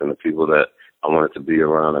Scarface and the people that I wanted to be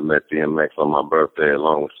around. I met DMX on my birthday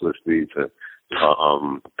along with Swiss Beats and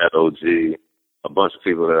at OG, a bunch of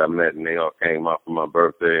people that I met, and they all came out for my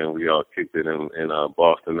birthday, and we all kicked it in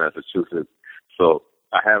Boston, Massachusetts. So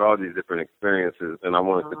I had all these different experiences, and I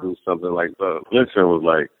wanted to do something like Lynchpin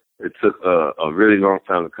was it took a really long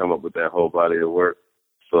time to come up with that whole body of work.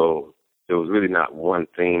 So there was really not one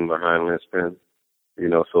theme behind Lynchpin,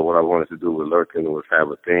 so what I wanted to do with Lurkin was have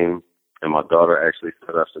a theme, and my daughter actually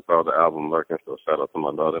said I should call the album Lurkin, so shout out to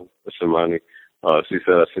my daughter, Shimani. She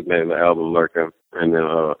said I should name the album Lurkin, and then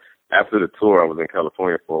after the tour, I was in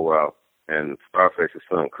California for a while, and Scarface's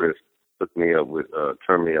son, Chris, hooked me up with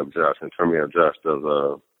Turn Me Up Josh, and Turn Me Up Josh does,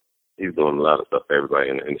 he's doing a lot of stuff for everybody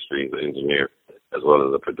in the industry. He's an engineer, as well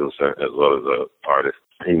as a producer, as well as an artist.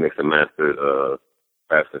 He mixed and mastered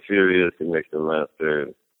Fast and Furious. He mixed and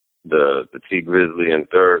mastered the T Grizzly and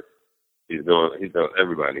Dirt. He's done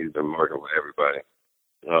everybody. He's been working with everybody.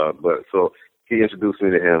 But so he introduced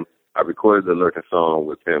me to him, I recorded the Lurking song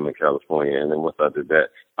with him in California, and then once I did that,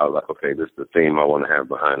 I was like, okay, this is the theme I want to have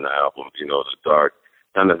behind the album. You know, the dark,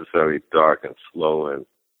 not necessarily dark and slow and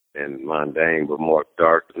mundane, but more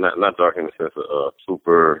dark, not dark in the sense of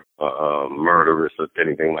super murderous or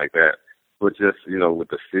anything like that, but just, you know, with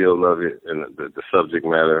the feel of it and the subject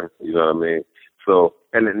matter, you know what I mean? So,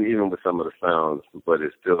 and then even with some of the sounds, but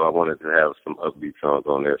it's still, I wanted to have some upbeat songs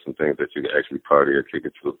on there, some things that you can actually party or kick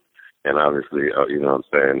it to. And obviously, you know what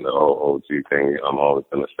I'm saying, the old OG thing, I'm always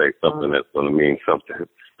going to say something that's going to mean something.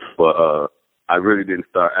 But I really didn't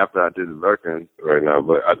start after I did Lurking right now,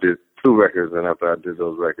 but I did 2 records, and after I did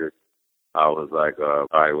those records, I was like, all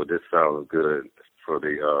right, well, this sounds good for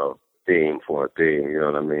the theme, you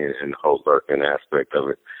know what I mean, and the whole Lurking aspect of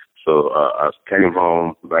it. So I came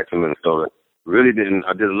home back to Minnesota.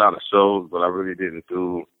 I did a lot of shows, but I really didn't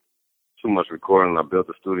do too much recording. I built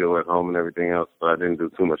a studio at home and everything else, but I didn't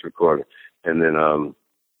do too much recording. And then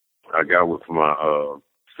I got with my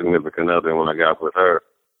significant other, and when I got with her,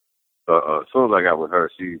 as soon as I got with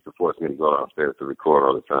her, she used to force me to go downstairs to record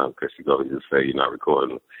all the time because she go to just say you're not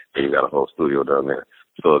recording, and you got a whole studio down there.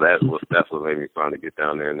 So that's what made me finally get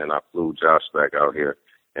down there. And then I flew Josh back out here,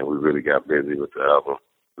 and we really got busy with the album.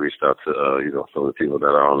 Reached out to some of the people that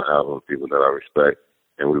are on the album, people that I respect,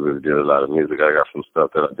 and we really did a lot of music. I got some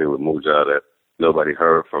stuff that I did with Muja that nobody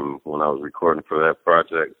heard from when I was recording for that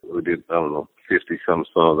project. We did, 50-some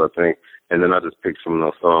songs, I think, and then I just picked some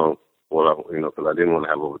of those songs. Because I didn't want to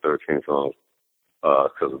have over 13 songs.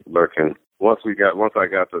 Because of Lurking. Once I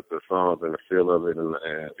got the songs and the feel of it, and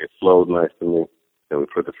it flowed nice to me, then we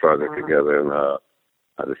put the project together, and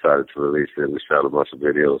I decided to release it. We shot a bunch of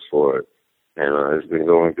videos for it, and it's been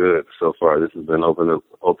going good so far. This has been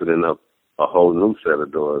opening up a whole new set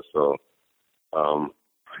of doors. So,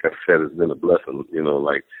 like I said, it's been a blessing. You know,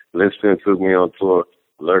 like Lynchpin took me on tour.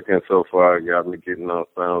 Lurking so far got me getting on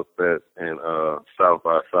Soundset and South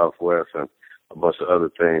by Southwest and a bunch of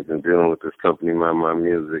other things, and dealing with this company, My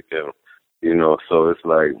Music, and so it's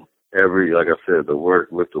like like I said,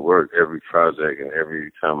 every project and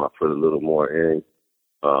every time I put a little more in,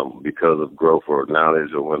 because of growth or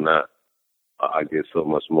knowledge or whatnot, I get so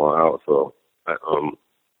much more out. So,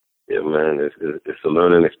 yeah, man, it's a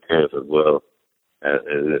learning experience as well,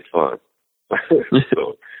 and it's fun.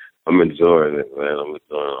 So I'm enjoying it, man. I'm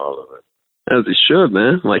enjoying all of it. As it should,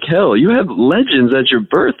 man. Like, hell, you have legends at your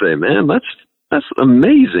birthday, man. That's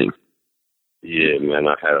amazing. Yeah, man.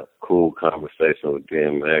 I had a cool conversation with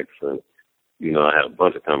DMX, and, I had a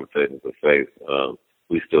bunch of conversations with Faith.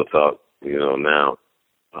 We still talk, now.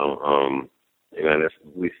 Man,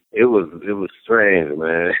 it was strange,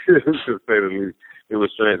 man. To say the least. It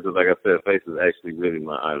was strange because, like I said, Faith is actually really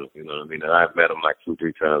my idol, you know what I mean? And I've met him like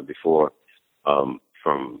 2-3 times before,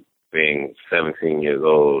 from being 17 years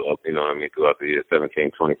old, up, throughout the years,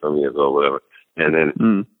 17, 20-some years old, whatever. And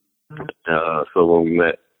then, so when we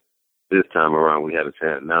met this time around, we had a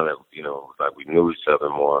chance, now that, like we knew each other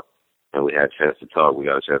more and we had a chance to talk, we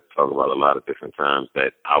got a chance to talk about a lot of different times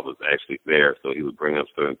that I was actually there. So he would bring up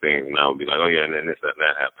certain things and I would be like, oh yeah, and then this, that, and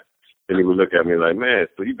that happened. Then he would look at me like, man,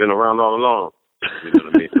 so you've been around all along. You know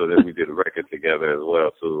what I mean? So then we did a record together as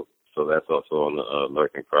well, too. So that's also on the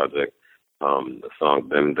Lurking project. The song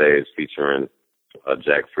Them Days featuring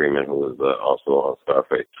Jack Freeman, who was also on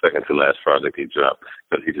Scarface. Second to last project he dropped,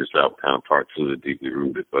 because he just dropped kind of part 2 to Deeply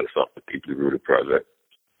Rooted, but it's off the Deeply Rooted project.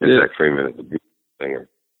 And Jack Freeman is a beautiful singer.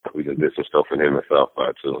 We just did some stuff with him in South by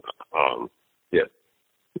too. Yeah.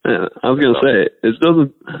 Yeah, I was gonna say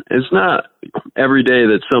it's not every day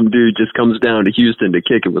that some dude just comes down to Houston to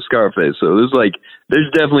kick it with Scarface. So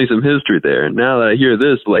there's definitely some history there. And now that I hear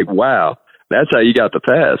this, like, wow, that's how you got the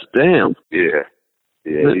pass. Damn. Yeah.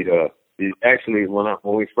 He actually when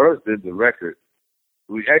we first did the record,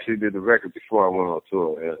 we actually did the record before I went on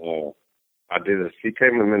tour. And he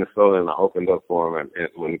came to Minnesota and I opened up for him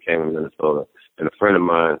when he came to Minnesota. And a friend of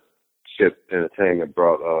mine, Chip Entertainment,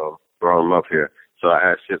 brought him up here. So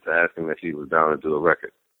I asked Chip to ask him if he was down to do a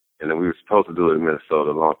record. And then we were supposed to do it in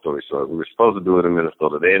Minnesota, long story short. We were supposed to do it in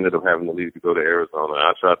Minnesota. They ended up having to leave to go to Arizona.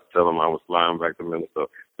 I tried to tell him I was flying back to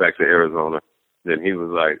Arizona. Then he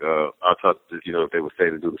was like, I talked to, if they would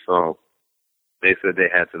say to do the song. They said they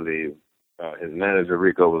had to leave. His manager,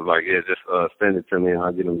 Rico, was like, yeah, just send it to me and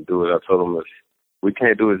I'll get him to do it. I told him, if we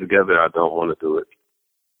can't do it together, I don't want to do it,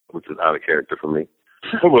 which is out of character for me.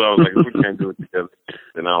 But I was like, if we can't do it together,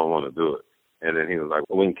 then I don't want to do it. And then he was like,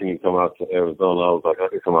 when can you come out to Arizona? I was like, I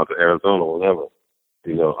can come out to Arizona whenever.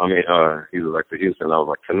 He was like, to Houston. I was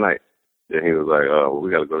like, tonight. Then he was like, we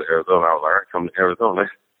got to go to Arizona. I was like, all right, come to Arizona.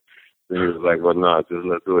 Then he was like, well, no, just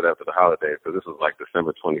let's do it after the holidays. So this was like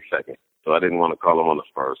December 22nd. So I didn't want to call him on the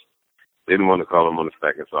 1st. Didn't want to call him on the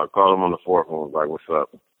second, so I called him on the fourth and was like, "What's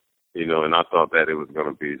up?" You know, and I thought that it was going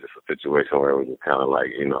to be just a situation where it was just kind of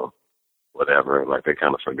like, you know, whatever, like they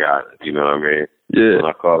kind of forgot, you know what I mean? Yeah. When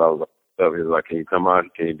I called, I was like, "What's up?" He was like, "Can you come out?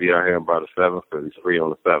 Can you be out here by the 7th? Because he's free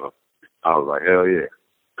on the 7th. I was like, "Hell yeah."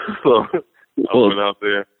 So I went out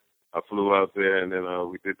there. I flew out there, and then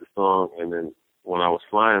we did the song. And then when I was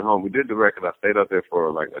flying home, we did the record. I stayed out there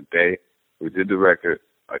for like a day. We did the record.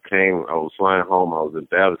 I was flying home. I was in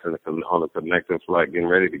Dallas on a connecting flight, getting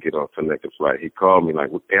ready to get on a connecting flight. He called me like,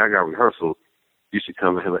 "Hey, I got rehearsals. You should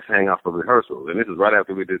come in here. Let's hang out for rehearsals." And this is right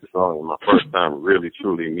after we did the song. It was my first time really,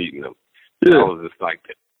 truly meeting him. Yeah. I was just like,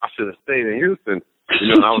 I should have stayed in Houston. You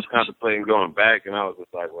know, and I was contemplating going back, and I was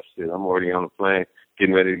just like, well, shit, I'm already on the plane,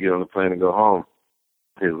 getting ready to get on the plane and go home.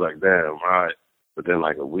 He was like, "Damn, all right." But then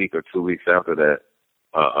like a week or 2 weeks after that,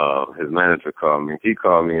 his manager called me. He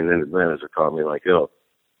called me, and then his manager called me like, "Yo,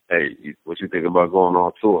 hey, what you think about going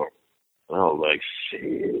on tour?" And I was like,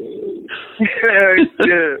 "Shit."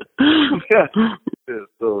 Yeah.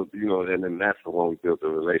 So, you know, and then that's the one we built the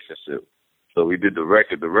relationship. So we did the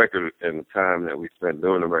record and the time that we spent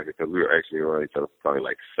doing the record, because we were actually around each other for probably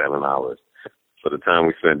like 7 hours. So the time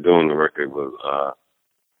we spent doing the record was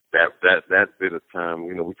that bit of time.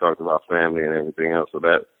 You know, we talked about family and everything else. So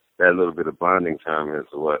that little bit of bonding time is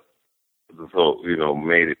what, so, you know,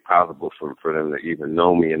 made it possible for them to even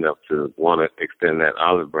know me enough to want to extend that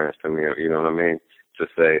olive branch to me, you know what I mean? To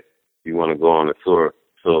say, "You want to go on a tour."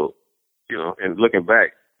 So, you know, and looking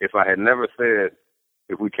back, if I had never said,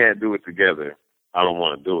 "If we can't do it together, I don't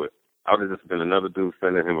want to do it," I would have just been another dude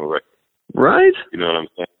sending him a record. Right? You know what I'm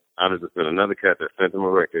saying? I would have just been another cat that sent him a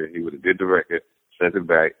record. He would have did the record, sent it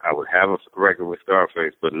back. I would have a record with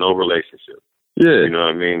Scarface, but no relationship. Yeah. You know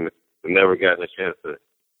what I mean? Never gotten a chance to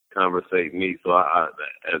conversate me. So I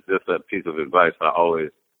as just a piece of advice, I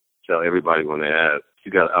always tell everybody when they ask,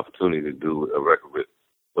 you got an opportunity to do a record with,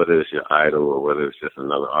 whether it's your idol or whether it's just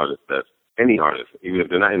another artist, that's any artist, even if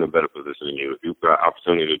they're not in a better position than you, if you've got an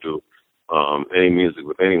opportunity to do any music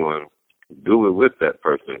with anyone, do it with that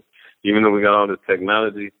person. Even though we got all this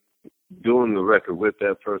technology, doing the record with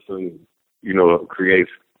that person, you know,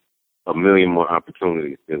 creates a million more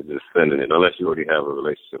opportunities than just sending it, unless you already have a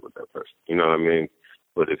relationship with that person. You know what I mean?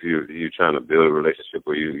 But if you're trying to build a relationship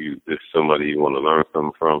where there's somebody you want to learn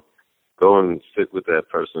something from, go and sit with that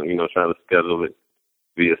person. You know, try to schedule it.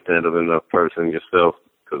 Be a stand-up enough person yourself,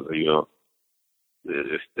 because, you know,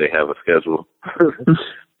 if they have a schedule.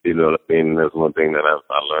 You know what I mean? That's one thing that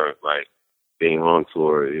I learned, like being on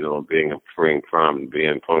tour, you know, being prompt,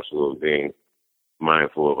 being punctual, being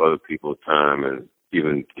mindful of other people's time, and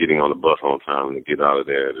even getting on the bus on time to get out of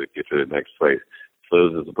there to get to the next place. So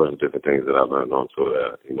there's just a bunch of different things that I learned on tour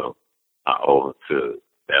that, you know, I owe to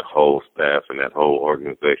that whole staff and that whole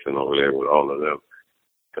organization over there with all of them,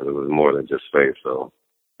 because it was more than just Faith. So,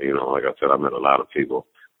 you know, like I said, I met a lot of people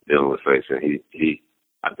dealing with Faith, and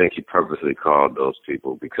I think he purposely called those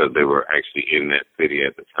people because they were actually in that city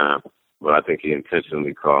at the time. But I think he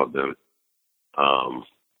intentionally called them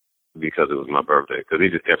because it was my birthday. Because he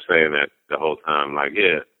just kept saying that the whole time, like,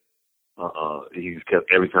 yeah. He just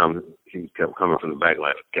kept, every time he kept coming from the back,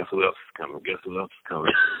 like, "Guess who else is coming? Guess who else is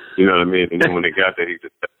coming?" You know what I mean? And then when they got there, he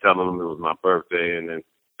just kept telling them it was my birthday. And then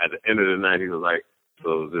at the end of the night, he was like,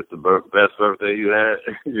 "So is this the best birthday you had?"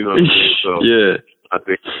 You know what I mean? So yeah. I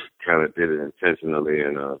think he kind of did it intentionally.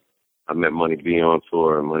 And I met Money B on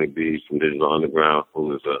tour, and Money B from Digital Underground,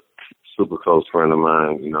 who is a super close friend of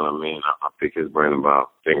mine. You know what I mean? I pick his brain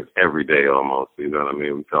about things every day almost. You know what I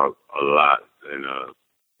mean? We talk a lot, and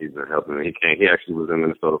he's been helping me. He actually was in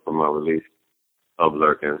Minnesota for my release of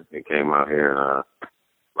Lurkin. He came out here and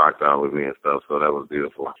rocked out with me and stuff, so that was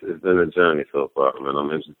beautiful. It's been a journey so far, man. I'm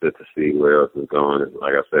interested to see where else it's going.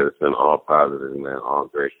 Like I said, it's been all positive, man. All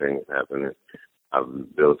great things happening.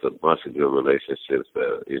 I've built a bunch of good relationships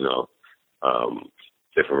that, you know,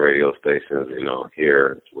 different radio stations, you know,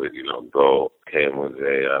 here with, you know, Gold,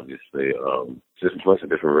 KMOJ, obviously, just a bunch of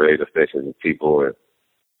different radio stations and people,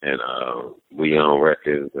 and We Own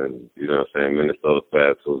Records, and, you know what I'm saying, Minnesota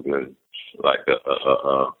Fast, who's been like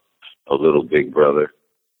a little big brother,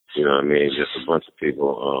 you know what I mean, just a bunch of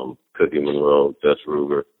people, Cookie Monroe, Dutch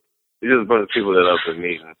Ruger, just a bunch of people that I've been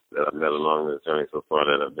meeting, that I've met along this journey so far,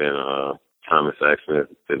 that have been, Thomas Axman,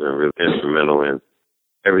 they've been really instrumental in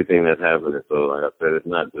everything that's happening. So like I said, it's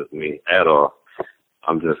not just me at all.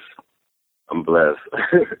 I'm blessed.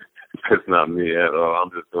 It's not me at all. I'm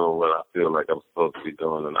just doing what I feel like I'm supposed to be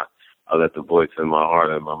doing, and I let the voice in my heart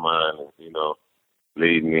and my mind, you know,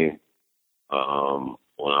 lead me.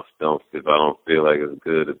 If I don't feel like it's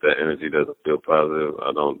good, if that energy doesn't feel positive,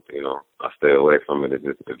 I don't, you know, I stay away from it.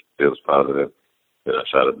 It feels positive. and I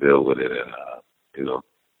try to build with it. And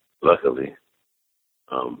luckily,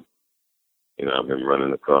 I've been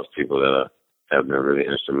running across people that have been really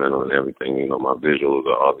instrumental in everything. My visuals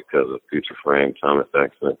are all because of Future Frame, Thomas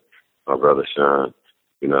Exton, my brother Sean.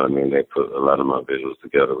 They put a lot of my visuals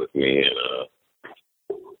together with me,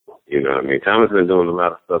 and Thomas been doing a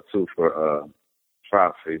lot of stuff too for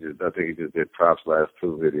props. I think he just did props last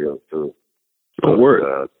 2 videos too. Oh,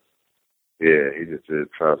 word. Yeah, he just did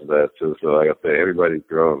props last 2. So like I said, everybody's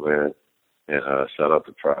growing, man. And shout out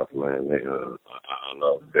to Props, man. I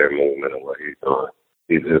love their movement and what he's doing.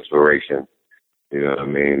 He's inspiration. You know what I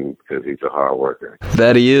mean? Because he's a hard worker.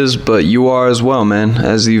 That he is, but you are as well, man.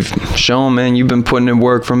 As you've shown, man, you've been putting in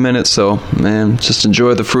work for a minute, so, man, just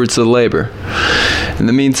enjoy the fruits of the labor. In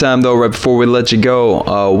the meantime, though, right before we let you go,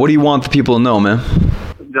 what do you want the people to know, man?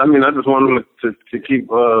 I just want them to keep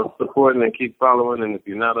supporting and keep following, and if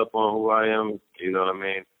you're not up on who I am, you know what I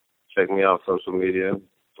mean, check me out on social media,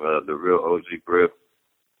 The Real OG Grip.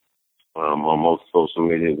 On most social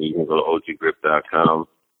media, you can go to oggrip.com.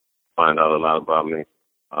 Find out a lot about me.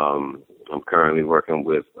 I'm currently working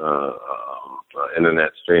with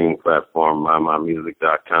internet streaming platform,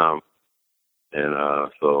 mymymusic.com.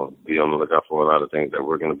 And so be on the lookout for a lot of things that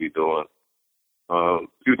we're going to be doing.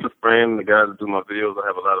 Future Frame, the guys that do my videos, I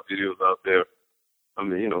have a lot of videos out there.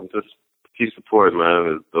 Just keep supporting,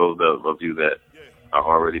 man. Those of you that are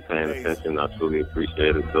already paying attention, I truly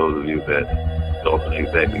appreciate it. Those of you that don't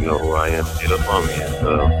exactly know who I am, hit up on me,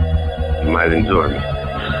 and you might enjoy me.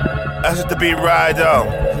 That's just the beat ride, though.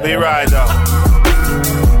 Beat ride, though.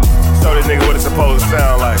 Show this nigga what it's supposed to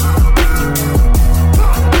sound like.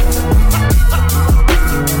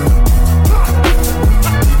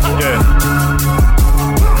 Yeah.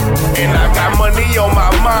 And I got money on my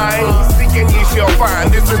mind. Seeking ye shall find.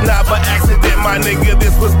 This is not by accident, my nigga.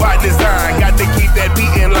 This was by design. Got to keep that beat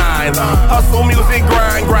in line. Hustle, music,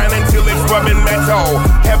 grind until it's rubbing metal.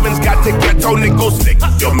 Heaven's got to ghetto, nickel stick.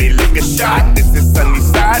 Feel me lick a shot. This is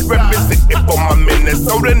Sunnyside. Representing for my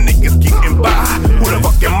Minnesota niggas getting by. Who the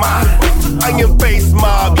fuck am I? I am Face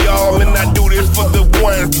Mob, y'all. And I do this for the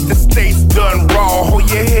ones the state's done raw. Hold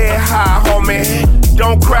your head high, homie.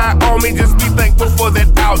 Don't cry on me, just be thankful for that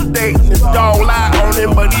outdate. Don't lie on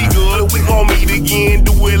him, but he good. We gon' meet again,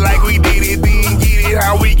 do it like we did it then. Get it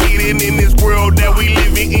how we get it in this world that we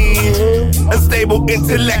living in. Unstable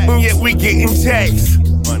intellect, and yet we getting checks.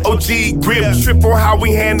 OG Grip, trip on how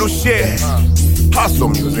we handle shit. Hustle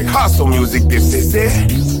music, this is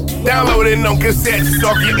it. Downloading on cassettes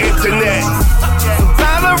off your internet.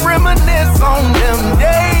 Sometimes I reminisce on them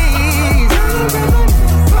days.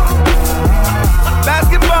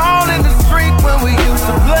 Basketball in the street when we used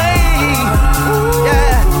to play.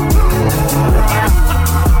 Yeah.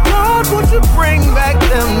 Lord, would you bring back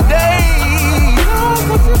them days?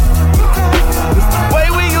 The way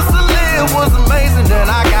we used to live was amazing, and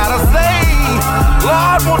I gotta say,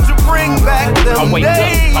 Lord, won't you bring back them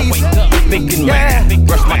days? I wake up, thinking, man,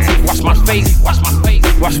 brush my teeth, wash my face,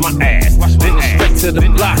 wash my ass, then it's straight to the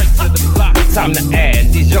block. Time to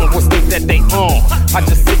add, these young boys think that they on. I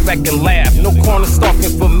just sit back and laugh, no corner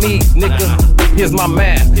stalking for me, nigga. Here's my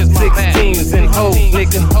math, 16s and hoes,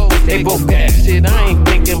 nigga. They both got shit, I ain't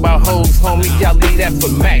thinking about hoes, homie. Y'all leave that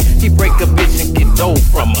for Mac. He break a bitch and get dough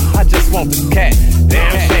from her. I just want the cat.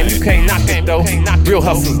 Damn shame you can't knock it though. Real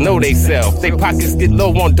hustlers know they self. They pockets get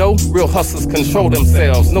low on dough. Real hustlers control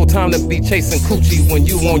themselves. No time to be chasing coochie when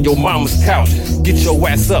you on your mama's couch. Get your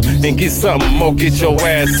ass up and get something more. Get your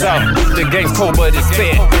ass out. The game's cold but it's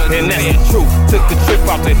fair, and that's the truth. Took the trip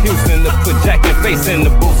out to Houston to put Jack and Face in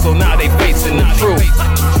the booth, so now they facing the truth.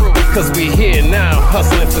 Cause we here now,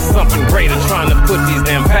 hustling for something greater, trying to put these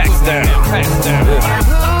damn packs down.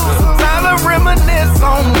 Time to reminisce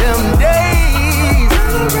on them days.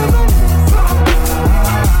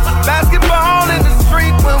 Basketball in the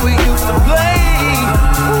street when we used to play.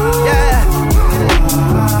 Yeah.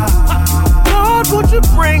 Lord, would you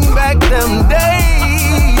bring back them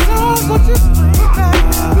days? Lord, would you bring back?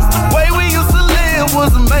 The way we used to live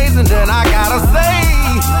was amazing, and I gotta say,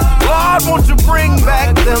 Lord, won't you bring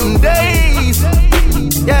back them days?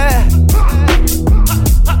 Yeah.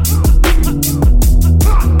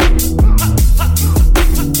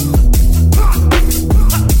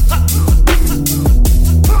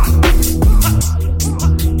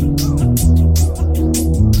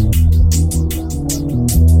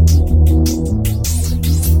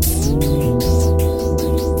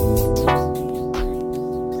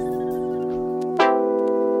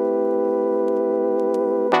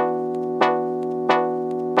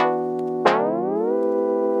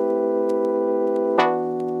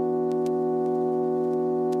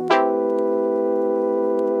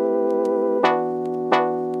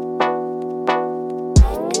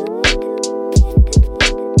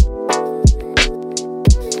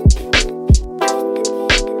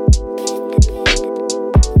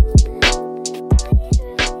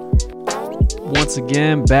 once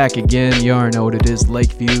again, back again. You already know what it is,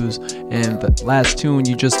 Lakeviews. And the last tune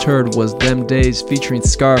you just heard was Them Days featuring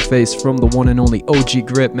Scarface from the one and only OG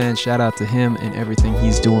Grip, man. Shout out to him and everything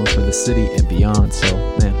he's doing for the city and beyond. So,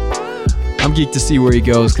 man, I'm geeked to see where he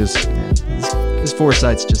goes because his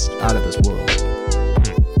foresight's just out of this world.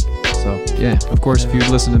 So, yeah, of course, if you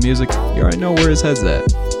listen to music, you already know where his head's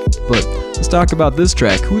at. But let's talk about this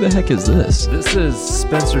track. Who the heck is this? This is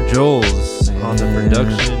Spencer Joles on the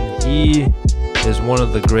production. He is one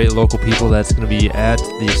of the great local people that's going to be at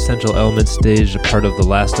the Essential Elements stage, a part of the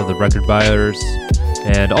last of the record buyers.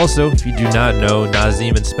 And also, if you do not know,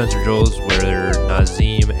 Nazim and Spencer Joles, where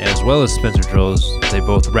Nazim as well as Spencer Joles, they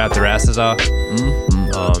both rap their asses off.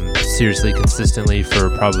 Seriously, consistently for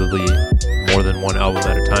probably more than one album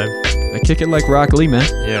at a time. They kick it like Rock Lee, man.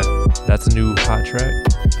 Yeah, that's a new hot track.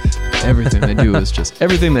 Everything they do is just,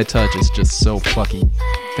 everything they touch is just so fucking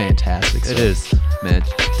fantastic. So, it is. Man,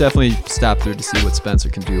 definitely stop through to see what Spencer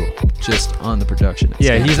can do just on the production.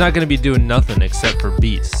 Yeah, he's not going to be doing nothing except for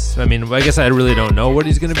beats. I mean, I guess I really don't know what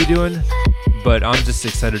he's going to be doing, but I'm just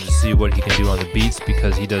excited to see what he can do on the beats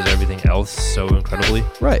because he does everything else so incredibly.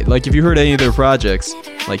 Right, like if you heard any of their projects,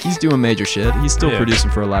 like he's doing major shit. He's still producing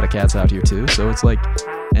for a lot of cats out here too, so it's like,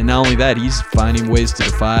 and not only that, he's finding ways to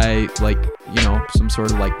defy, like, you know, some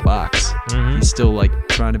sort of like box. He's still like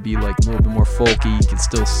trying to be like a little bit more folky. He can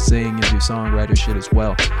still sing and do songwriter shit as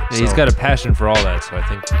well. Yeah, he's got a passion for all that, so I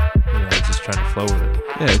think, you know, he's just trying to flow with it.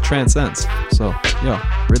 Yeah, it transcends. So,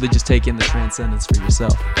 really just take in the transcendence for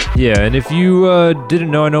yourself. Yeah, and if you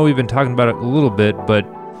didn't know, I know we've been talking about it a little bit, but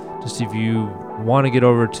just if you want to get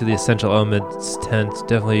over to the Essential Elements tent,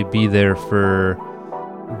 definitely be there for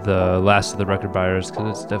the last of the record buyers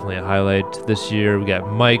because it's definitely a highlight this year. We got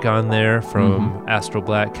Mike on there from Astro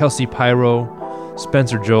Black, Kelsey Pyro,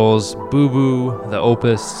 Spencer Joles, Boo Boo, The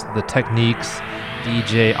Opus, The Techniques,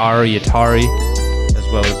 DJ Ari Atari, as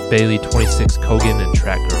well as Bailey 26 Kogan and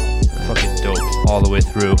Track Girl. Fucking dope all the way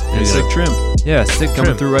through. And Sick Trim. Yeah, Sick Trim.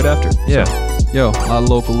 Coming through right after. Yeah. So, a lot of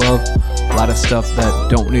local love, a lot of stuff that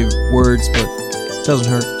don't need words, but doesn't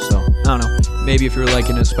hurt. So, I don't know. Maybe if you're like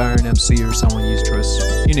an aspiring MC or someone you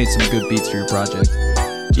trust, you need some good beats for your project.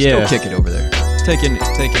 Just go kick it over there. Take in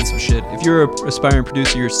some shit. If you're an aspiring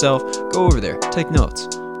producer yourself, go over there. Take notes.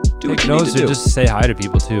 Do what you need to do. Just say hi to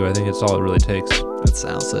people too. I think it's all it really takes. That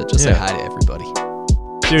sounds it. Just say hi to everybody.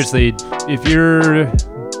 Seriously, if you're,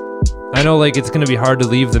 I know like it's gonna be hard to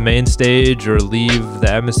leave the main stage or leave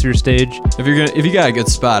the Atmosphere stage. If you got a good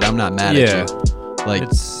spot, I'm not mad at you. Like,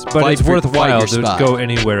 it's worthwhile to go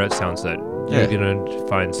anywhere at Soundset. You're gonna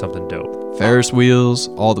find something dope. Ferris wheels,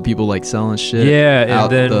 all the people like selling shit. Yeah, and out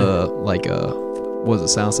then was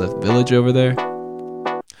it Soundset Village over there?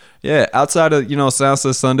 Yeah, outside of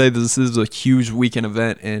Soundset Sunday, this is a huge weekend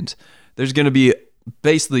event, and there's gonna be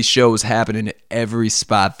basically shows happening at every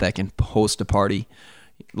spot that can host a party.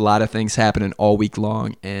 A lot of things happening all week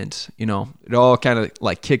long, and it all kind of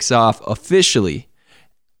like kicks off officially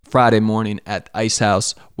Friday morning at Ice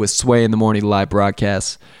House with Sway in the Morning live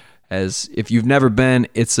broadcast. As if you've never been,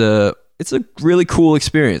 it's a really cool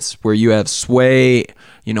experience where you have Sway,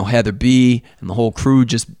 Heather B, and the whole crew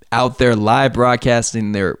just out there live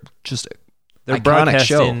broadcasting their just they're iconic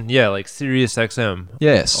broadcasting, show. Like Sirius XM.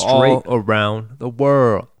 Yeah, straight all around the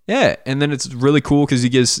world. Yeah, and then it's really cool because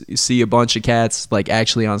you see a bunch of cats like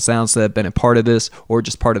actually on Soundset, been a part of this or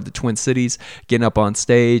just part of the Twin Cities, getting up on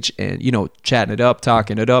stage and chatting it up,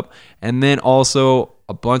 talking it up, and then also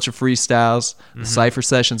a bunch of freestyles. The Cypher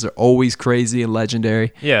sessions are always crazy and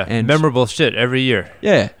legendary. Yeah, and memorable shit every year.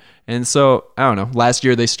 Yeah, and so I don't know. Last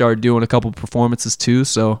year they started doing a couple performances too,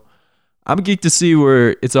 so I'm geeked to see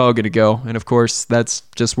where it's all going to go. And of course, that's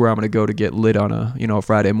just where I'm going to go to get lit on a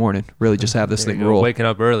Friday morning. Really just have this thing roll. Waking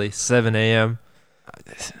up early, 7 a.m.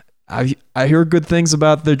 I hear good things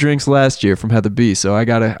about their drinks last year from Heather B, so I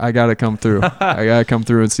gotta come through. I gotta come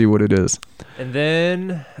through and see what it is. And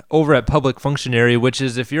then over at Public Functionary, which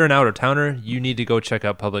is if you're an out-of-towner, you need to go check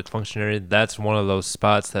out Public Functionary. That's one of those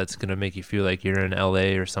spots that's gonna make you feel like you're in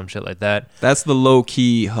LA or some shit like that. That's the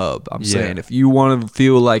low-key hub. I'm saying if you want to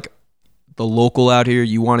feel like the local out here,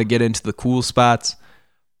 you want to get into the cool spots,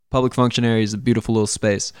 Public Functionary is a beautiful little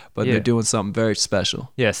space, but they're doing something very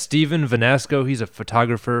special. Yeah, Steven Vanasco, he's a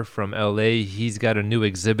photographer from LA. He's got a new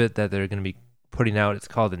exhibit that they're going to be putting out. It's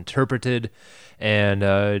called Interpreted, and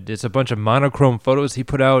it's a bunch of monochrome photos he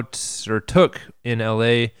put out or took in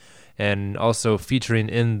LA, and also featuring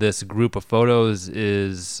in this group of photos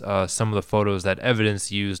is some of the photos that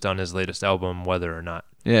Evidence used on his latest album, Whether or Not.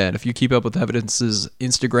 Yeah, and if you keep up with Evidence's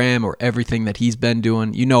Instagram or everything that he's been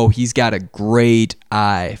doing, you know he's got a great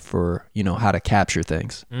eye for, you know, how to capture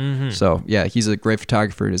things. Mhm. So, yeah, he's a great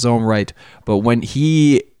photographer in his own right. But when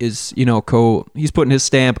he is, you know, he's putting his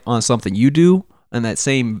stamp on something you do in that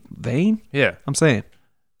same vein, Yeah. I'm saying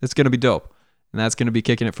it's going to be dope. And that's going to be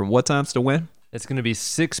kicking it from what times to when? It's going to be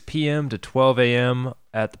 6 p.m. to 12 a.m.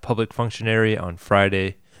 at the Public Function Area on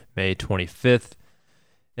Friday, May 25th.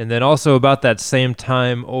 And then also about that same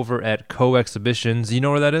time over at Co-Exhibitions. You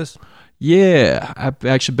know where that is? Yeah, I've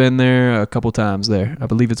actually been there a couple times there. I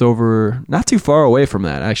believe it's over not too far away from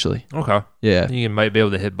that, actually. Okay. Yeah. You might be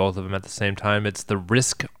able to hit both of them at the same time. It's the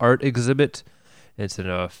Risk Art Exhibit. It's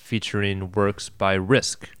featuring works by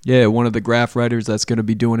Risk. Yeah, one of the graph writers that's going to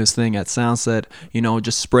be doing his thing at Soundset, you know,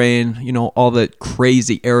 just spraying, you know, all the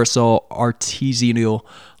crazy aerosol artisanal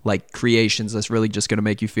like creations that's really just going to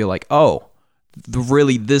make you feel like, oh,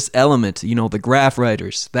 really this element, you know, the graph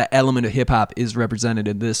writers, that element of hip hop is represented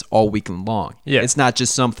in this all weekend long. Yeah. It's not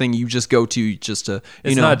just something you just go to just to,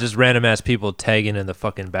 It's not just random ass people tagging in the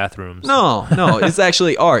fucking bathrooms. No, it's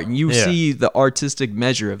actually art. And you Yeah. see the artistic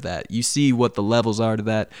measure of that. You see what the levels are to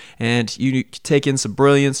that. And you take in some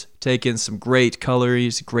brilliance, take in some great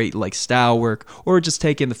colors, great like style work, or just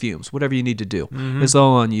take in the fumes, whatever you need to do. Mhm. It's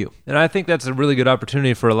all on you. And I think that's a really good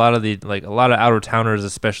opportunity for a lot of outer towners,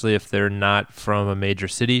 especially if they're not from a major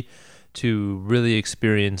city, to really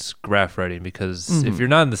experience graph writing, because Mhm. if you're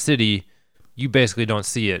not in the city, you basally don't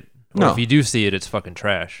see it. Or No. if you do see it, it's fucking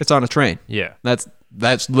trash. It's on a train. Yeah.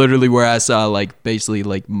 That's literally where I saw like basically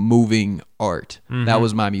like moving art. Mhm. That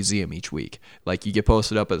was my museum each week. Like you get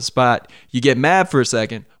posted up at the spot, you get mad for a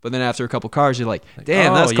second, but then after a couple cars, you're like,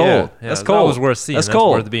 damn, oh, that's yeah. cold. Yeah, That's that cold. was worth seeing. That's That's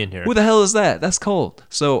cold. worth being here. Who the hell is that? That's cold.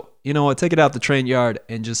 So you know what? Take it out the train yard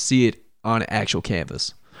and just see it on actual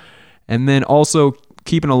canvas. And then also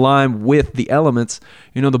keeping a line with the elements,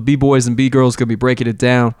 you know, the B-boys and B-girls going to be breaking it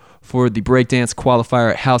down for the breakdance qualifier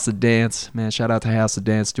at House of Dance. Man, shout out to House of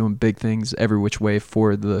Dance, doing big things every which way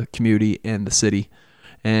for the community and the city.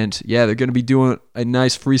 And yeah, they're going to be doing a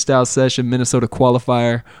nice freestyle session, Minnesota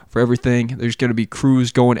qualifier for everything. There's going to be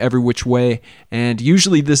crews going every which way. And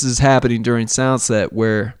usually this is happening during Soundset,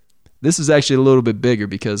 where this is actually a little bit bigger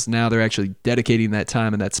because now they're actually dedicating that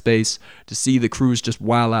time and that space to see the crews just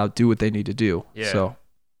wild out, do what they need to do. Yeah. So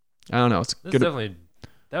I don't know. It's This good. definitely,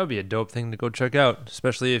 that would be a dope thing to go check out,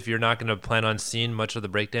 especially if you're not going to plan on seeing much of the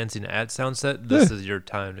breakdancing at Soundset. This is your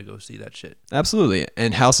time to go see that shit. Absolutely.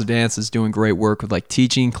 And House of Dance is doing great work with like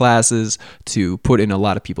teaching classes to put in a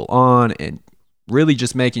lot of people on and really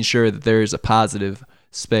just making sure that there is a positive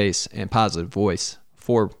space and positive voice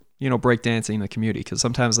for, you know, breakdancing in the community, because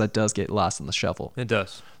sometimes that does get lost in the shuffle. It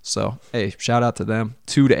does. So, hey, shout out to them.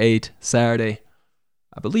 2 to 8 Saturday.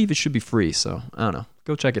 I believe it should be free, so I don't know.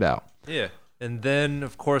 Go check it out. Yeah. And then,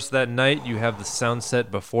 of course, that night you have the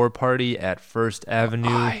Soundset Before Party at First Avenue.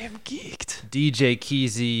 I am geeked. DJ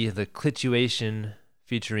Keezy, The Clituation,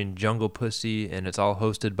 featuring Jungle Pussy, and it's all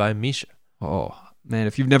hosted by Misha. Oh, man,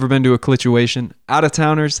 if you've never been to a Clituation,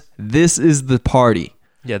 out-of-towners, this is the party.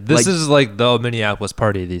 Yeah, this is like the Minneapolis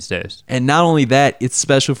party these days. And not only that, it's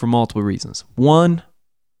special for multiple reasons. One,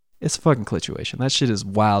 it's a fucking Clituation. That shit is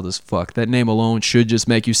wild as fuck. That name alone should just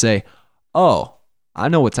make you say, oh, I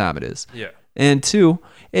know what time it is. Yeah. And two,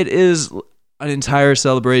 it is an entire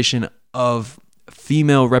celebration of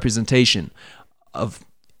female representation of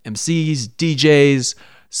MCs, DJs,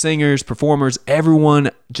 singers, performers, everyone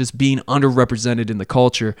just being underrepresented in the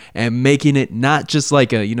culture and making it not just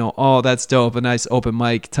like a, you know, oh, that's dope, a nice open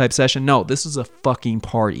mic type session. No, this is a fucking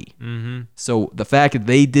party. Mm-hmm. So the fact that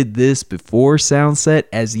they did this before Soundset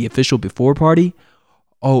as the official before party,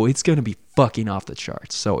 oh, it's going to be fucking off the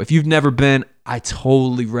charts. So if you've never been, I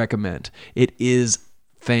totally recommend. It is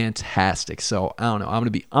fantastic. So I don't know. I'm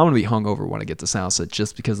gonna be hungover when I get to Soundset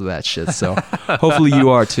just because of that shit. So hopefully you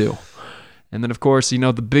are too. And then of course, you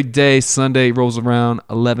know, the big day, Sunday rolls around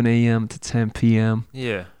 11 a.m. to 10 p.m.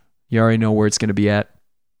 Yeah. You already know where it's gonna be at. And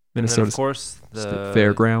then, Minnesota, of course, the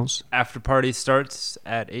fairgrounds. After party starts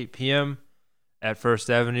at 8 p.m. at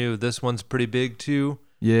First Avenue. This one's pretty big too.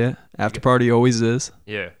 Yeah, after party always is.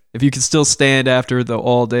 Yeah. If you can still stand after the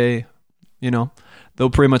all day, you know, they'll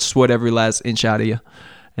pretty much sweat every last inch out of you.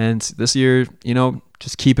 And this year, you know,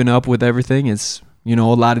 just keeping up with everything is, you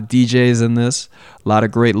know, a lot of DJs in this, a lot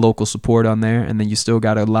of great local support on there, and then you still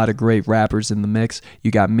got a lot of great rappers in the mix.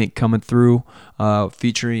 You got Mink coming through,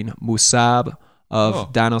 featuring Musab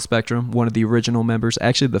of Dino Spectrum, one of the original members.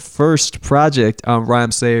 Actually, the first project on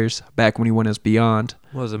Rhyme Sayers back when he went as Beyond.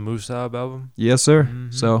 What was a Move Saab album? Yes, sir.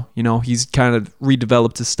 So, he's kind of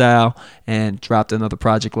redeveloped his style and dropped another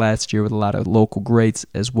project last year with a lot of local greats,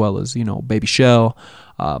 as well as, Baby Shell,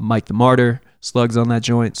 Mike the Martyr, Slugs on that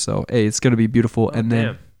joint. So, hey, it's going to be beautiful. And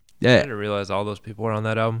then, I didn't realize all those people were on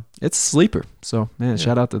that album. It's a sleeper. So, man,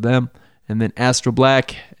 shout out to them. And then Astro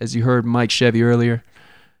Black, as you heard Mike Chevy earlier,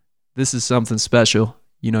 this is something special.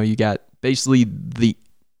 You got basically the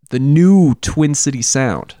new Twin City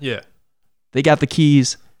sound. Yeah. They got the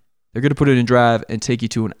keys. They're going to put it in drive and take you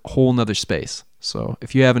to a whole nother space. So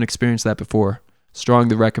if you haven't experienced that before,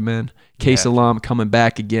 strongly recommend. Case Alam coming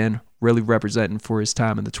back again, really representing for his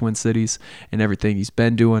time in the Twin Cities and everything he's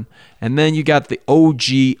been doing. And then you got the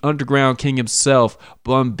OG Underground King himself,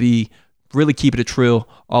 Bun B, really keeping it trill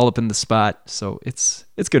all up in the spot. So it's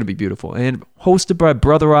going to be beautiful. And hosted by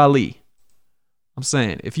Brother Ali. I'm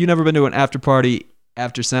saying, if you've never been to an after party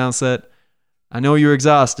after Soundset, I know you're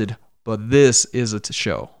exhausted, but this is a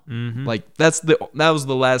show. Like that was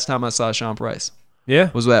the last time I saw Sean Price. Yeah,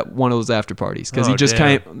 was at one of those after parties because he just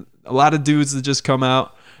came. A lot of dudes that just come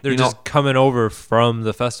out. They're just coming over from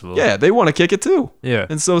the festival. Yeah, they want to kick it too. Yeah,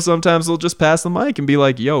 and so sometimes they'll just pass the mic and be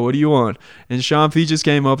like, "Yo, what do you want?" And Sean P just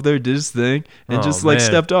came up there, did his thing, and just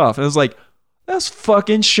stepped off. And I was like, "That's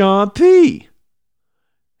fucking Sean P."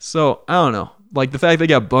 So I don't know. Like the fact they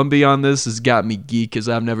got Bun B on this has got me geek because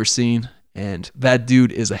I've never seen. And that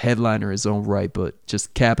dude is a headliner in his own right, but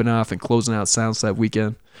just capping off and closing out Soundset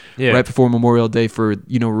weekend right before Memorial Day for,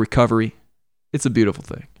 recovery. It's a beautiful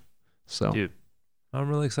thing. So, dude, I'm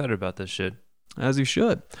really excited about this shit. As you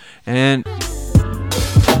should. And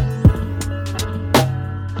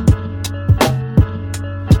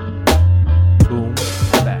boom,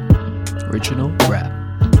 back. Original rap.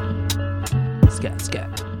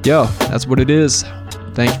 Scat. Yo, that's what it is.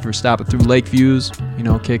 Thank you for stopping through Lakeviews,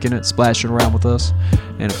 kicking it, splashing around with us.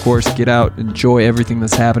 And, of course, get out, enjoy everything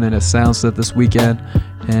that's happening at Soundset this weekend.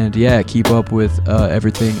 And, keep up with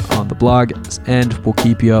everything on the blog. And we'll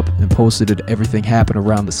keep you up and posted at everything happening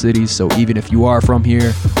around the city. So even if you are from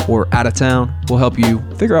here or out of town, we'll help you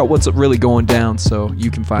figure out what's really going down so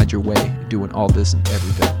you can find your way doing all this and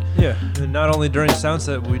everything. Yeah, and not only during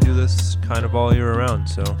Soundset, we do this kind of all year around,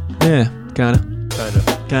 so. Yeah, kind of.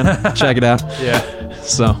 Check it out. Yeah.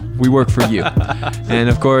 So we work for you. And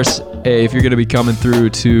of course, if you're going to be coming through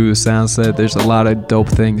to Soundset, there's a lot of dope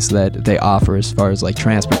things that they offer as far as like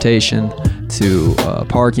transportation to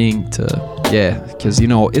parking to, because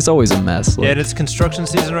it's always a mess. And it's construction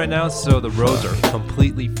season right now, so the roads are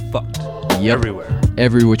completely fucked everywhere.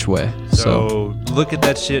 Every which way. So look at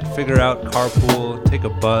that shit, figure out carpool, take a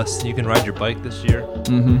bus. You can ride your bike this year.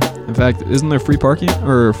 In fact, isn't there free parking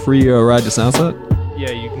or a free ride to Soundset?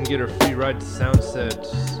 Yeah, you can get a free ride to Soundset.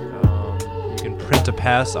 You can print a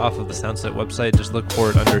pass off of the Soundset website. Just look for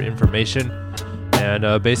it under information,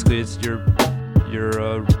 and basically it's your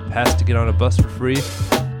pass to get on a bus for free.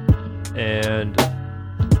 And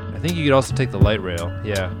I think you could also take the light rail.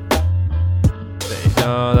 Yeah.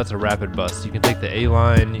 No, that's a rapid bus. You can take the A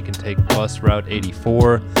line. You can take bus route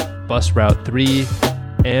 84, bus route 3,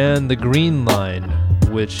 and the Green Line,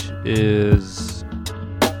 which is.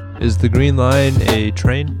 Is the Green Line a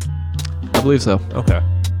train? I believe so. Okay.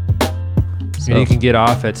 So. And you can get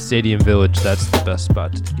off at Stadium Village. That's the best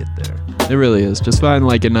spot to get there. It really is. Just find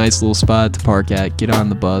like a nice little spot to park at, get on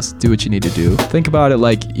the bus, do what you need to do. Think about it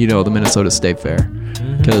like, the Minnesota State Fair.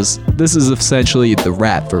 Because this is essentially the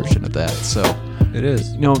rap version of that. So it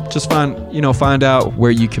is. Just find out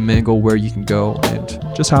where you can mingle, where you can go, and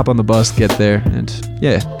just hop on the bus, get there, and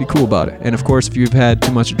be cool about it. And of course, if you've had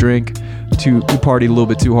too much to drink, you party a little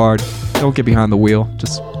bit too hard, don't get behind the wheel.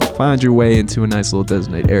 Just find your way into a nice little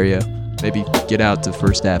designated area. Maybe get out to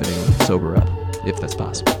First Avenue and sober up, if that's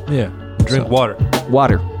possible. Yeah. Drink water.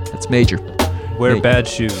 Water. That's major. Wear bad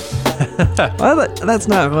shoes. Well, that's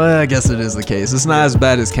not. Well, I guess it is the case. It's not as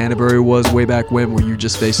bad as Canterbury was way back when, where you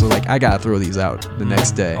just basically like, I gotta throw these out the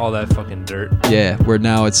next day. All that fucking dirt. Yeah, where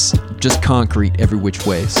now it's just concrete every which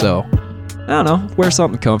way. So, I don't know. Wear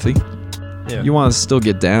something comfy. Yeah. You want to still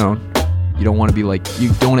get down. You don't want to be like,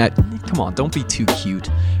 come on, don't be too cute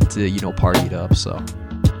to, party it up. So,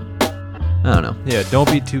 I don't know. Yeah, don't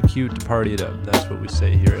be too cute to party it up. That's what we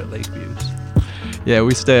say here at Lakeviews. Yeah,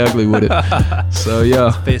 we stay ugly with it. So,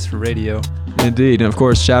 yeah. Space for radio. Indeed. And, of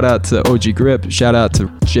course, shout out to OG Grip. Shout out to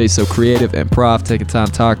Jay So Creative and Prof taking time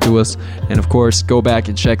to talk to us. And, of course, go back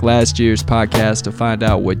and check last year's podcast to find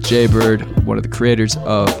out what Jay Bird, one of the creators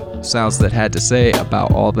of Soundset, had to say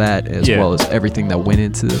about all that, as well as everything that went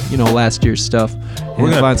into, last year's stuff.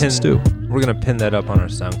 We're going to pin that up on our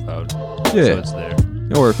SoundCloud. Yeah. So it's there.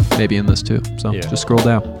 Or maybe in this, too. So just scroll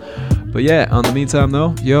down. But, yeah, on the meantime,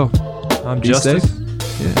 though, I'm be Justice. safe.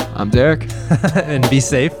 I'm Derek. And be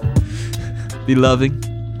safe. Be loving.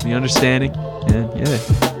 Be understanding. And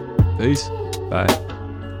yeah. Peace. Bye.